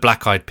lazy. the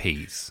Black Eyed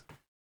Peas.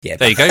 Yeah,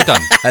 There you go,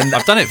 done. And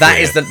I've done it for that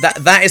you. is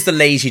that is the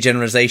lazy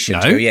generalisation.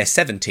 No. To go, yeah,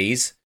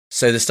 70s.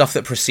 So the stuff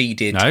that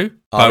preceded. No,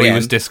 Bowie REM,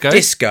 was disco.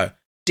 Disco.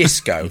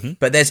 Mhm.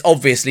 But there's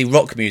obviously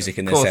rock music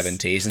in the course.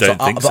 70s, and Don't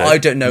think but so. I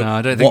don't know No,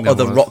 I don't think what are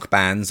there the was. rock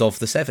bands of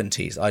the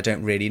 70s. I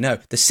don't really know.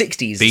 The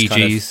 60s Bee is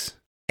kind of, Gees.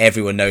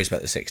 everyone knows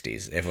about the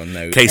 60s. Everyone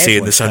knows. Casey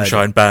and the everyone's heard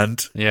Sunshine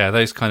Band, Yeah,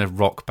 those kind of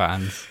rock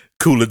bands.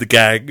 Cool and the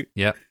Gang.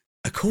 Yeah. of-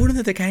 According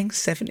to the Gang,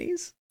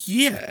 70s.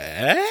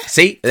 Yeah.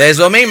 See, there's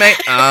what I mean, mate.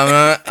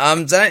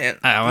 I'm telling you,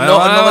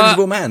 not a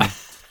knowledgeable man.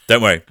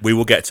 Don't worry, we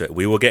will get to it.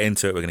 We will get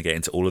into it. We're going to get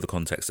into all of the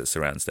context that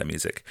surrounds their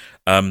music.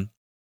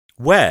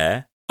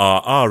 Where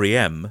are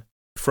REM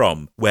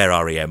from? Where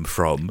are REM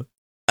from?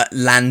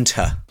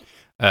 Atlanta.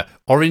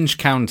 Orange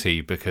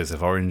County because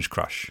of Orange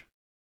Crush.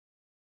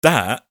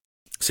 That.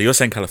 So you're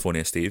saying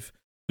California, Steve.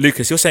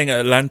 Lucas, you're saying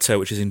Atlanta,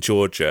 which is in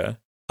Georgia.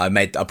 I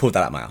pulled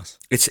that out of my ass.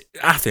 It's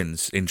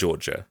Athens in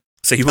Georgia.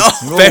 So you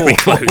were very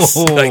close.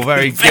 Oh, Like,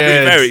 very good.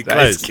 Very, very That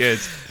close. is good.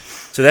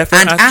 So therefore,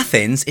 And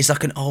Athens is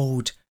like an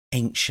old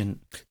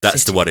ancient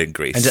That's city. the one in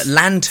Greece. And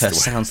Atlanta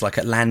sounds like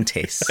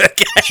Atlantis,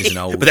 Okay. which is an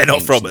old but they're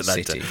not from ancient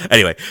Atlanta. city.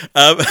 Anyway,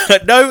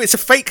 no, it's a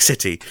fake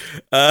city.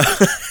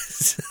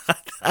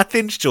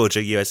 Athens,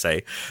 Georgia,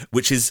 USA,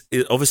 which is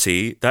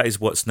obviously, that is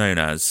what's known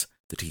as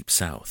the Deep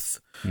South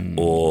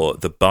or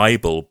the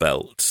Bible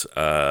Belt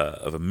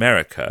of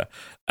America.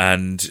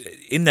 And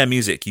in their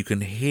music, you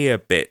can hear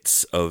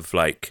bits of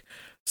like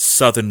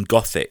Southern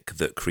Gothic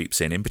that creeps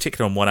in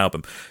particular on one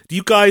album. Do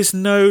you guys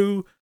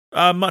know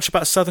much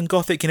about Southern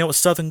Gothic? You know what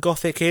Southern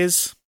Gothic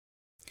is?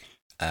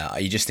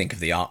 You just think of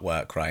the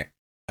artwork, right?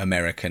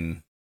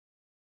 American...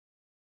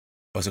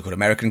 What's it called?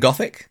 American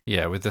Gothic?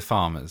 Yeah, with the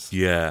farmers.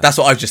 Yeah. That's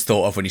what I've just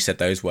thought of when you said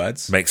those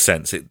words. Makes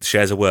sense. It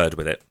shares a word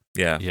with it.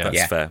 Yeah, Yeah. that's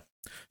Yeah. fair.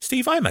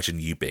 Steve, I imagine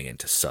you being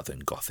into Southern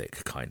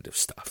Gothic kind of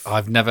stuff.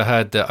 I've never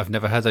heard that. I've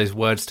never heard those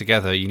words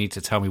together. You need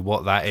to tell me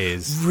what that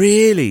is.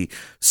 Really?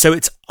 So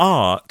it's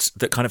art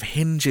that kind of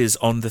hinges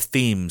on the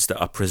themes that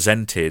are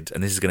presented,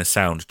 and this is going to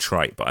sound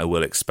trite, but I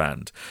will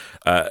expand.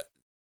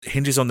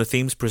 Hinges on the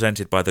themes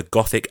presented by the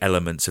Gothic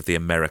elements of the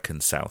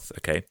American South,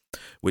 okay?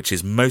 Which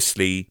is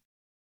mostly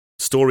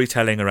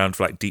storytelling around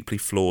like deeply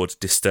flawed,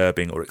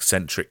 disturbing or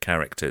eccentric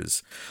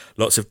characters,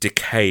 lots of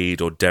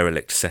decayed or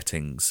derelict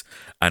settings,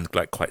 and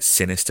like quite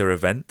sinister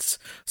events.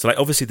 So like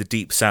obviously the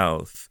Deep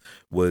South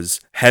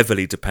was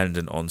heavily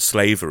dependent on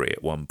slavery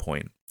at one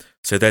point.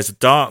 So there's a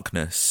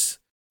darkness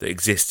that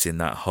exists in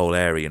that whole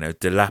area, you know,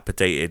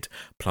 dilapidated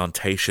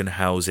plantation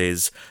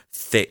houses,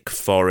 thick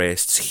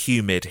forests,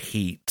 humid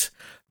heat.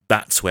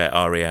 That's where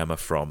R.E.M. are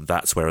from.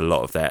 That's where a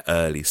lot of their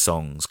early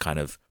songs kind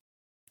of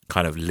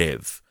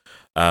live.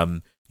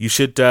 You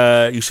should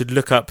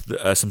look up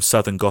some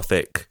Southern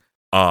Gothic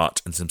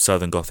art and some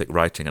Southern Gothic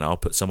writing, and I'll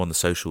put some on the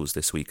socials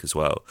this week as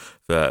well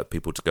for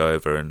people to go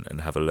over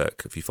and have a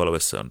look. If you follow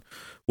us on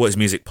What Is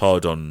Music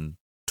Pod on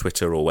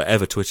Twitter or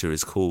whatever Twitter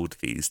is called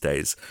these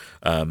days,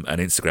 and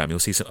Instagram, you'll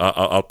see some.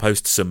 I'll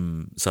post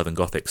some Southern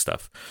Gothic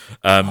stuff.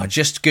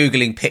 Just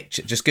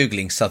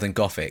googling Southern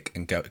Gothic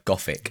and go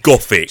Gothic.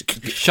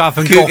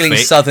 Southern Googling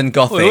Gothic. Southern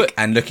Gothic Wait.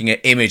 and looking at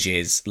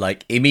images,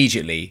 like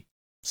immediately,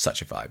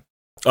 such a vibe.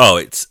 Oh,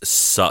 it's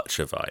such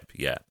a vibe.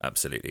 Yeah,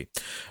 absolutely.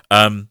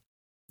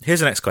 Here's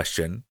the next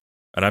question,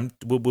 and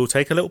we'll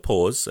take a little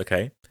pause.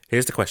 Okay,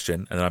 here's the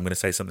question, and then I'm going to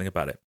say something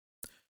about it.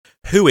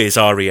 Who is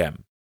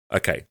REM?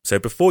 Okay, so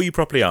before you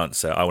properly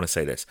answer, I want to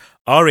say this: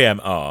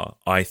 REM are,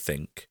 I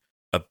think,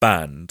 a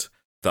band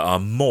that are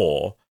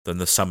more than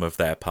the sum of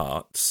their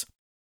parts,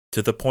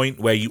 to the point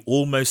where you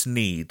almost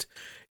need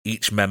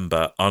each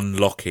member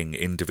unlocking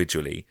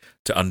individually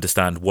to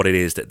understand what it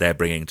is that they're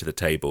bringing to the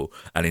table,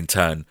 and in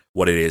turn,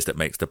 what it is that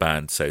makes the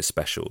band so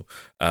special.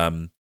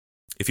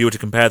 If you were to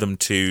compare them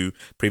to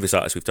previous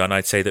artists we've done,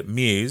 I'd say that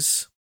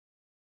Muse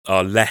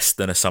are less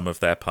than a sum of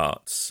their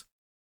parts,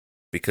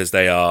 because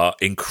they are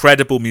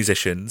incredible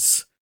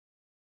musicians,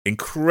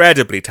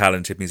 incredibly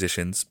talented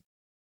musicians,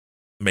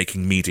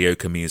 making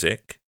mediocre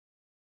music.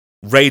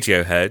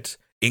 Radiohead,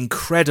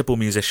 incredible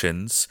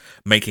musicians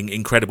making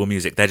incredible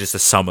music. They're just a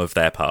sum of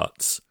their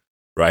parts,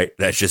 right?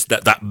 That's just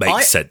that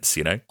makes sense,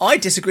 you know. I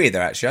disagree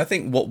there. Actually, I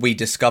think what we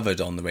discovered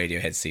on the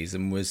Radiohead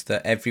season was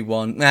that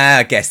everyone.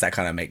 I guess that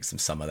kind of makes them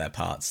some of their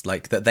parts.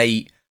 Like that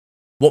they.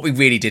 What we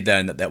really did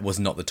learn that was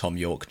not the Tom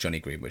York, Johnny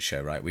Greenwood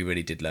show, right? We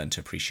really did learn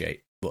to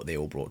appreciate what they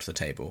all brought to the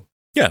table.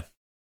 Yeah,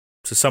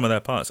 so some of their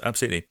parts,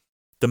 absolutely.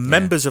 The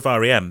members of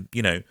REM,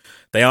 you know,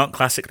 they aren't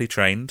classically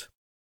trained,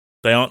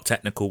 they aren't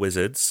technical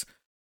wizards.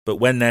 But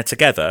when they're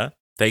together,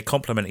 they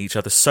complement each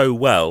other so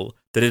well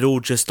that it all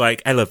just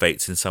like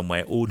elevates in some way.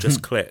 It all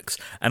just clicks.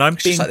 And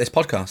It's just like this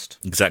podcast.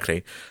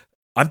 Exactly.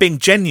 I'm being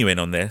genuine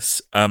on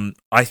this.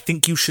 I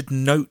think you should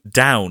note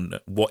down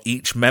what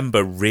each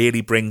member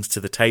really brings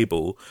to the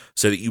table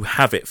so that you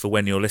have it for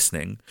when you're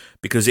listening,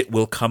 because it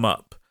will come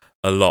up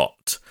a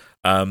lot.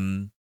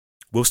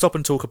 We'll stop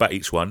and talk about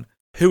each one.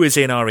 Who is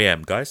in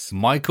REM, guys?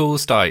 Michael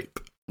Stipe.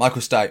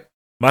 Michael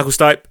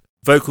Stipe,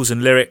 vocals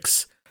and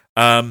lyrics.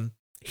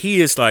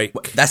 He is like...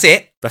 That's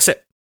it? That's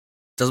it.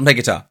 Doesn't play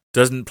guitar?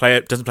 Doesn't play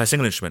a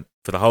single instrument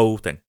for the whole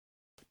thing.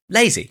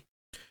 Lazy.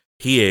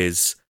 He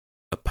is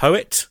a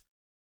poet.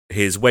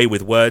 His way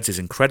with words is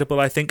incredible,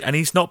 I think, and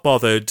he's not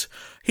bothered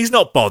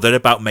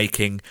about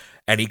making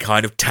any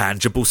kind of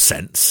tangible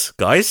sense,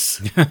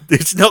 guys.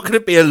 It's not going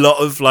to be a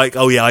lot of like,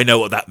 oh yeah, I know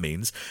what that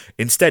means.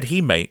 Instead,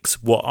 he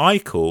makes what I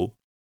call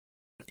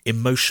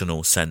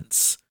emotional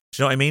sense.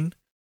 Do you know what I mean?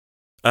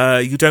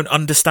 You don't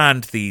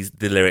understand the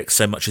lyrics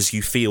so much as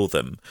you feel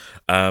them.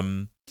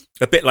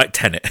 A bit like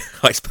Tenet,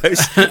 I suppose.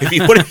 If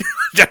you want to,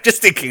 I'm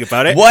just thinking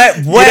about it. Where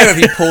have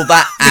you pulled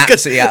that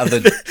absolutely out of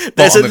the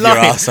bottom of your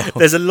arsehole?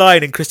 There's a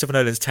line in Christopher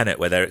Nolan's Tenet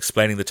where they're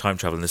explaining the time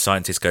travel, and the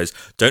scientist goes,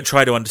 "Don't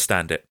try to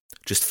understand it,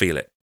 just feel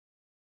it."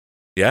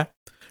 Yeah,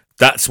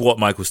 that's what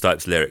Michael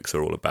Stipe's lyrics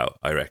are all about,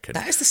 I reckon.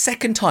 That is the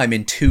second time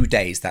in 2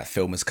 days that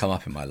film has come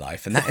up in my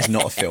life, and that is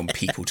not a film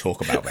people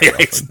talk about very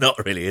often. It's not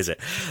really, is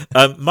it?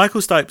 Michael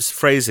Stipe's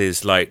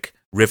phrases like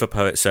 "river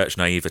poet search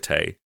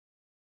naivete"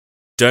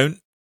 don't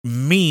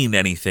mean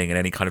anything in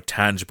any kind of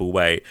tangible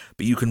way,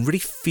 but you can really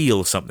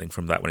feel something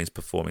from that when he's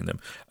performing them.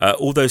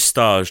 All those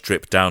stars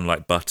drip down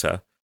like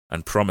butter,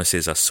 and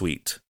promises are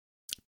sweet.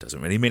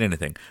 Doesn't really mean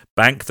anything.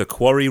 Bank the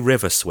Quarry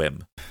River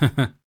swim.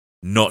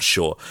 Not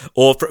sure.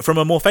 Or from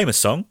a more famous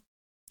song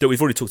that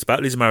we've already talked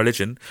about, Losing My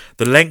Religion,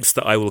 the lengths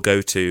that I will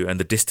go to and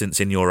the distance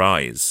in your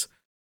eyes.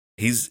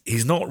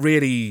 He's not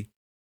really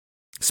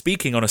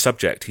speaking on a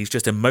subject, he's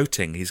just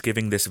emoting. He's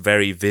giving this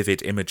very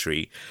vivid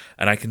imagery,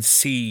 and I can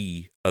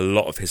see a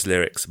lot of his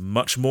lyrics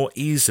much more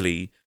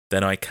easily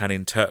than I can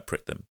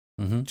interpret them.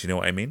 Mm-hmm. Do you know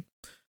what I mean?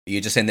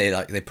 You're just saying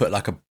they put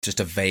just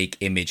a vague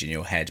image in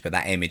your head, but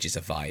that image is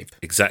a vibe.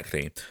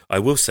 Exactly. I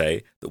will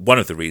say that one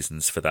of the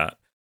reasons for that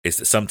is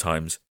that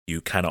sometimes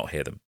you cannot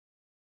hear them.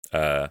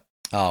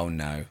 Oh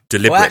no!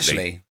 Deliberately, well,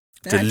 actually,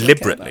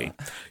 deliberately,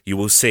 you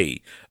will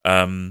see.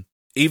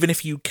 Even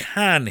if you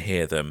can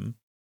hear them,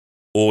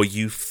 or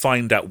you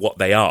find out what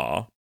they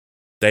are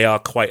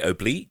quite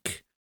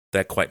oblique.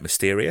 They're quite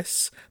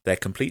mysterious. They're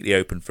completely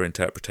open for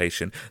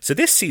interpretation. So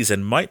this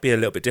season might be a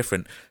little bit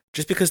different,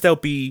 just because there'll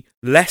be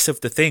less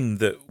of the thing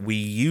that we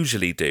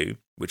usually do,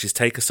 which is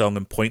take a song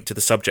and point to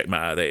the subject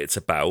matter that it's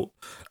about,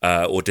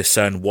 or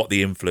discern what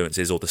the influence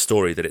is or the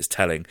story that it's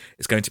telling.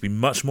 It's going to be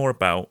much more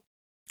about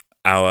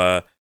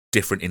our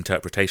different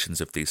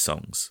interpretations of these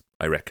songs,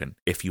 I reckon,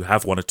 if you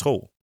have one at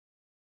all.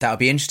 That would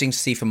be interesting to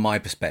see from my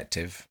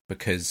perspective,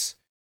 because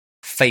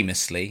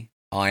famously,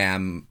 I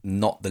am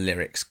not the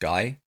lyrics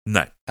guy.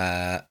 No.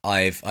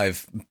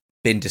 I've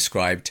been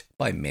described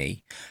by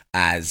me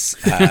as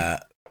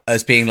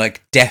as being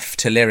like deaf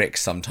to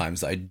lyrics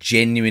sometimes, that I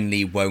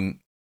genuinely won't.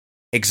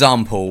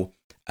 Example,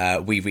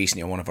 we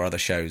recently on one of our other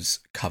shows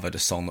covered a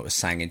song that was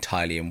sang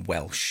entirely in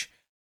Welsh,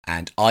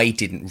 and I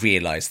didn't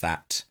realise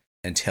that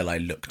until I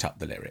looked up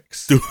the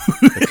lyrics.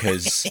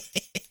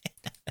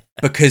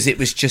 Because it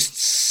was just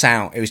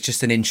sound, it was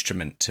just an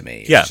instrument to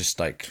me. It was just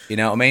like, you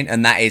know what I mean?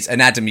 And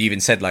Adam, you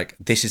even said like,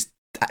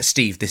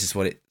 Steve, this is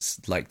what it's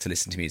like to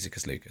listen to music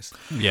as Lucas.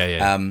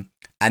 Yeah.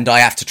 And I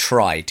have to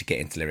try to get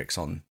into lyrics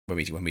on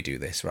when we do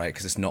this, right?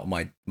 Because it's not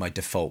my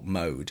default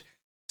mode.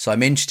 So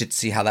I'm interested to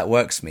see how that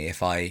works for me,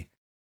 if I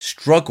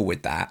struggle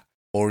with that,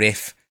 or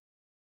if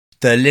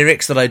the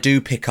lyrics that I do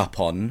pick up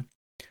on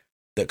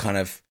that kind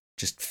of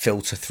just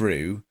filter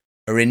through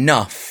are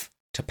enough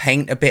to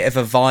paint a bit of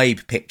a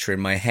vibe picture in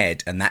my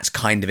head, and that's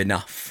kind of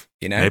enough,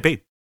 you know?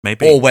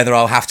 Maybe. Or whether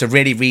I'll have to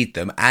really read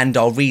them, and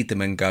I'll read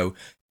them and go,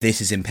 this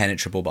is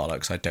impenetrable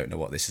bollocks, I don't know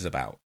what this is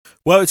about.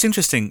 Well, it's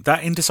interesting.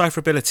 That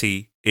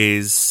indecipherability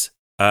is,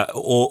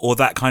 or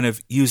that kind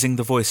of using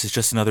the voice as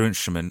just another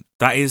instrument,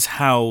 that is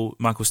how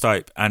Michael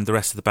Stipe and the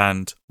rest of the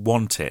band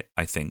want it,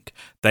 I think.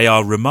 They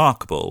are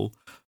remarkable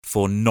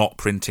for not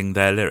printing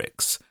their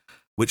lyrics,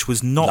 which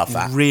was not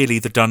really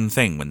the done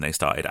thing when they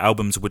started.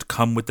 Albums would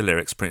come with the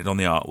lyrics printed on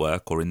the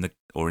artwork or in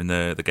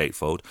the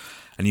gatefold,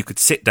 and you could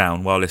sit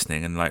down while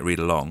listening and like read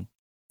along.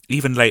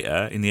 Even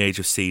later, in the age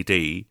of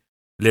CD,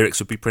 lyrics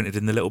would be printed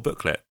in the little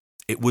booklet.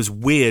 It was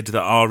weird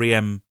that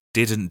R.E.M.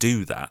 didn't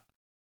do that.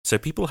 So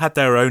people had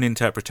their own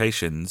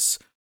interpretations,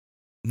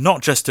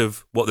 not just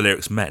of what the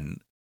lyrics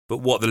meant, but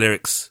what the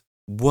lyrics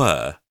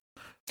were.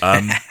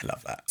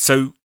 Love that.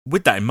 So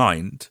with that in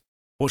mind,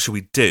 what should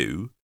we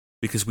do?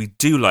 Because we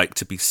do like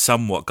to be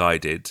somewhat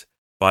guided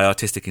by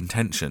artistic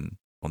intention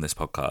on this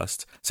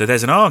podcast. So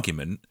there's an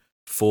argument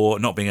for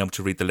not being able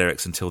to read the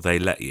lyrics until they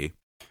let you.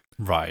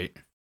 Right.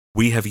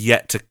 We have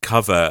yet to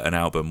cover an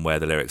album where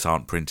the lyrics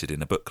aren't printed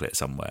in a booklet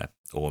somewhere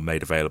or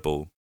made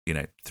available,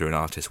 through an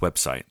artist's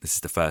website. This is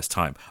the first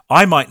time.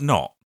 I might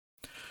not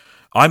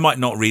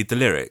read the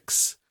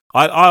lyrics.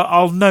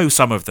 I'll know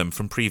some of them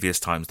from previous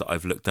times that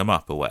I've looked them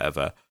up or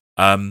whatever.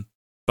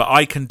 But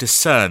I can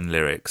discern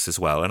lyrics as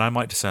well, and I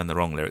might discern the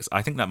wrong lyrics.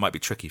 I think that might be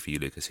tricky for you,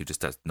 Lucas, who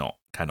just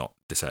cannot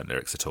discern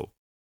lyrics at all.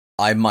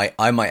 I might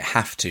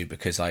have to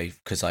because I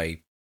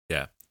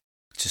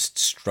just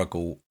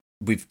struggle.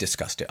 We've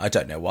discussed it. I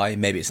don't know why.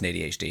 Maybe it's an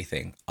ADHD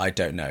thing. I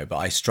don't know, but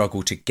I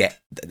struggle to get.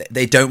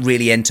 They don't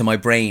really enter my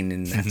brain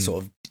in that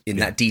sort of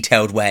that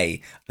detailed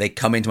way. They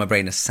come into my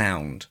brain as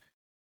sound.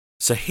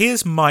 So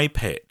here's my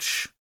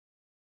pitch.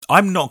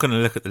 I'm not going to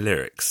look at the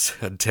lyrics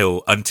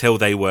until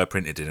they were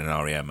printed in an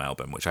R.E.M.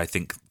 album, which I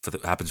think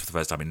happens for the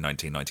first time in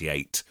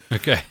 1998.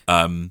 Okay.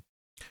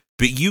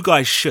 But you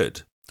guys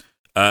should.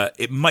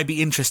 It might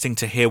be interesting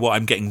to hear what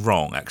I'm getting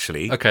wrong,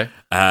 actually. Okay.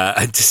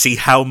 And to see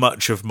how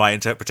much of my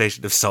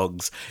interpretation of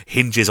songs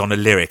hinges on a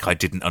lyric I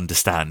didn't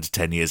understand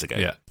 10 years ago.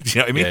 Yeah. Do you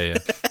know what I mean?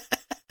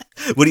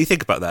 Yeah. What do you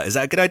think about that? Is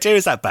that a good idea or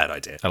is that a bad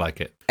idea? I like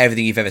it.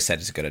 Everything you've ever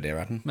said is a good idea,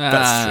 Adam.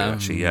 That's true,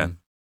 actually, yeah.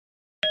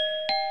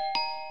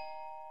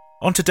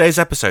 On today's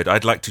episode,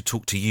 I'd like to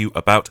talk to you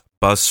about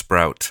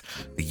Buzzsprout,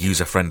 the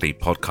user-friendly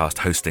podcast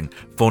hosting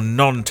for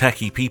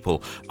non-techie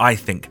people. I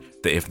think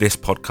that if this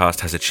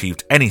podcast has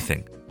achieved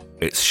anything,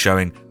 it's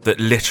showing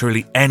that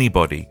literally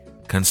anybody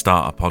can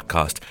start a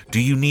podcast. Do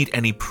you need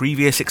any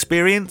previous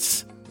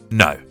experience?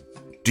 No.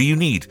 Do you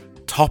need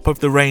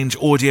top-of-the-range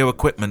audio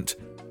equipment?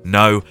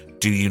 No.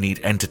 Do you need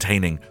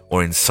entertaining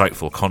or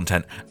insightful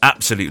content?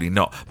 Absolutely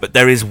not. But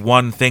there is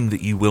one thing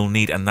that you will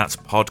need, and that's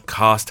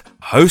podcast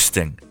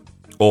hosting,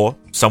 or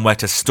somewhere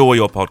to store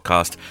your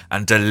podcast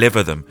and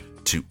deliver them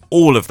to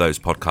all of those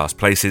podcast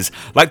places,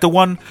 like the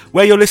one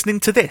where you're listening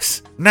to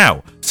this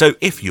now. So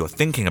if you're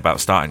thinking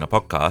about starting a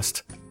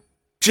podcast,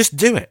 just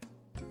do it.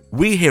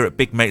 We here at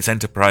Big Mates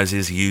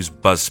Enterprises use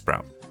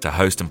Buzzsprout to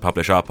host and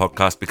publish our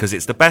podcast because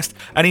it's the best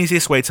and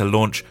easiest way to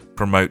launch,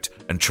 promote,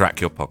 and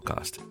track your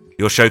podcast.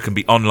 Your show can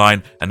be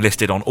online and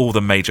listed on all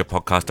the major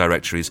podcast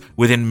directories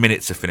within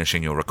minutes of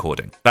finishing your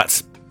recording.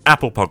 That's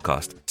Apple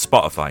Podcast,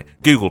 Spotify,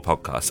 Google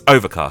Podcasts,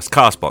 Overcast,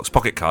 Castbox,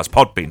 Pocket Cast,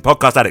 Podbean,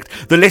 Podcast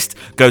Addict. The list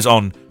goes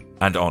on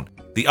and on.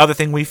 The other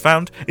thing we've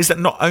found is that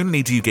not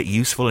only do you get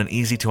useful and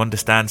easy to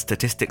understand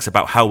statistics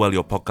about how well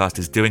your podcast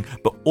is doing,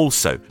 but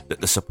also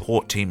that the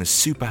support team is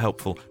super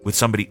helpful with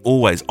somebody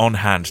always on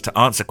hand to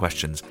answer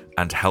questions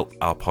and help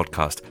our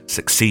podcast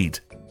succeed.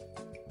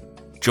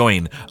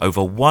 Join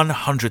over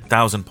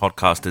 100,000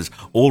 podcasters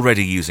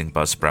already using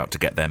Buzzsprout to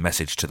get their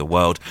message to the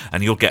world,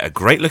 and you'll get a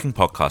great-looking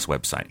podcast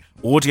website,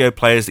 audio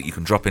players that you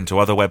can drop into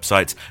other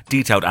websites,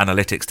 detailed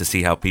analytics to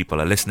see how people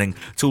are listening,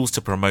 tools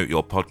to promote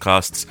your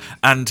podcasts,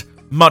 and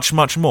much,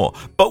 much more.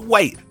 But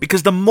wait,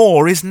 because the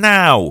more is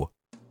now!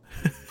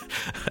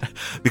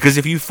 Because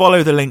if you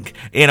follow the link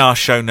in our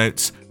show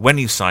notes when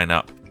you sign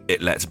up,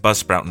 it lets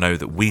Buzzsprout know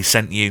that we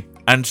sent you,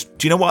 and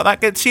do you know what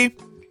that gets you?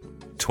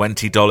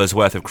 $20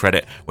 worth of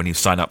credit when you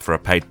sign up for a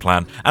paid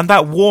plan, and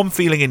that warm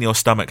feeling in your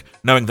stomach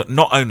knowing that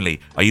not only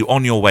are you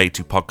on your way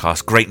to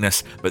podcast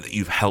greatness, but that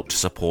you've helped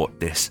support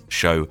this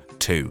show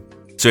too.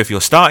 So if you're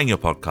starting your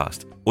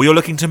podcast or you're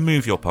looking to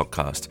move your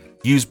podcast,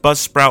 use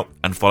Buzzsprout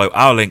and follow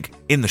our link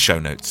in the show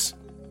notes.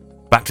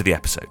 Back to the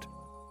episode.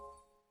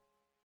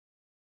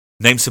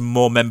 Name some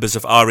more members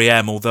of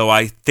REM, although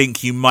I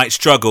think you might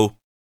struggle.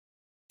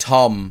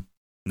 Tom.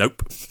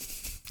 Nope.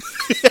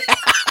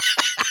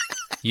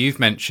 You've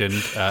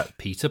mentioned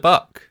Peter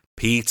Buck.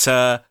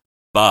 Peter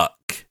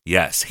Buck.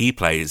 Yes, he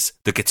plays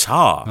the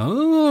guitar.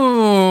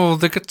 Oh,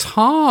 the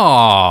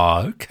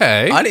guitar.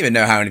 Okay. I don't even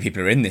know how many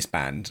people are in this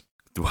band.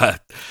 Well,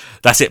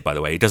 that's it, by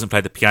the way. He doesn't play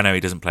the piano, he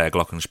doesn't play a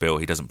glockenspiel,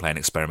 he doesn't play an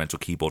experimental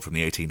keyboard from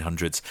the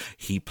 1800s.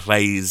 He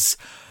plays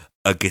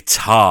a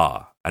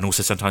guitar, and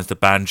also sometimes the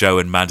banjo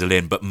and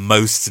mandolin, but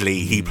mostly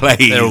he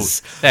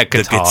plays they're the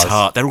guitars.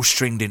 guitar. They're all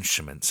stringed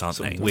instruments, aren't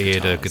they?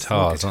 Weirder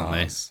guitars, aren't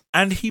they?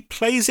 And he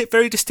plays it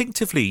very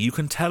distinctively. You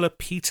can tell a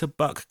Peter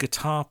Buck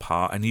guitar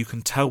part, and you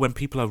can tell when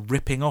people are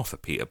ripping off a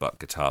Peter Buck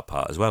guitar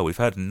part as well. We've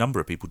heard a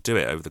number of people do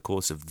it over the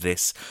course of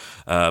this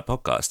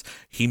podcast.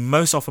 He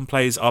most often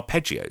plays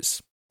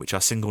arpeggios, which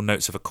are single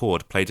notes of a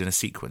chord played in a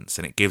sequence,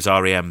 and it gives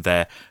REM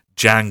their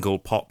jangle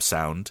pop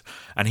sound,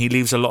 and he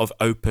leaves a lot of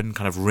open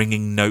kind of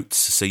ringing notes,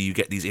 so you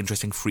get these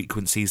interesting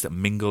frequencies that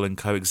mingle and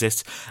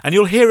coexist, and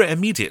you'll hear it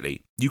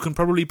immediately. You can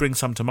probably bring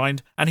some to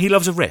mind, and he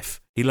loves a riff.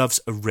 He loves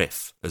a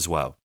riff as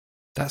well.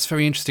 That's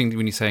very interesting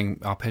when you're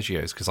saying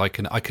arpeggios, because I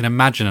can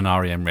imagine an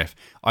REM riff.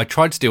 I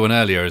tried to do one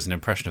earlier as an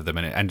impression of them,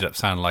 and it ended up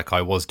sounding like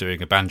I was doing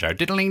a banjo.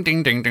 Diddling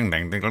ding ding ding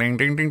ding ding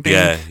ding ding.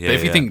 Yeah. But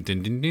if you think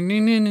ding ding ding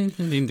ding ding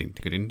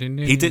ding ding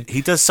ding,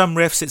 he does some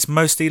riffs. It's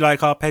mostly like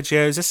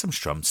arpeggios. There's some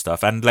strum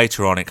stuff, and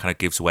later on it kind of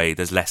gives way.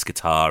 There's less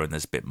guitar and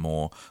there's a bit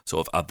more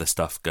sort of other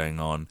stuff going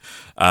on.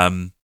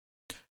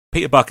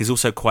 Peter Buck is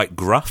also quite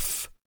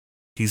gruff.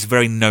 He's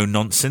very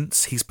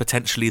no-nonsense. He's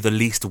potentially the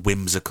least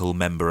whimsical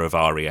member of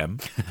REM.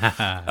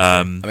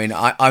 I mean,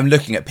 I'm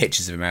looking at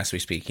pictures of him as we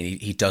speak, and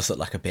he does look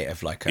like a bit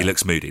of like a... He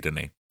looks moody, doesn't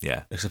he?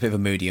 Yeah. Looks a bit of a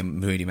moody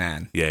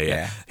man.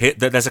 Yeah.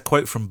 There's a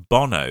quote from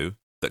Bono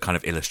that kind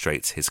of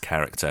illustrates his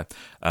character.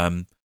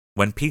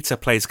 When Peter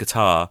plays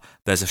guitar,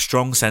 there's a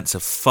strong sense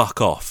of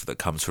fuck off that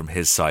comes from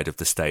his side of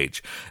the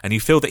stage. And you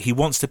feel that he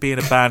wants to be in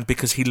a band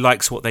because he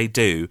likes what they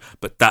do,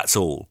 but that's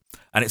all.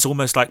 And it's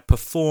almost like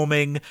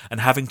performing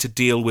and having to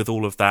deal with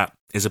all of that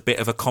is a bit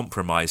of a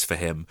compromise for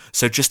him.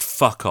 So just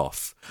fuck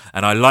off.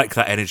 And I like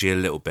that energy a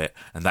little bit,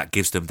 and that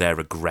gives them their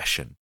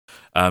aggression.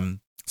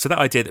 So that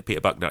idea that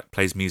Peter Buck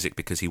plays music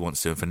because he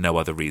wants to and for no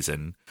other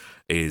reason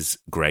is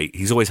great.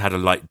 He's always had a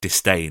light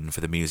disdain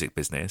for the music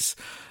business.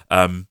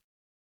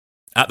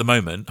 At the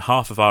moment,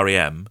 half of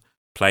REM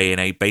play in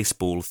a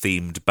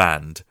baseball-themed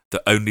band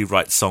that only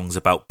writes songs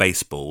about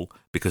baseball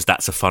because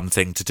that's a fun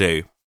thing to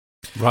do.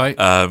 Right.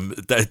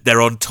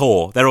 They're on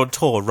tour. They're on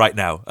tour right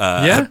now.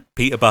 Yeah.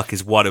 Peter Buck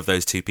is one of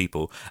those two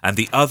people, and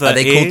the other Are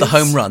they called the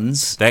Home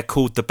Runs? They're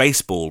called the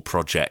Baseball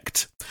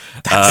Project.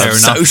 That's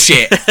so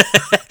shit.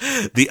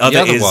 The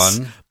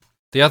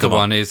other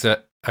one is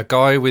a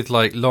guy with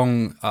like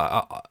long.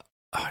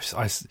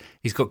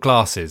 He's got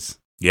glasses.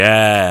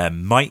 Yeah,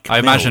 Mike Mills. I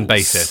imagine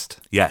bassist.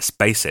 Yes,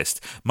 bassist.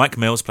 Mike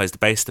Mills plays the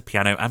bass, the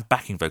piano, and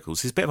backing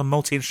vocals. He's a bit of a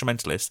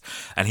multi-instrumentalist,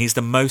 and he's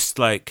the most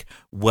like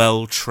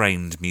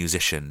well-trained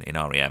musician in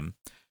REM.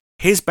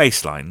 His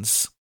bass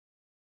lines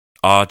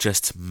are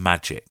just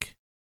magic.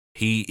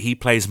 He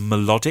plays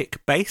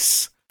melodic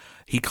bass.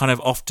 He kind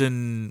of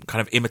often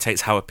kind of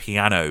imitates how a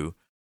piano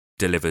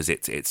delivers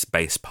its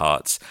bass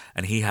parts,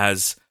 and he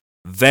has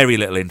very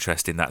little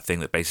interest in that thing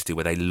that basically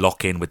where they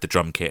lock in with the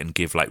drum kit and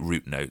give like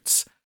root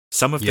notes.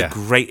 Some of the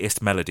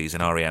greatest melodies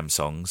in REM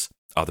songs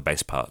are the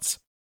bass parts.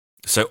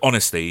 So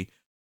honestly,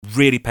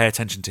 really pay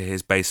attention to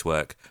his bass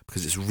work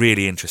because it's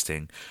really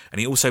interesting. And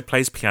he also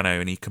plays piano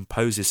and he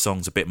composes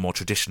songs a bit more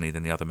traditionally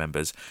than the other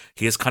members.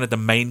 He is kind of the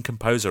main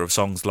composer of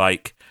songs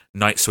like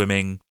Night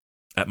Swimming,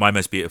 My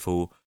Most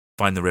Beautiful,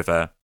 Find the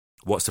River,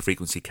 What's the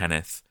Frequency,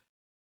 Kenneth.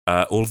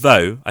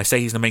 Although I say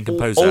he's the main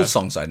composer. All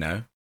songs I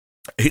know.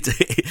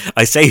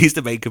 I say he's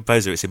the main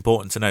composer. It's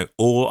important to note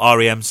all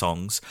REM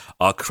songs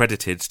are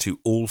credited to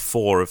all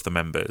 4 of the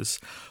members.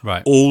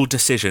 Right. All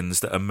decisions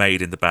that are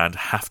made in the band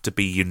have to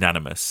be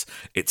unanimous.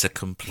 It's a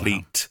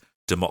complete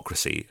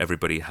democracy.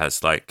 Everybody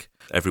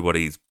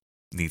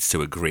needs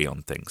to agree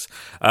on things.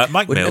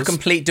 Mike Wouldn't Mills. a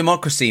complete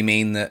democracy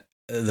mean that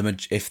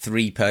if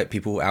 3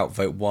 people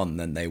outvote 1,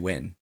 then they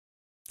win?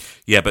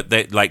 Yeah, but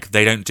they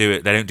don't do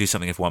it. They don't do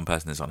something if one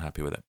person is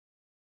unhappy with it.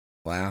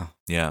 Wow.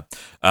 Yeah.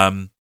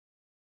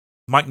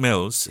 Mike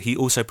Mills, he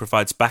also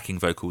provides backing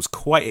vocals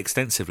quite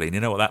extensively. And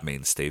you know what that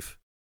means, Steve?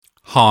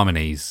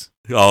 Harmonies.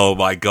 Oh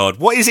my God.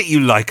 What is it you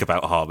like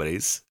about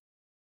harmonies?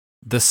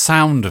 The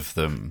sound of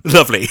them.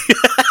 Lovely.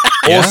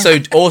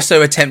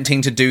 Also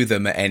attempting to do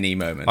them at any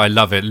moment. I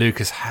love it.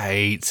 Lucas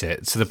hates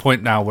it to the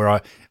point now where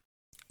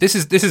this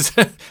is this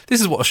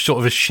is what sort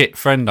of a shit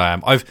friend I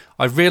am.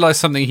 I've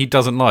realised something he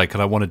doesn't like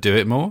and I want to do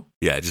it more.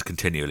 Yeah, just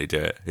continually do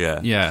it.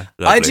 Yeah. Yeah.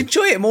 Lovely. I'd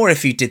enjoy it more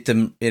if you did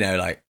them,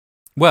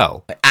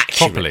 Accurately.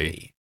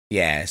 properly.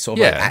 Yeah, sort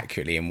of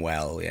accurately and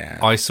well, yeah.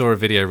 I saw a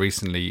video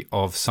recently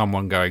of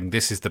someone going,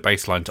 "This is the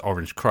bass line to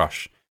Orange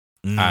Crush."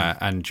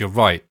 And you're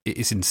right, it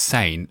is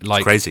insane. Like,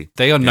 it's crazy.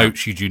 They are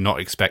notes you do not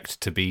expect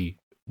to be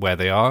where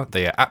they are.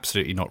 They are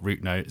absolutely not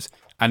root notes.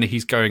 And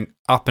he's going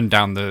up and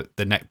down the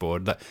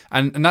neckboard.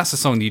 And that's a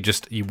song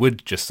you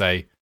would just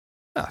say,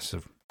 that's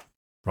a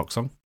rock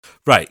song.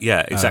 Right,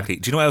 yeah, exactly.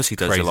 Do you know what else he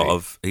does crazy. a lot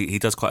of? He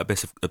does quite a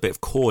bit of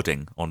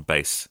chording on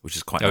bass, which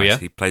is quite nice. Yeah?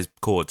 He plays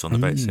chords on the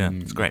bass, yeah,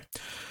 it's great.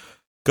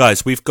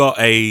 Guys, we've got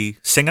a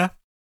singer,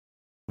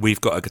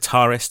 we've got a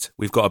guitarist,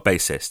 we've got a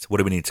bassist. What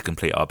do we need to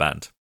complete our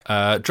band?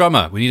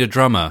 Drummer. We need a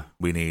drummer.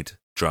 We need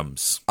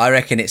drums. I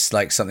reckon it's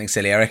like something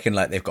silly. I reckon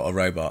like they've got a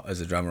robot as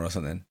a drummer or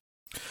something.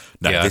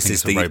 No, Yeah, this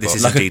is like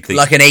indeed the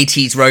like an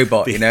 80s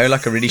robot,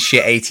 like a really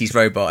shit 80s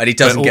robot, and he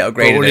doesn't get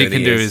upgraded. All over he the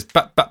can do years. is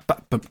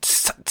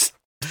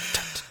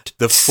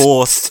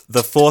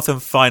the fourth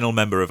and final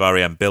member of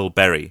REM, Bill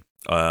Berry,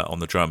 on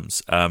the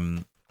drums.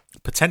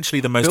 Potentially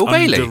the most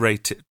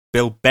underrated.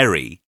 Bill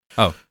Berry.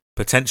 Oh,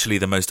 potentially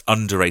the most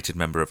underrated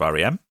member of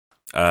REM.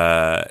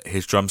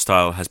 His drum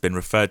style has been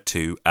referred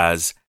to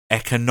as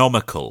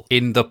economical.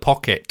 In the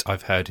pocket,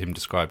 I've heard him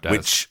described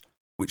as.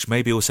 Which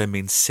maybe also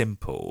means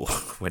simple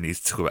when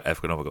he's talking about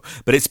economical.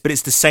 But it's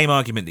the same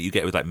argument that you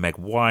get with like Meg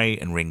White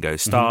and Ringo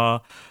Starr.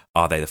 Mm-hmm.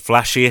 Are they the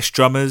flashiest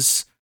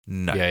drummers?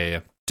 No.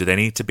 Yeah. Do they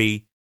need to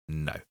be?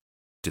 No.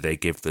 Do they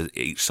give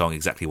each song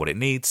exactly what it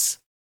needs?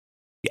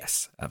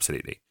 Yes,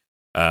 absolutely.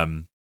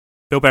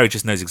 Bill Berry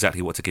just knows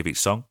exactly what to give each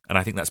song, and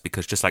I think that's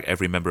because just like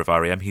every member of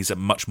REM, he's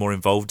much more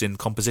involved in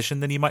composition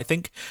than you might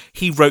think.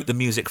 He wrote the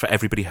music for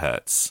Everybody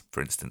Hurts,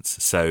 for instance,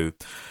 so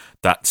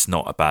that's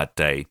not a bad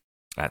day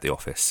at the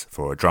office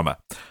for a drummer.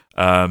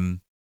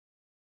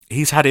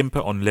 He's had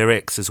input on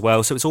lyrics as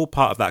well, so it's all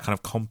part of that kind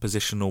of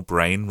compositional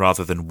brain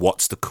rather than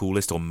what's the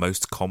coolest or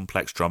most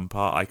complex drum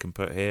part I can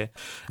put here.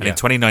 And in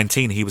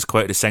 2019, he was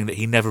quoted as saying that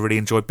he never really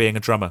enjoyed being a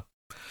drummer.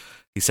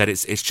 He said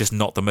it's just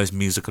not the most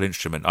musical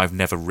instrument. I've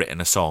never written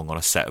a song on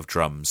a set of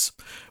drums,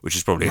 which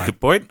is probably a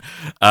good point.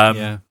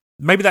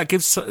 Maybe that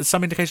gives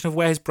some indication of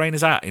where his brain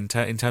is at in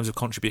terms of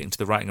contributing to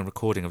the writing and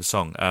recording of a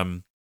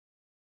song.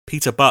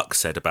 Peter Buck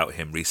said about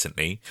him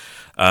recently,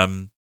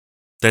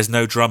 there's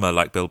no drummer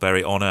like Bill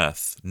Berry on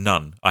earth.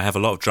 None. I have a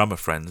lot of drummer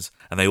friends,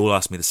 and they all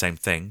ask me the same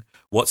thing.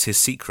 What's his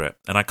secret?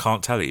 And I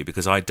can't tell you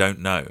because I don't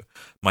know.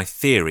 My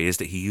theory is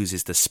that he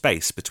uses the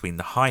space between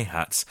the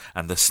hi-hats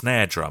and the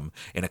snare drum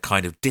in a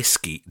kind of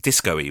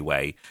disco-y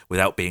way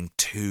without being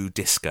too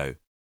disco.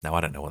 Now,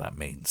 I don't know what that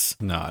means.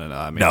 No, I don't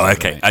know. No,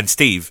 okay. And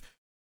Steve,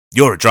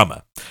 you're a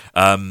drummer.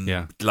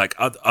 Yeah. Like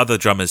other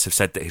drummers have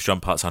said that his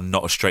drum parts are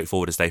not as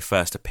straightforward as they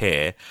first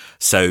appear.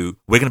 So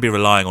we're going to be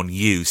relying on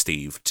you,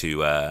 Steve,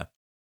 to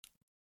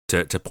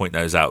point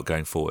those out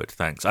going forward.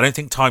 Thanks. I don't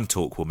think Time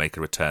Talk will make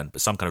a return,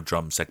 but some kind of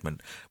drum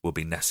segment will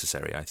be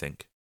necessary, I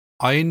think.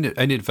 I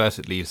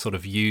inadvertently sort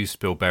of used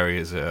Bill Berry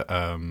as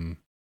a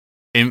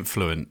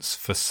influence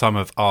for some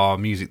of our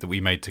music that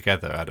we made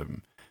together,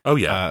 Adam. Oh,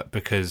 yeah.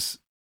 Because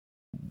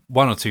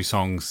one or two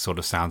songs sort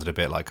of sounded a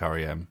bit like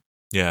REM.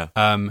 Yeah.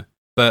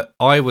 But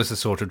I was the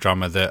sort of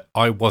drummer that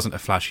I wasn't a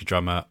flashy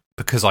drummer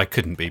because I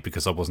couldn't be,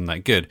 because I wasn't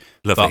that good.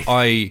 Lovely. But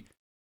I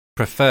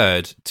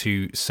preferred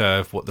to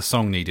serve what the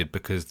song needed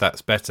because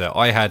that's better.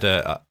 I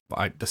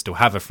still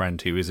have a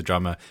friend who is a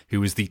drummer who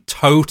was the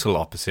total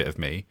opposite of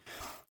me.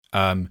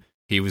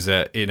 He was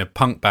in a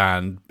punk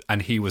band,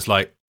 and he was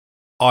like,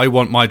 I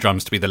want my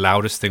drums to be the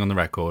loudest thing on the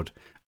record,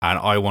 and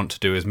I want to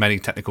do as many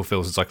technical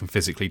fills as I can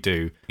physically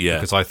do,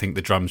 because I think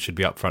the drums should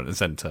be up front and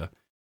center.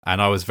 And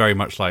I was very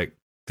much like,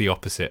 the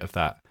opposite of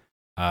that.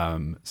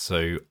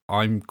 So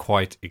I'm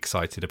quite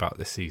excited about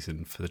this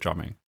season for the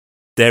drumming.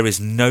 There is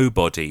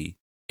nobody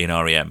in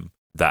REM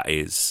that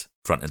is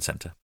front and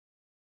center.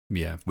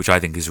 Yeah. Which I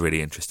think is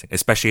really interesting,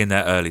 especially in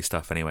their early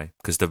stuff anyway,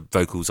 because the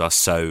vocals are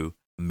so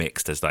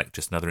mixed as like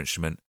just another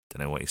instrument,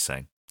 don't know what he's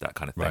saying, that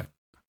kind of thing.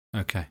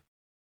 Right. Okay.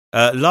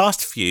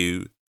 Last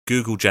few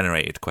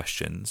Google-generated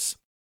questions.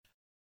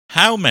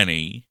 How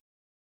many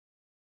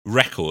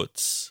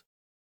records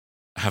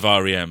have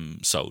REM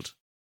sold?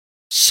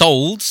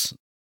 Sold?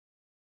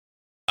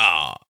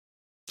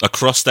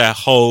 Across their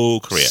whole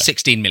career.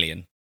 16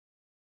 million.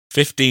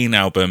 15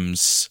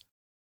 albums,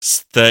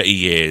 30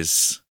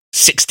 years,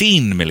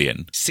 16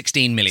 million.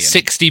 16 million.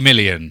 60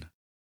 million.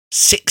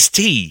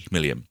 60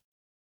 million.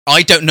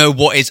 I don't know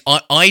what is.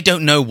 I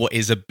don't know what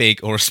is a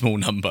big or a small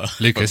number.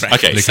 Lucas,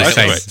 Okay,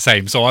 Lucas,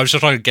 same. So I was just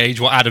trying to gauge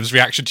what Adam's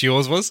reaction to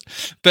yours was,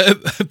 but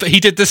he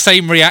did the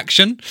same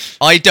reaction.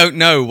 I don't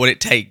know what it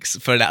takes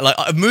for that.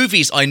 Like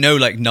movies, I know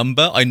like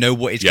number. I know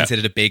what is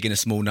considered a big and a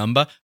small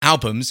number.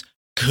 Albums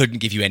couldn't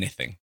give you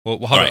anything. Well,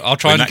 hold on. I'll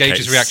try in and that gauge case-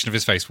 his reaction of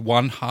his face.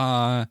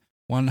 100.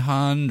 One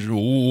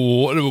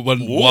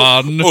album.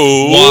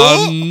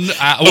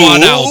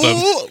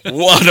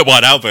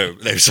 One album.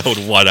 They've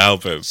sold one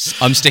album.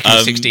 I'm sticking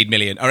with 16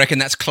 million. I reckon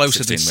that's closer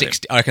than 16 million.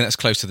 60. I reckon that's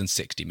closer than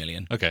 60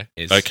 million. Okay.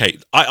 Okay.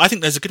 I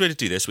think there's a good way to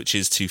do this, which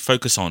is to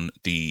focus on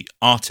the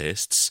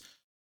artists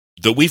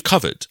that we've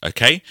covered,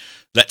 okay?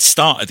 Let's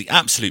start at the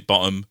absolute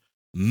bottom.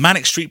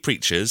 Manic Street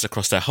Preachers,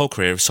 across their whole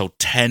career, have sold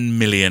 10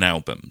 million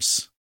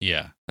albums.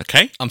 Yeah.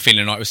 Okay? I'm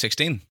feeling right with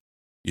 16.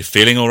 You're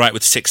feeling all right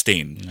with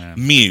 16. Yeah.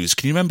 Muse.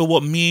 Can you remember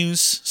what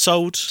Muse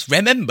sold?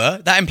 Remember,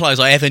 that implies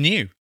I ever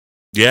knew.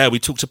 Yeah, we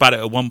talked about it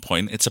at one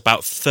point. It's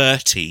about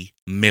 30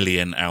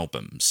 million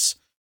albums.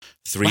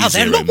 Wow,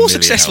 they're a lot more 30 million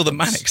successful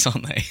than albums. Manics,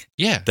 aren't they?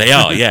 Yeah. They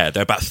are, yeah.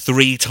 They're about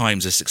 3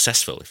 times as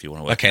successful, if you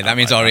want to work Okay, it that out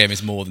means like REM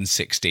is more than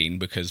 16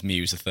 because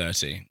Muse are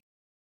 30.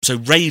 So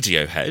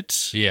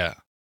Radiohead, Yeah.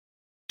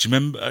 do you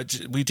remember,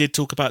 we did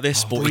talk about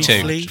this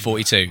 42. briefly?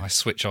 42. I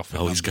switch off.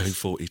 Oh, he's going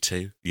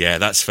 42. Yeah,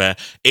 that's fair.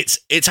 It's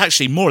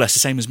actually more or less the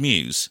same as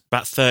Muse,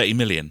 about 30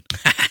 million.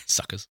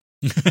 Suckers.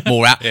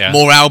 More Yeah.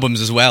 more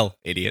albums as well,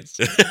 idiots.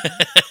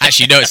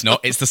 Actually, no, it's not.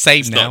 It's the same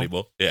It's now. not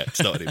anymore. Yeah,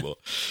 it's not anymore.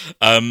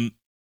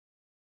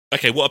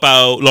 Okay, what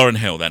about Lauryn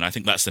Hill then? I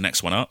think that's the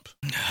next one up.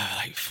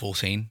 Like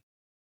 14.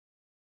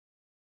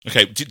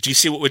 Okay, do you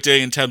see what we're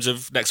doing in terms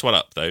of next one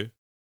up, though?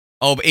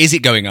 Oh, but is it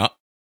going up?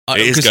 It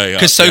is going up,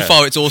 Because so yeah.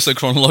 far it's also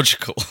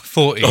chronological.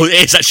 40. Oh, it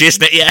is actually,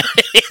 isn't it? Yeah,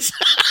 it is.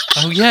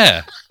 Oh,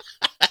 yeah.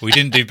 We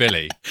didn't do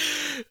Billy.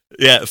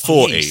 Yeah,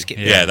 40. you skipped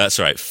Yeah, it. that's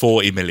right.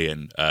 40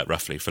 million,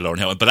 roughly, for Lauryn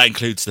Hill. But that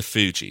includes the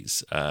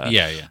Fugees.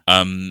 Yeah.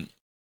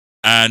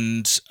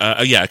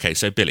 Okay,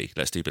 so Billy.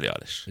 Let's do Billie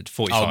Eilish.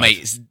 45. Oh, mate.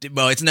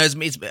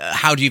 It's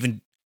how do you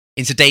even...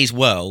 In today's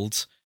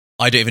world,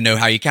 I don't even know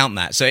how you count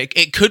that. So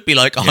it could be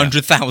like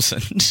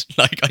 100,000.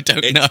 Like, I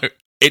don't know.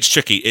 It's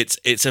tricky.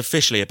 It's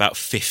officially about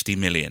 50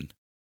 million.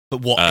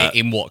 But what,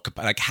 in what...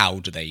 Like, how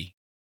do they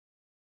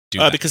do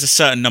that? Because a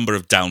certain number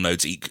of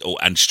downloads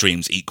and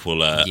streams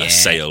equal a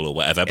sale or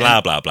whatever,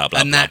 blah, blah, blah, blah,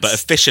 And blah. that's- But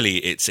officially,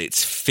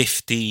 it's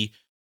 50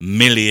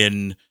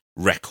 million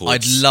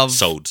records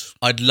sold.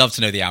 I'd love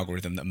to know the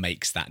algorithm that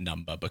makes that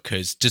number,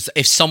 because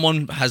if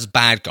someone has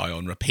Bad Guy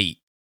on repeat,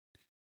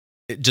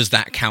 does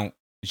that count?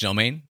 Do you know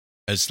what I mean?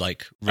 As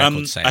like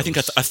record sales? I think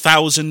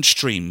 1,000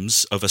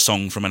 streams of a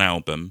song from an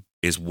album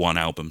is one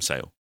album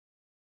sale.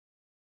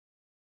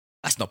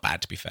 That's not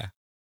bad, to be fair.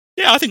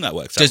 Yeah, I think that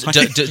works out. Does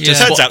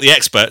Turns out the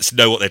experts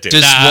know what they're doing.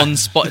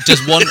 Does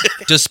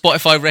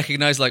Spotify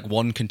recognize like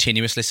one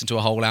continuous listen to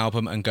a whole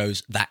album and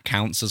goes, that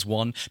counts as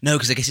one? No,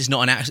 because I guess it's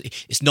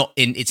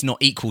not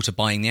equal to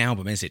buying the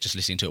album, is it? Just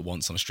listening to it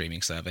once on a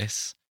streaming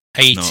service.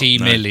 80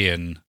 No.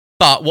 million.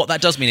 But what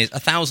that does mean is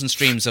 1,000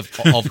 streams of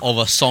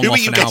a song Who are off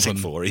you an guessing album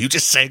for? Are you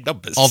just saying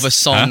numbers? of a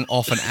song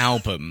off an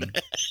album,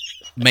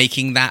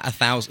 making that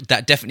 1,000.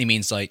 That definitely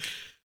means like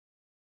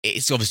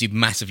it's obviously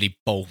massively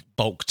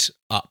bulked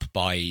up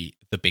by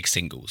the big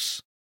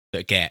singles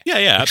that get a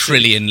absolutely.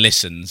 trillion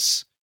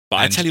listens. But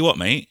I And- tell you what,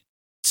 mate.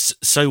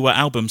 So were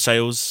album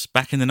sales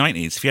back in the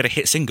 90s. If you had a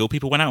hit single,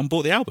 people went out and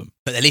bought the album.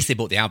 But at least they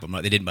bought the album,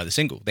 right? They didn't buy the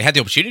single. They had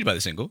the opportunity to buy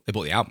the single. They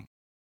bought the album.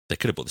 They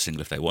could have bought the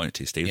single if they wanted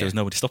to, Steve. Yeah. There was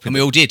nobody stopping And them.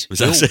 we all did. Was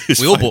We all, that- it was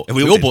we all fine. bought. And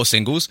We we all all bought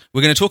singles.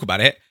 We're going to talk about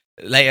it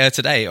later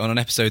today on an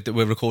episode that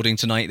we're recording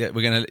tonight. That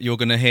you're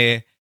gonna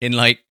hear in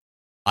like,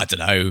 I don't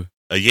know,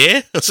 A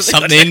year? Or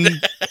something.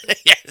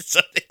 Yeah,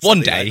 something One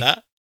like day.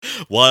 that.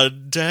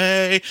 One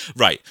day.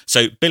 Right.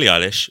 So Billie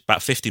Eilish,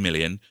 about 50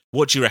 million.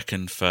 What do you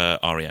reckon for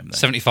REM then?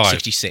 75.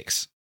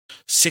 66.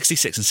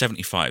 66 and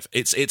 75.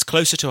 It's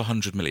closer to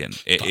 100 million.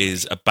 It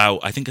is about,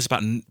 I think it's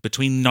about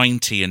between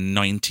 90 and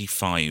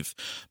 95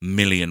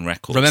 million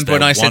records. Remember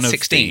when I said one of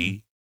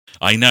 16?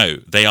 I know.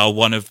 They are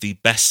one of the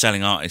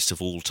best-selling artists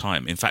of all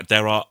time. In fact,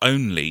 there are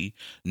only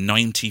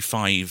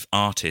 95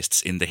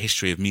 artists in the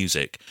history of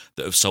music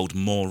that have sold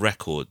more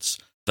records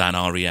than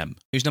REM.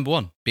 Who's number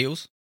one?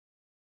 Beatles?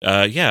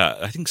 Yeah,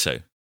 I think so.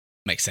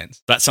 Makes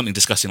sense. That's something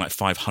discussing like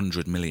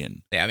 500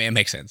 million. Yeah, I mean, it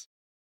makes sense.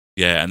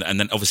 Yeah, and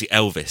then obviously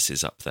Elvis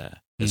is up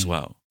there as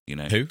well. You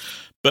know Who?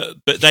 But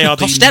they are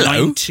the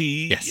Costello? 90.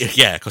 Yes.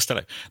 Yeah,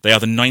 Costello. They are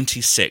the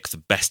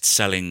 96th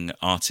best-selling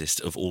artist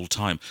of all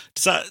time.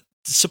 Does that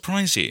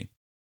surprise you?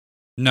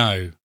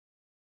 No.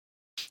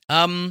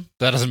 That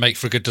doesn't make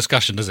for a good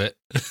discussion, does it?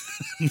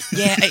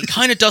 Yeah, it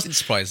kind of doesn't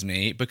surprise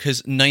me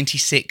because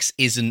 96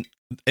 is you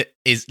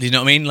know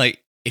what I mean?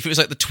 Like, if it was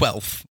like the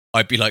 12th,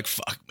 I'd be like,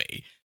 fuck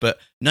me. But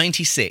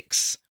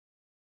 96,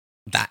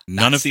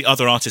 none of the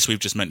other artists we've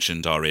just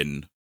mentioned are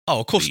in. Oh,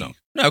 of course not.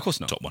 No, of course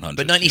not. Top 100.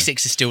 But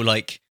 96 is still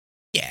like,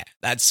 yeah,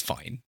 that's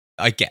fine.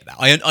 I get that.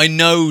 I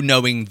know,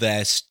 knowing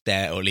their,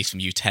 or at least from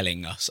you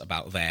telling us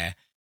about their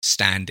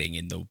standing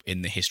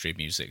in the history of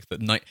music, that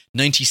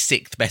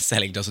 96th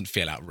best-selling doesn't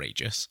feel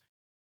outrageous.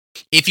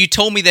 If you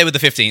told me they were the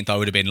 15th, I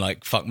would have been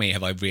like, fuck me,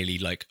 have I really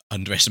like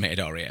underestimated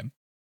REM?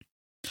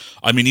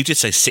 I mean, you did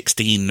say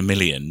 16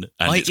 million,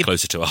 and it's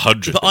closer to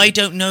 100 But million. I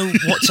don't know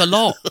what's a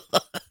lot.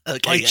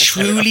 I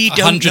truly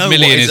don't 100 know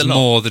million what is a lot.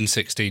 more than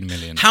 16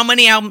 million. How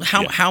many albums?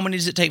 How many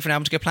does it take for an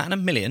album to go platinum?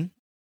 A million.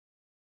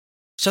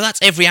 So that's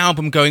every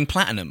album going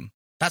platinum.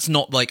 That's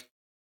not like,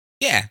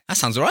 yeah, that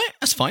sounds all right.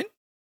 That's fine.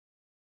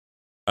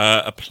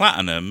 A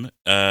platinum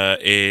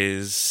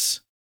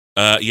is,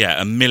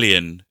 a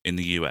million in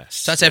the US.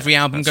 So that's every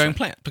album going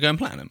right.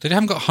 platinum. They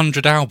haven't got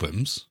 100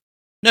 albums.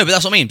 No, but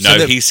that's what I mean.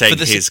 No, he's saying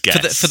his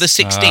guess. For the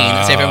 16,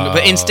 that's every album.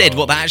 But instead,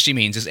 what that actually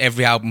means is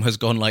every album has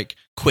gone like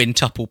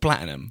quintuple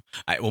platinum.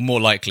 Or more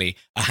likely,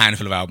 a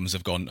handful of albums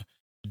have gone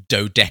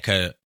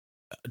dodecahedron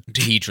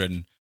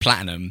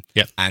platinum.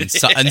 Yep. And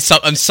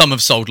some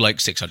have sold like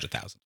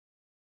 600,000.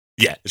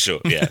 Yeah, sure.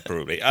 Yeah,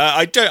 probably.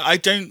 I don't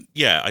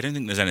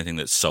think there's anything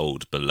that's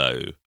sold below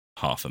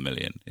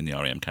 500,000 in the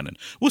REM canon.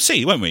 We'll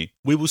see, won't we?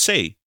 We will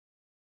see.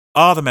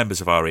 Are the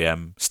members of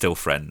REM still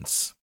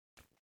friends?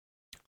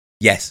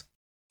 Yes.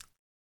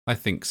 I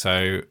think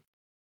so.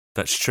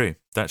 That's true.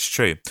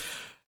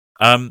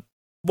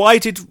 Why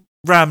did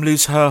Ram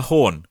lose her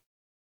horn?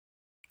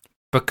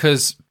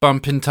 Because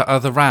bump into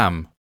other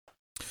Ram.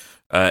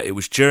 It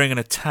was during an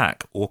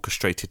attack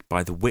orchestrated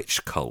by the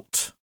witch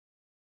cult.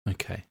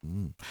 Okay.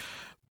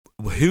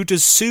 Who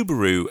does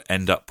Subaru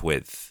end up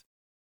with?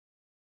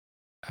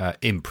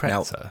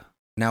 Impreza.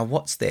 Now,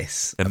 what's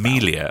this?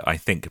 Amelia, I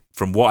think.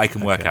 From what I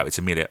can work out, it's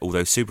Amelia.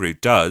 Although Subaru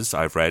does,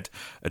 I've read,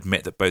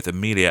 admit that both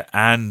Amelia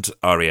and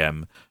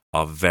REM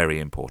are very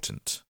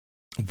important.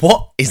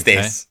 What is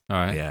this? All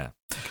right. Yeah.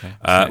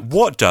 Okay.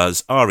 What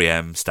does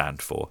REM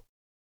stand for?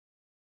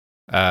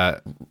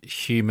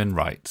 Human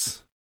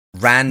rights.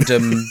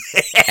 Random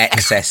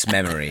excess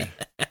memory.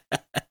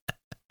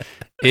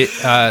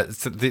 So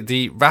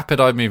the rapid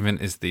eye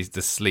movement is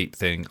the sleep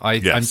thing.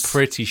 I'm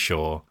pretty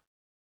sure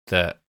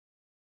that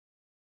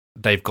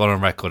they've gone on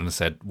record and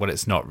said, well,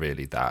 it's not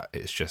really that.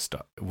 It's just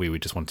we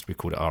just wanted to be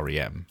called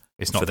REM.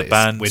 It's not For the that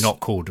band. we're not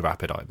called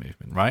rapid eye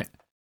movement, right?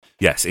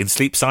 Yes, in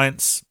sleep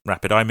science,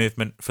 rapid eye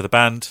movement. For the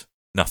band,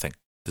 nothing.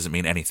 Doesn't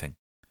mean anything.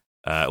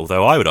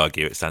 Although I would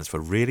argue it stands for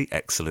really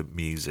excellent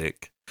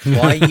music.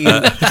 Why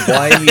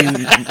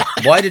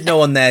did no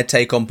one there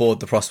take on board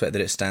the prospect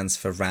that it stands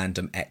for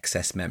random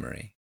excess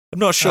memory? I'm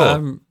not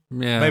sure.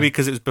 Yeah. Maybe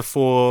because it was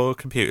before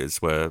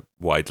computers were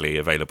widely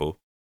available.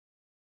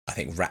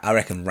 I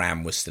reckon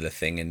RAM was still a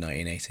thing in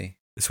 1980.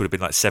 This would have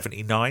been like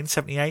 79,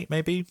 78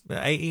 maybe?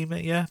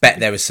 80, yeah. Bet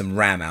there was some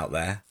RAM out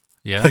there.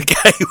 Yeah.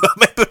 Okay, well,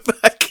 maybe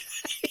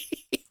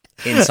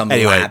in some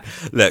lab.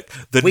 Look,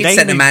 we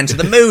sent a man to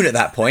the moon at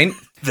that point.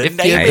 If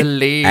you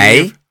believe.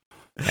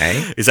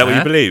 Hey? Is that what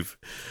you believe?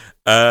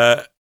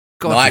 God,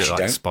 No, I you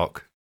actually like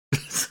Spock.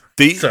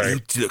 You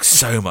look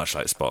so much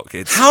like Spock.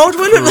 It's How do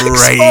I look like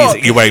crazy.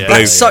 Spock? You're wearing blue.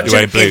 That's You're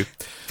wearing blue.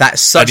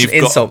 That's such an And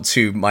you've got- insult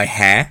to my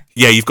hair.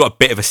 Yeah, you've got a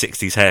bit of a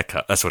 60s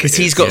haircut. That's what it is.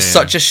 Because he's got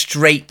such a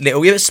straight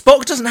little... Yeah,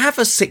 Spock doesn't have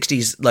a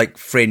 60s like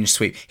fringe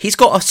sweep. He's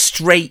got a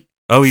straight...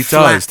 Oh, he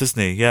flat, does,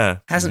 doesn't he? Yeah.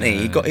 Hasn't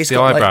he? It's He's the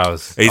got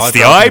eyebrows. It's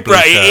the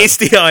eyebrows. It's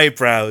the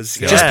eyebrows.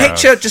 The Just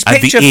eyebrows. picture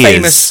And the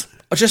famous...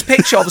 Just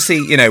picture,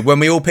 obviously, when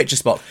we all picture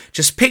Spock,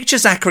 just picture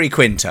Zachary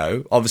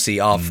Quinto, obviously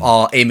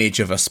our image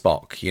of a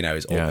Spock,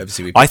 is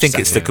obviously we I think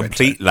it's the Zachary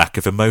complete lack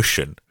of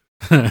emotion.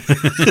 Quinto.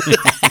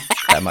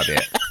 That might be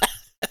it.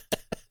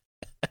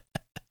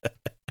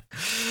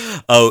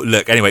 Oh,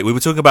 look. Anyway, we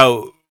were talking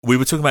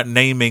about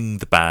naming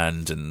the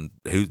band and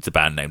who the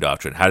band named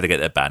after and how did they get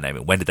their band name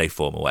and when did they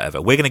form or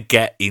whatever. We're going to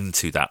get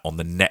into that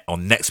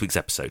on next week's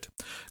episode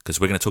because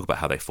we're going to talk about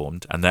how they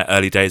formed and their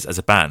early days as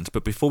a band.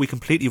 But before we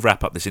completely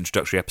wrap up this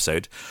introductory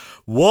episode,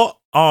 what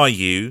are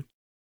you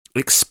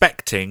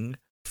expecting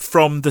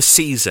from the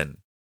season?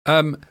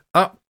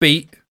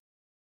 Upbeat,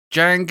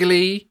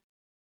 jangly,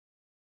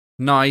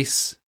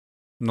 nice,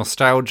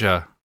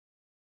 nostalgia.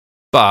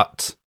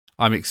 But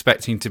I'm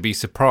expecting to be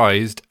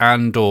surprised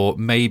and or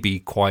maybe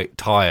quite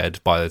tired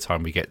by the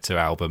time we get to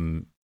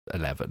album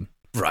 11.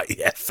 Right,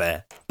 yeah,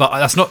 fair.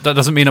 But that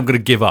doesn't mean I'm going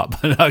to give up.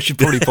 I should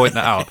probably point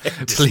that out.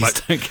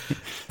 Please don't.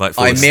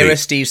 I mirror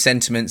Steve's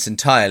sentiments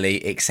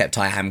entirely, except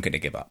I am going to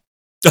give up.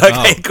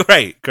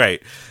 Okay,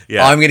 great.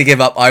 Yeah. I'm going to give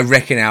up, I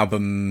reckon,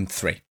 album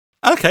 3.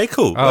 Okay,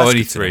 cool. Oh, That's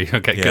only good to know. 3.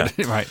 Okay, Yeah.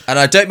 good. Right. And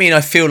I don't mean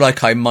I feel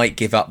like I might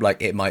give up,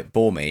 like it might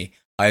bore me.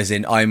 As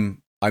in,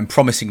 I'm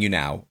promising you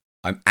now,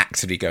 I'm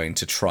actively going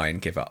to try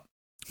and give up.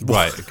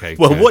 Right. Okay.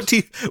 Well, good.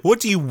 what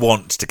do you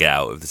want to get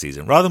out of the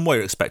season rather than what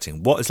you're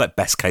expecting? What is like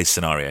best case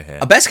scenario here?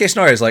 A best case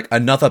scenario is like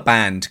another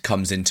band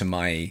comes into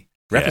my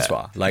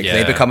repertoire. Like they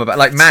Yeah. become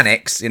like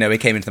Mannix. We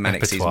came into the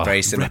Mannix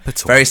season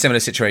Repertoire. very similar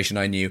situation.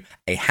 I knew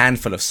a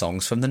handful of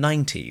songs from the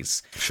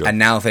 90s, Sure. and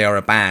now they are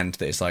a band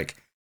that is like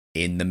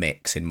in the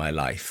mix in my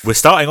life. We're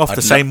starting off I'd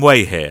the same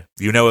way here.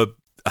 You know,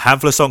 a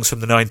handful of songs from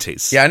the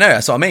 90s. Yeah, I know.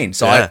 That's what I mean.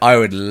 So Yeah. I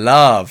would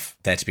love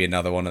there to be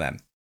another one of them.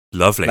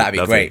 Lovely. That'd be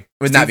lovely. great.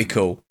 Wouldn't that be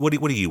cool? What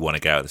do you want to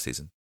get out of the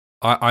season?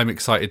 I'm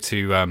excited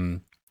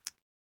to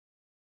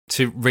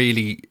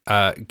really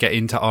get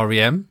into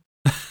REM.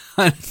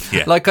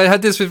 Yeah. Like I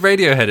had this with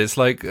Radiohead. It's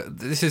like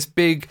this is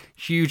big,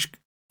 huge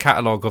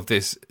catalogue of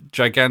this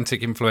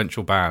gigantic,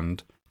 influential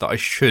band that I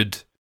should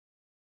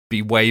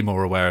be way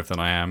more aware of than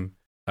I am.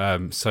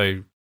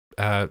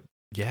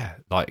 Yeah,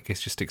 like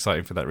it's just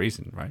exciting for that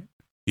reason, right?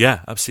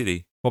 Yeah,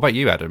 absolutely. What about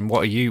you, Adam?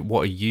 What are you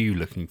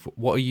looking for?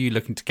 What are you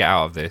looking to get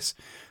out of this?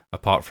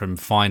 Apart from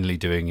finally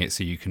doing it,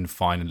 so you can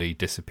finally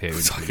disappear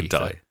into So I the could ether?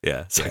 die.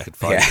 Yeah, so I Yeah. could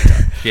finally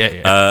die.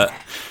 Yeah.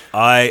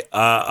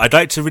 I'd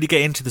like to really get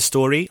into the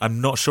story.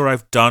 I'm not sure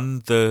I've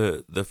done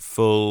the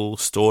full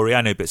story. I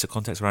know bits of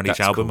context around each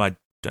That's album. cool. I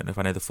don't know if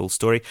I know the full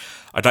story.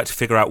 I'd like to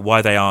figure out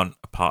why they aren't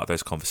a part of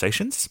those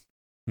conversations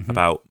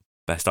about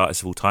best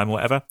artists of all time or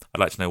whatever. I'd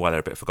like to know why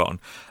they're a bit forgotten.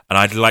 And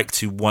I'd like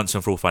to once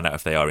and for all find out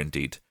if they are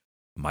indeed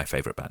my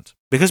favourite band.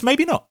 Because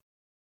maybe not.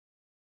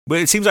 Well,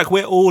 it seems like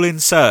we're all in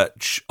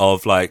search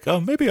of like,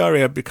 oh, maybe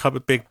R.E.M. become a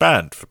big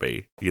band for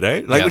me, Yeah.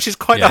 which is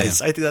quite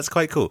nice. Yeah. I think that's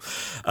quite cool.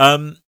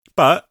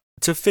 But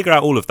to figure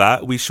out all of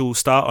that, we shall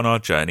start on our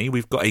journey.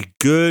 We've got a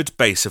good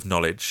base of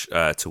knowledge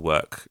to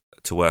work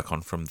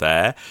on from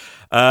there.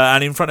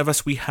 And in front of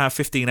us, we have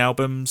 15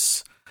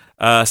 albums,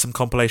 some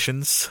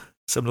compilations,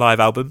 some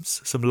live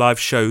albums, some live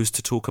shows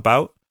to talk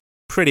about.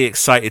 Pretty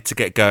excited to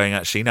get going,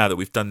 actually, now that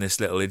we've done this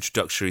little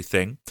introductory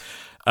thing.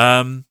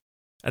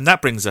 And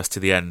that brings us to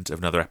the end of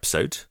another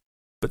episode,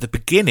 but the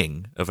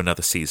beginning of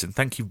another season.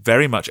 Thank you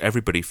very much,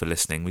 everybody, for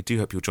listening. We do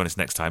hope you'll join us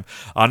next time.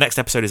 Our next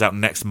episode is out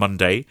next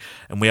Monday,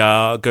 and we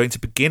are going to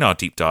begin our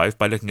deep dive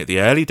by looking at the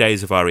early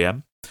days of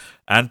R.E.M.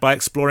 and by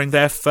exploring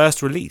their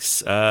first release,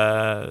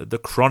 the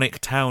Chronic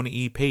Town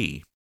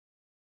EP.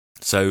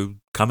 So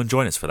come and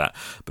join us for that.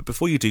 But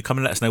before you do, come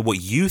and let us know what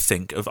you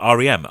think of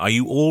R.E.M. Are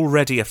you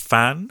already a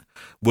fan?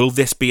 Will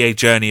this be a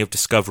journey of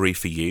discovery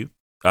for you?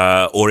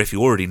 Or if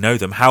you already know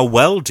them, how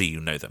well do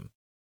you know them?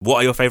 What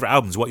are your favourite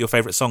albums? What are your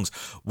favourite songs?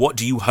 What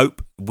do you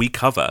hope we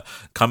cover?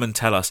 Come and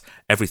tell us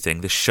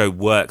everything. This show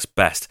works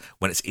best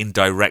when it's in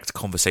direct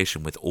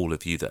conversation with all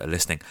of you that are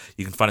listening.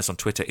 You can find us on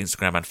Twitter,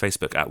 Instagram and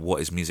Facebook at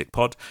What Is Music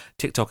Pod,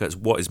 TikTok at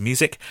What Is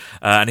Music.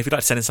 And if you'd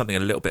like to send in something a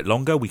little bit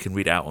longer, we can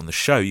read it out on the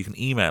show. You can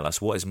email us,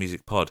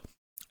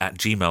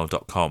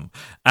 whatismusicpod@gmail.com.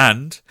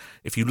 And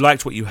if you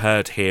liked what you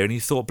heard here and you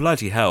thought,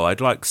 bloody hell,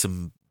 I'd like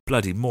some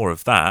bloody more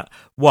of that.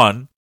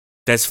 1,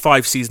 there's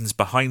 5 seasons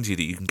behind you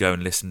that you can go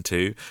and listen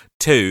to.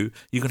 2,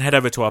 you can head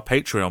over to our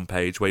Patreon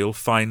page where you'll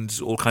find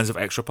all kinds of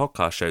extra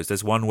podcast shows.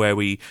 There's one where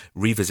we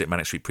revisit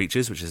Manic Street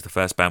Preachers, which is the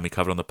first band we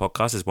covered on the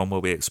podcast. There's one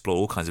where we explore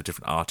all kinds of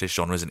different artists,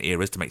 genres and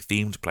eras to make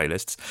themed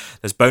playlists.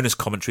 There's bonus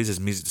commentaries, there's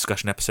music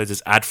discussion episodes,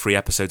 there's ad-free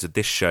episodes of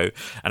this show,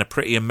 and a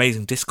pretty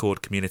amazing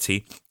Discord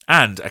community,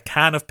 and a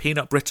can of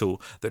peanut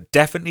brittle that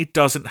definitely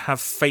doesn't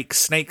have fake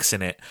snakes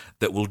in it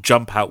that will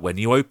jump out when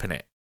you open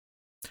it.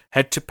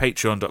 Head to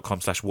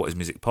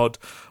patreon.com/whatismusicpod,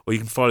 or you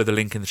can follow the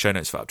link in the show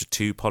notes for up to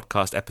 2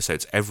 podcast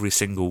episodes every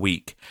single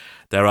week.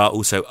 There are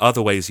also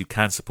other ways you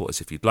can support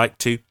us if you'd like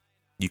to.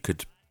 You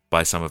could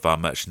buy some of our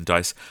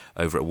merchandise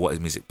over at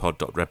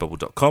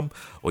whatismusicpod.redbubble.com,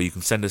 or you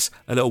can send us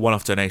a little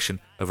one-off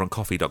donation over on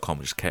ko-fi.com,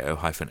 which is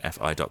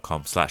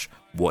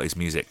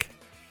ko-fi.com/whatismusic.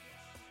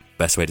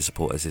 Best way to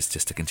support us is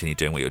just to continue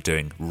doing what you're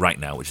doing right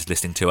now, which is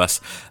listening to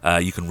us.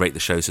 You can rate the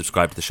show,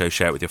 subscribe to the show,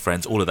 share it with your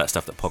friends, all of that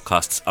stuff that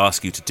podcasts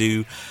ask you to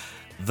do.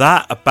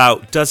 That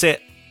about does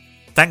it.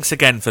 Thanks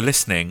again for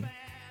listening.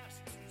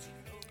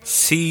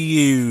 See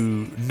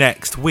you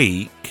next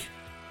week.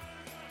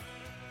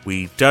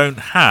 We don't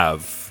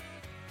have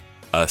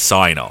a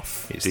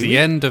sign-off. It's the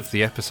end of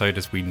the episode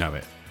as we know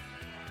it.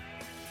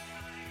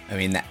 I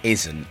mean, that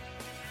isn't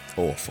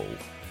awful.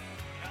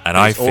 And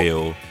I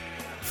feel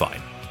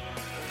fine.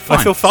 Fine.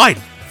 I feel fine.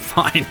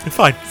 Fine.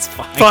 Fine. It's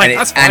fine. Fine.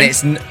 And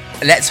it's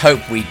let's hope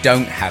we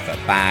don't have a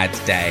bad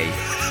day.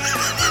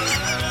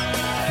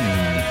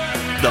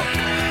 No.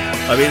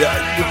 I mean,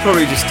 you'll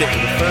probably just stick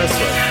with the first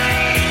one.